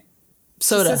 AJ?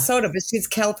 Soda. She says soda, but she's a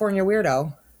California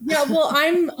weirdo. Yeah, well,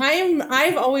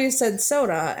 I've always said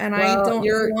soda, and I don't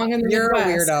belong in the Midwest. You're a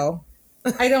weirdo.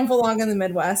 I don't belong in the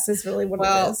Midwest. Is really what it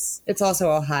is. It's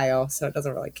also Ohio, so it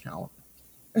doesn't really count.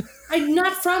 I'm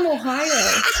not from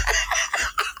Ohio.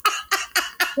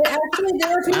 Actually,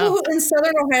 there are people who, in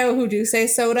Southern Ohio who do say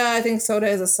soda. I think soda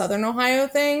is a Southern Ohio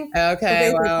thing.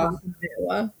 Okay,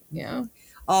 well, yeah.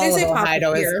 All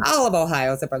of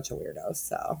Ohio is a bunch of weirdos.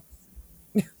 So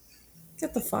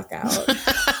get the fuck out.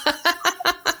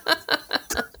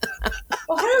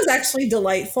 Ohio is actually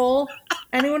delightful.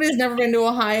 Anyone who's never been to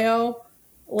Ohio,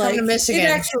 come to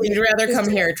Michigan. You'd rather come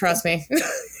here. Trust me.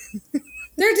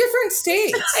 They're different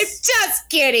states. I'm just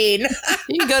kidding.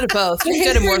 You can go to both. You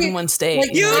can go to more than one state. Like,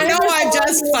 I'm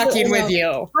just fucking with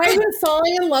you. I've been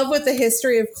falling in love with the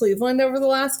history of Cleveland over the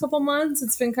last couple months.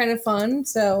 It's been kind of fun.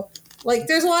 So,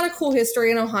 there's a lot of cool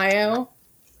history in Ohio.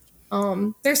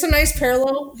 There's some nice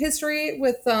parallel history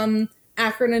with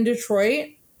Akron and Detroit.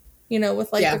 With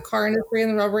the car industry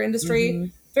and the rubber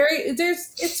industry.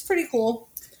 It's pretty cool.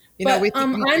 I'm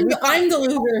the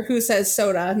loser who says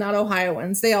soda, not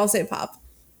Ohioans. They all say pop.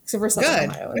 Except for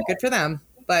Southern Ohio. Good for them.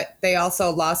 But they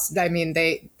also lost. I mean,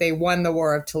 they won the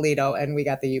War of Toledo, and we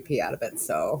got the UP out of it.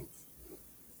 So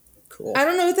cool. I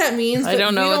don't know what that means. I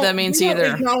don't know what that means either.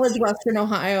 Don't acknowledge Western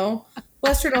Ohio.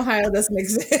 Western Ohio doesn't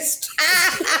exist.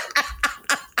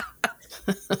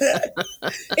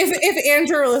 If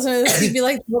Andrew were listening to this, he'd be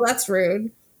like, "Well, that's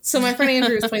rude." So my friend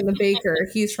Andrew is playing the baker.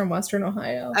 He's from Western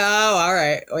Ohio. Oh, all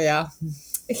right. Oh, yeah.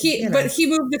 But he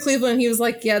moved to Cleveland. He was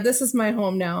like, "Yeah, this is my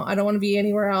home now. I don't want to be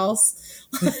anywhere else."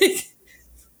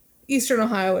 Eastern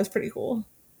Ohio is pretty cool.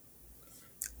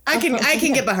 I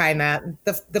can get behind that.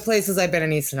 The places I've been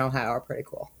in Eastern Ohio are pretty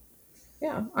cool.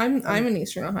 Yeah, I'm in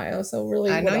Eastern Ohio, so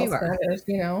really, I know you are.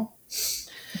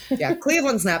 Yeah,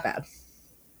 Cleveland's not bad.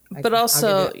 But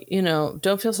also,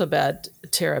 don't feel so bad,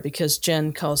 Tara, because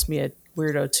Jen calls me a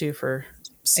weirdo too for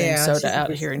saying soda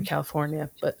out here in California.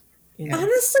 But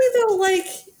honestly, though,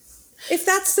 if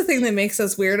that's the thing that makes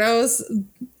us weirdos,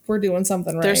 we're doing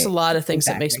something right. There's a lot of things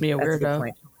that makes me a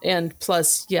weirdo, and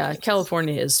plus,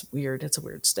 California is weird. It's a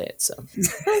weird state, so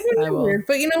I will. Weird,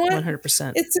 but you know what?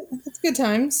 100%. It's good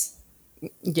times.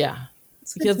 Yeah,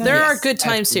 there are good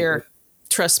times here.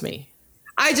 Trust me.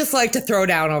 I just like to throw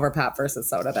down over pop versus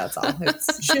soda. That's all.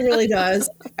 She really does.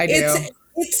 I do.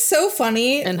 It's so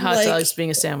funny. And hot dogs being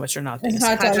a sandwich or not being a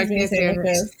sandwich. Hot dogs being a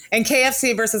sandwich. And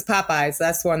KFC versus Popeyes.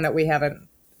 That's one that we haven't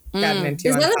gotten into.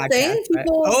 Is that a thing?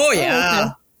 Oh, yeah.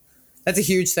 Okay. That's a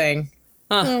huge thing.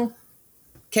 Huh. Oh.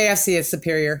 KFC is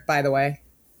superior, by the way.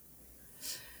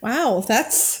 Wow,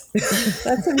 that's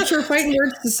I'm sure fighting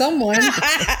words to someone.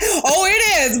 Oh,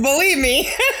 it is. Believe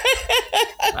me.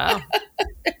 Wow.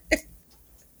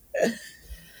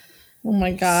 Oh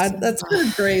my God, that's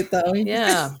great though.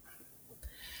 Yeah.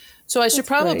 So I should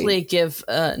probably give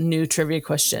a new trivia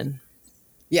question.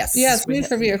 Yes, new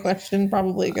trivia question,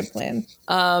 probably a good plan.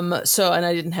 And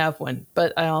I didn't have one,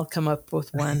 but I'll come up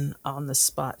with one on the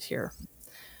spot here.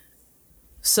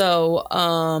 So,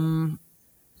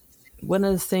 one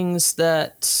of the things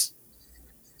that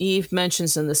Eve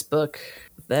mentions in this book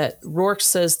that Rourke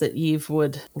says that Eve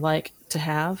would like to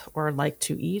have or like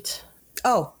to eat.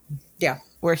 Oh, yeah.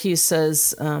 Where he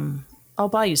says, I'll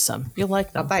buy you some. You'll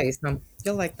like them. I'll buy you some.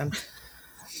 You'll like them.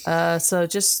 So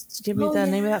just give me the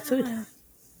name of that food.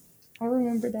 I'll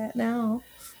remember that now.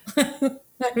 I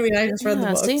mean, I just read the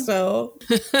book, so.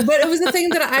 But it was a thing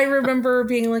that I remember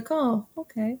being like, oh,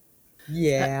 okay.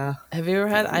 Yeah. Have you ever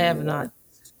had? I have not.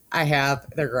 I have.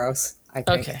 They're gross. I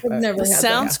think. Okay. I've never had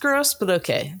sounds gross, but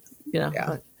okay. Yeah.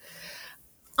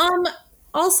 But.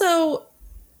 Also,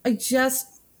 I just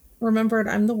remembered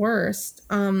I'm the worst.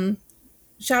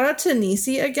 Shout out to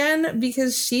Nisi again,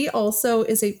 because she also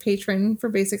is a patron for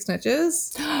Basic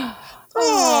Snitches.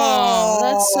 Oh,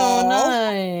 that's so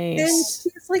nice. And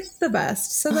she's like the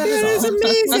best. So that is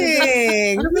amazing.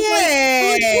 Yay.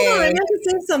 Hold on, I meant to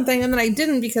say something and then I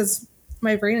didn't because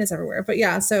my brain is everywhere. But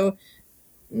yeah, so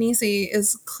Nisi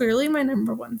is clearly my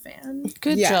number one fan.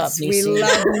 Good job, Nisi. We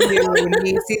love you,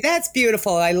 Nisi. That's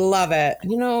beautiful. I love it.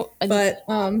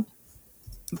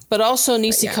 But also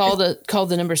Nisi called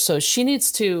the number, so she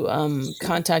needs to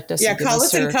contact us. Yeah, call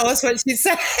us and tell us what she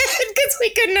said because we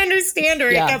couldn't understand her.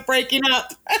 Yeah. It kept breaking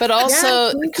up. But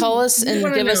also call us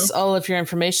and give us all of your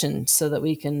information so that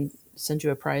we can send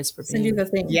you a prize for send you the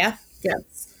thing. Yeah.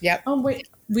 Yes. Yep. Oh wait,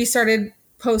 we started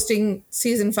posting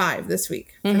season 5 this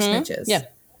week for Snitches. Yeah.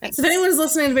 if anyone's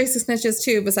listening to Basic Snitches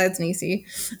too, besides Nisi.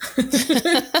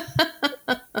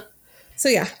 So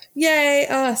yeah, yay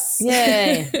us!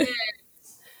 Yay!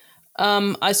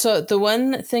 I saw the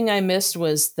one thing I missed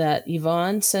was that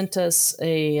Yvonne sent us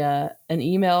an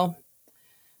email.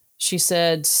 She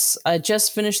said, "I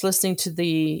just finished listening to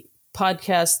the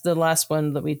podcast, the last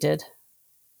one that we did.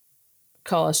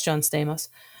 Call us John Stamos."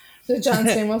 The John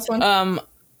Stamos one.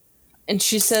 And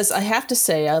she says, "I have to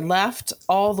say, I laughed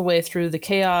all the way through the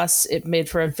chaos. It made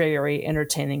for a very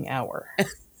entertaining hour."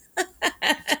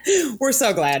 We're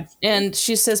so glad. And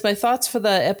she says, "My thoughts for the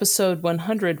episode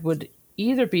 100 would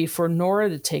either be for Nora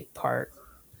to take part.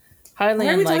 Highly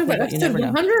unlikely, but you never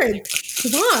know." 100.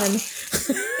 Come on.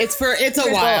 It's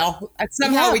a while.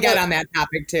 Somehow we got on that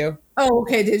topic too. Oh,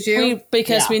 okay. Did you?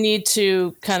 Because we need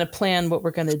to kind of plan what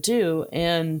we're going to do.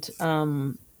 And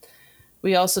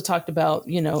we also talked about,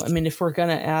 if we're going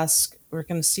to ask, we're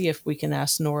going to see if we can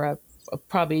ask Nora.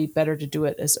 Probably better to do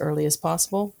it as early as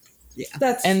possible. Yeah.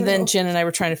 That's true. Then Jen and I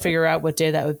were trying to figure out what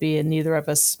day that would be, and neither of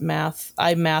us math.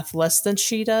 I math less than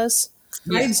she does.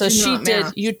 Yeah. So she did.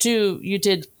 Math. You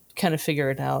did kind of figure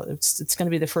it out. It's going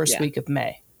to be the first week of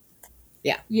May.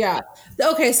 Yeah. Yeah.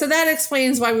 Okay, so that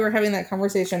explains why we were having that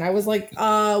conversation. I was like,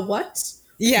 what?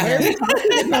 Yeah. Why are we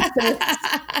talking about this?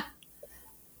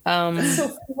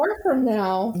 So far from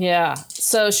now. Yeah.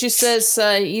 So she says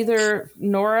either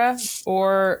Nora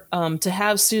or to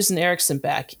have Susan Erickson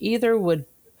back. Either would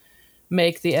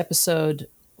make the episode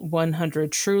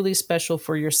 100 truly special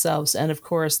for yourselves and, of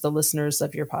course, the listeners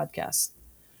of your podcast.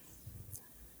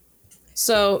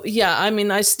 So yeah,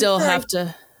 I still have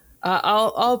to.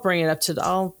 I'll bring it up to.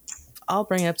 I'll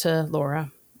bring it up to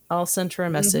Laura. I'll send her a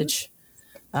message.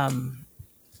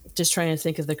 Just trying to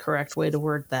think of the correct way to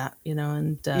word that,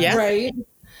 and right.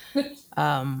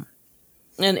 And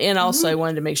also I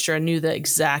wanted to make sure I knew the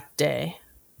exact day.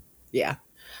 Yeah.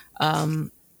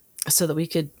 So that we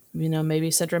could, maybe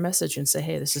send her a message and say,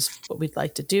 hey, this is what we'd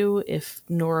like to do. If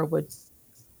Nora would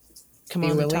come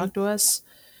on and talk to us.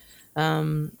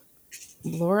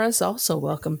 Laura's also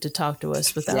welcome to talk to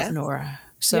us without Nora.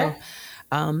 So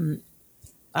I'll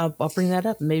bring that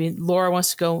up. Maybe Laura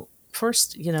wants to go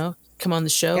first, come on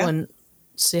the show and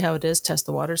see how it is, test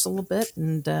the waters a little bit.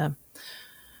 And,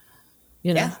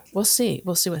 we'll see.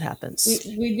 We'll see what happens.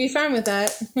 We'd be fine with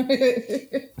that.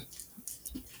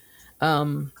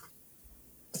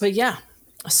 But yeah,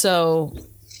 so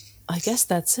I guess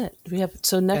that's it.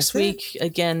 So next week,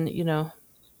 again,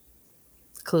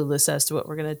 clueless as to what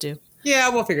we're going to do. Yeah,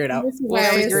 we'll figure it out. We'll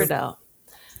figure it out.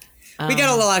 We got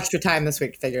a little extra time this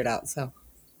week to figure it out, so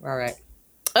we're all right.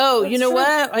 Oh, that's true.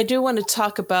 What? I do want to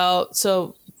talk about.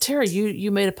 So, Tara,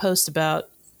 you made a post about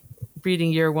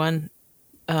reading year one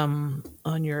on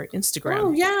your Instagram.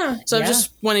 Oh, yeah. So I'm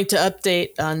just wanting to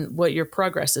update on what your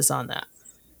progress is on that.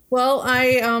 Well,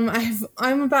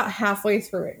 I'm about halfway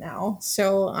through it now.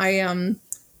 So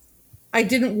I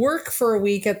didn't work for a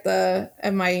week at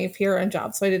my PRN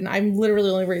job, so I'm literally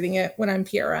only reading it when I'm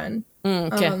PRN.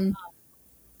 Okay.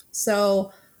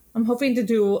 So I'm hoping to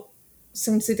do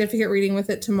some significant reading with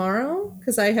it tomorrow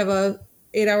because I have a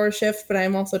 8-hour shift, but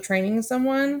I'm also training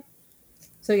someone.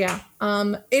 So yeah,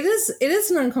 it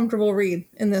is an uncomfortable read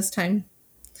in this time.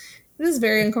 It is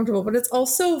very uncomfortable, but it's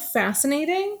also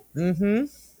fascinating. Mm-hmm.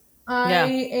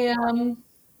 I'm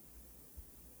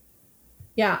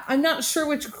not sure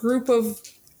which group of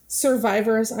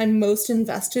survivors I'm most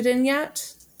invested in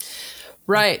yet.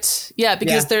 Right. Yeah,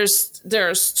 because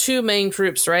there's two main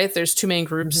groups, right? There's two main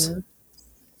groups. Mm-hmm.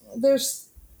 There's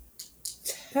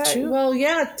two? Well,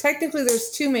 yeah, technically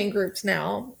there's two main groups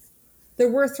now. There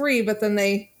were three, but then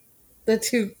the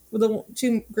two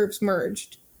groups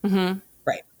merged. Mm-hmm.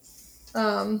 Right.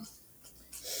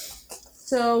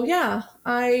 So yeah,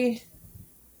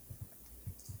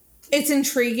 it's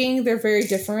intriguing. They're very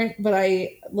different, but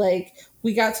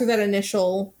we got through that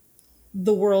initial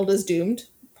the world is doomed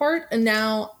part, and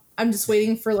now I'm just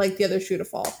waiting for the other shoe to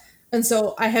fall. And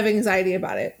so I have anxiety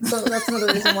about it. So that's another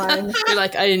reason why you're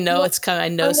like, I know it's coming. I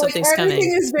know something's coming.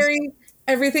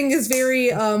 Everything is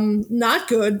very not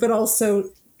good, but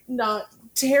also not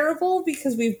terrible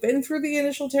because we've been through the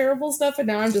initial terrible stuff, and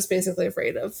now I'm just basically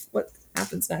afraid of what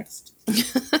happens next.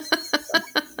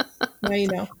 Now you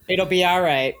know. It'll be all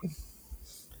right.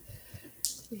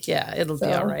 Yeah, it'll be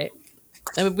all right.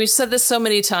 I mean, we've said this so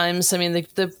many times. I mean,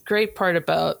 the great part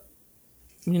about,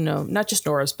 not just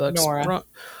Nora's books,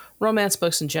 romance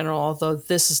books in general, although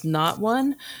this is not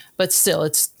one, but still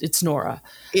it's Nora.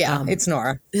 Yeah, it's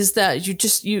Nora. Is that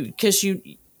because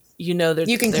you know that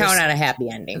you can count on a happy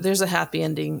ending. There's a happy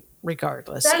ending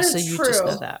regardless. That is so you true. just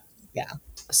know that. Yeah.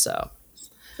 So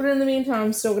But in the meantime,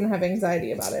 I'm still going to have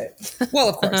anxiety about it. Well,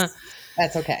 of course.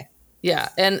 That's okay. Yeah.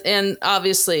 And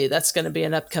obviously that's going to be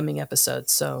an upcoming episode.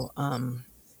 So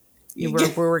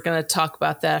we're going to talk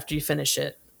about that after you finish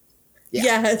it. Yeah.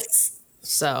 Yes.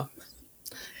 So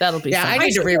that'll be fun. I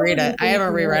need to reread it. I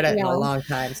haven't reread it in a long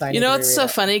time. So it's so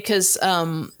funny because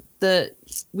last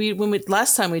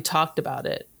time we talked about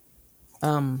it,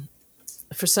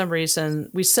 for some reason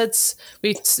we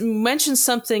mentioned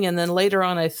something, and then later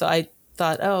on I thought,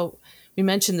 oh, we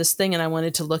mentioned this thing, and I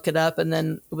wanted to look it up, and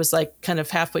then it was like kind of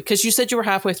halfway, because you said you were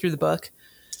halfway through the book,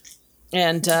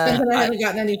 and I haven't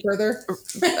gotten any further.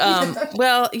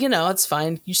 Well, it's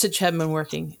fine. You said you haven't been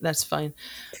working. That's fine,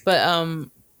 but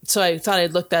so I thought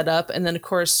I'd look that up, and then of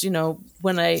course,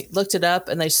 when I looked it up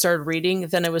and I started reading,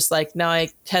 then it was like now I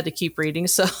had to keep reading,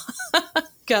 so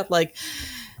got like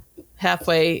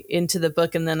halfway into the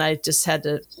book, and then I just had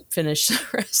to finish the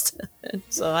rest of it.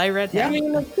 So I read. Yeah, I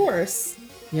mean, of course.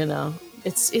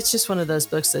 It's just one of those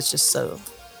books that's just so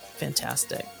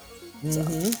fantastic.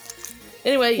 Mm-hmm. So,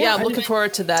 anyway, I'm looking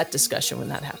forward to that discussion when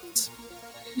that happens.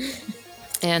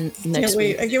 And next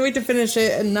week, I can't wait to finish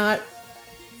it and not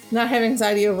have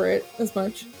anxiety over it as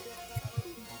much.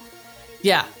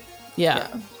 Yeah.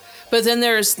 But then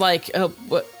there's like,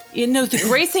 the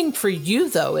great thing for you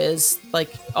though is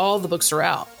like all the books are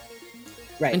out.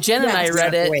 Right. And Jen and I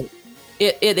read it.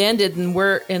 It ended, and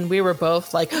we were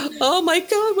both like, oh my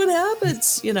God, what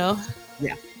happens? Yeah.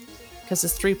 Because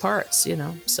it's 3 parts.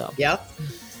 So. Yep.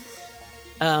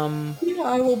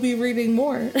 I will be reading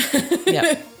more.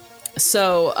 Yeah.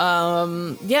 So,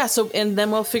 so, and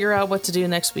then we'll figure out what to do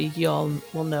next week. Y'all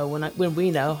will know when we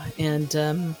know. And,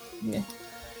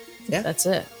 that's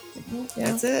it. Yeah.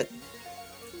 That's it.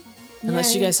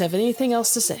 Unless you guys have anything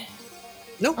else to say.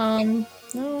 Nope.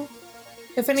 No.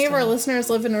 If any of our listeners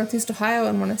live in Northeast Ohio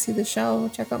and want to see the show,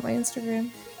 check out my Instagram.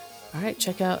 All right.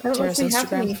 Check out Tara's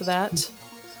Instagram for that.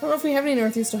 I don't know if we have any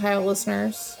Northeast Ohio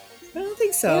listeners. I don't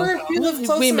think so. Or if you live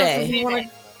close enough, if you want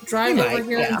to drive over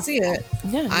here and see it.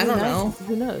 Yeah, I don't know.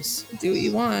 Who knows? Do what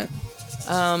you want.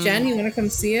 Jen, you want to come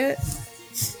see it?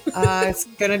 It's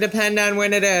going to depend on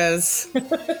when it is.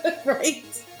 Right.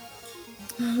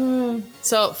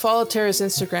 So follow Tara's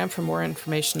Instagram for more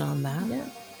information on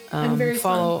that. Yeah.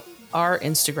 Follow our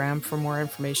Instagram for more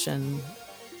information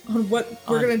on what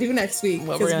we're going to do next week.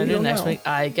 What we're going to do next week,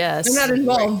 I guess. I'm not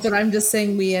involved, but I'm just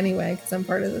saying we anyway because I'm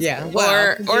part of this. Yeah.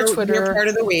 Or Twitter. You're part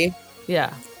of the we.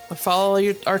 Yeah. Follow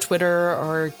our Twitter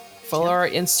or follow our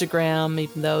Instagram,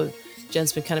 even though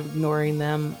Jen's been kind of ignoring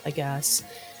them, I guess.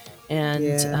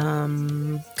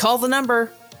 And call the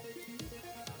number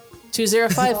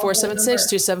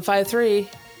 205-476-2753.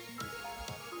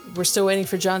 We're still waiting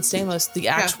for John Stamos, the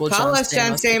actual John Stamos.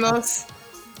 John Stamos.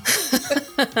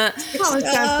 Call us,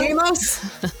 John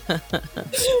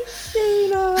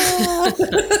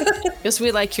Stamos. Guess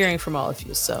we like hearing from all of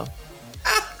you, so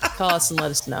call us and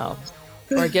let us know.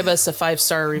 Or give us a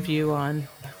 5-star review on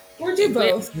or do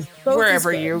both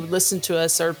wherever you listen to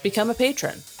us, or become a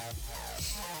patron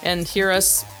and hear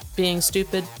us being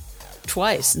stupid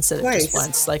twice instead of just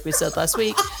once, like we said last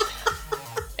week.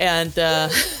 And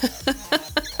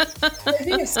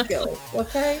maybe a skill,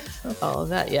 okay? All of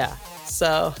that, yeah.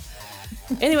 So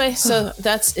anyway, so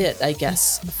that's it, I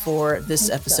guess, for this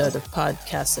episode of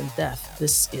Podcasts in Death.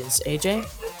 This is AJ.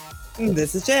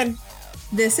 This is Jen.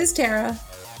 This is Tara.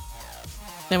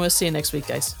 And we'll see you next week,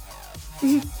 guys.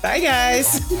 Bye,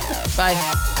 guys. Bye.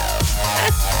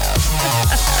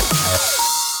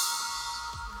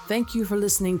 Thank you for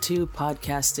listening to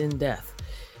Podcast in Death.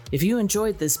 If you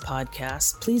enjoyed this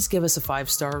podcast, please give us a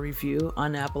 5-star review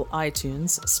on Apple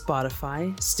iTunes,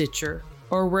 Spotify, Stitcher,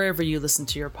 or wherever you listen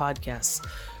to your podcasts.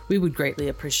 We would greatly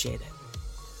appreciate it.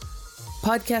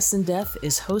 Podcast in Death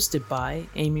is hosted by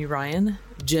Amy Ryan,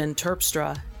 Jen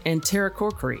Terpstra, and Tara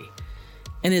Corkery,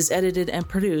 and is edited and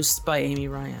produced by Amy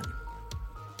Ryan.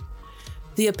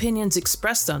 The opinions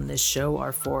expressed on this show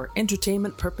are for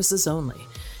entertainment purposes only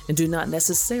and do not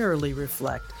necessarily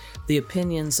reflect the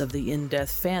opinions of the In Death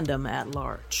fandom at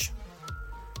large.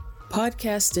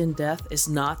 Podcast in Death is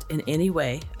not in any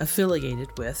way affiliated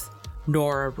with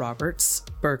Nora Roberts,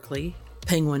 Berkeley,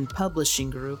 Penguin Publishing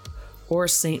Group, or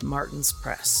St. Martin's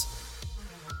Press.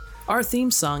 Our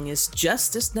theme song is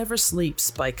Justice Never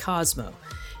Sleeps by Cosmo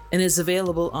and is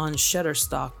available on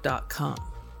Shutterstock.com.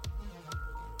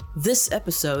 This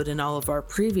episode and all of our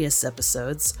previous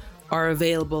episodes are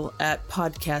available at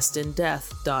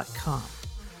podcastindeath.com.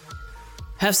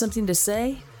 Have something to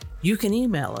say? You can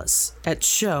email us at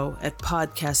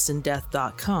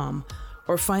show@podcastindeath.com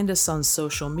or find us on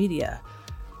social media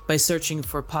by searching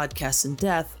for Podcast in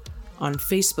Death on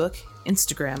Facebook,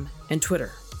 Instagram, and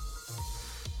Twitter.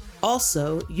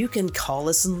 Also, you can call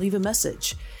us and leave a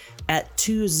message at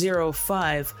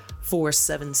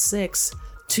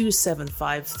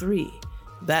 205-476-2753.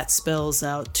 That spells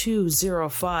out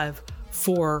 205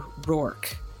 for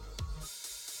Rourke.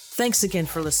 Thanks again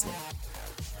for listening.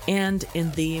 And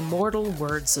in the immortal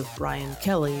words of Brian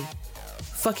Kelly,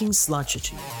 fucking sláinte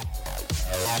tú.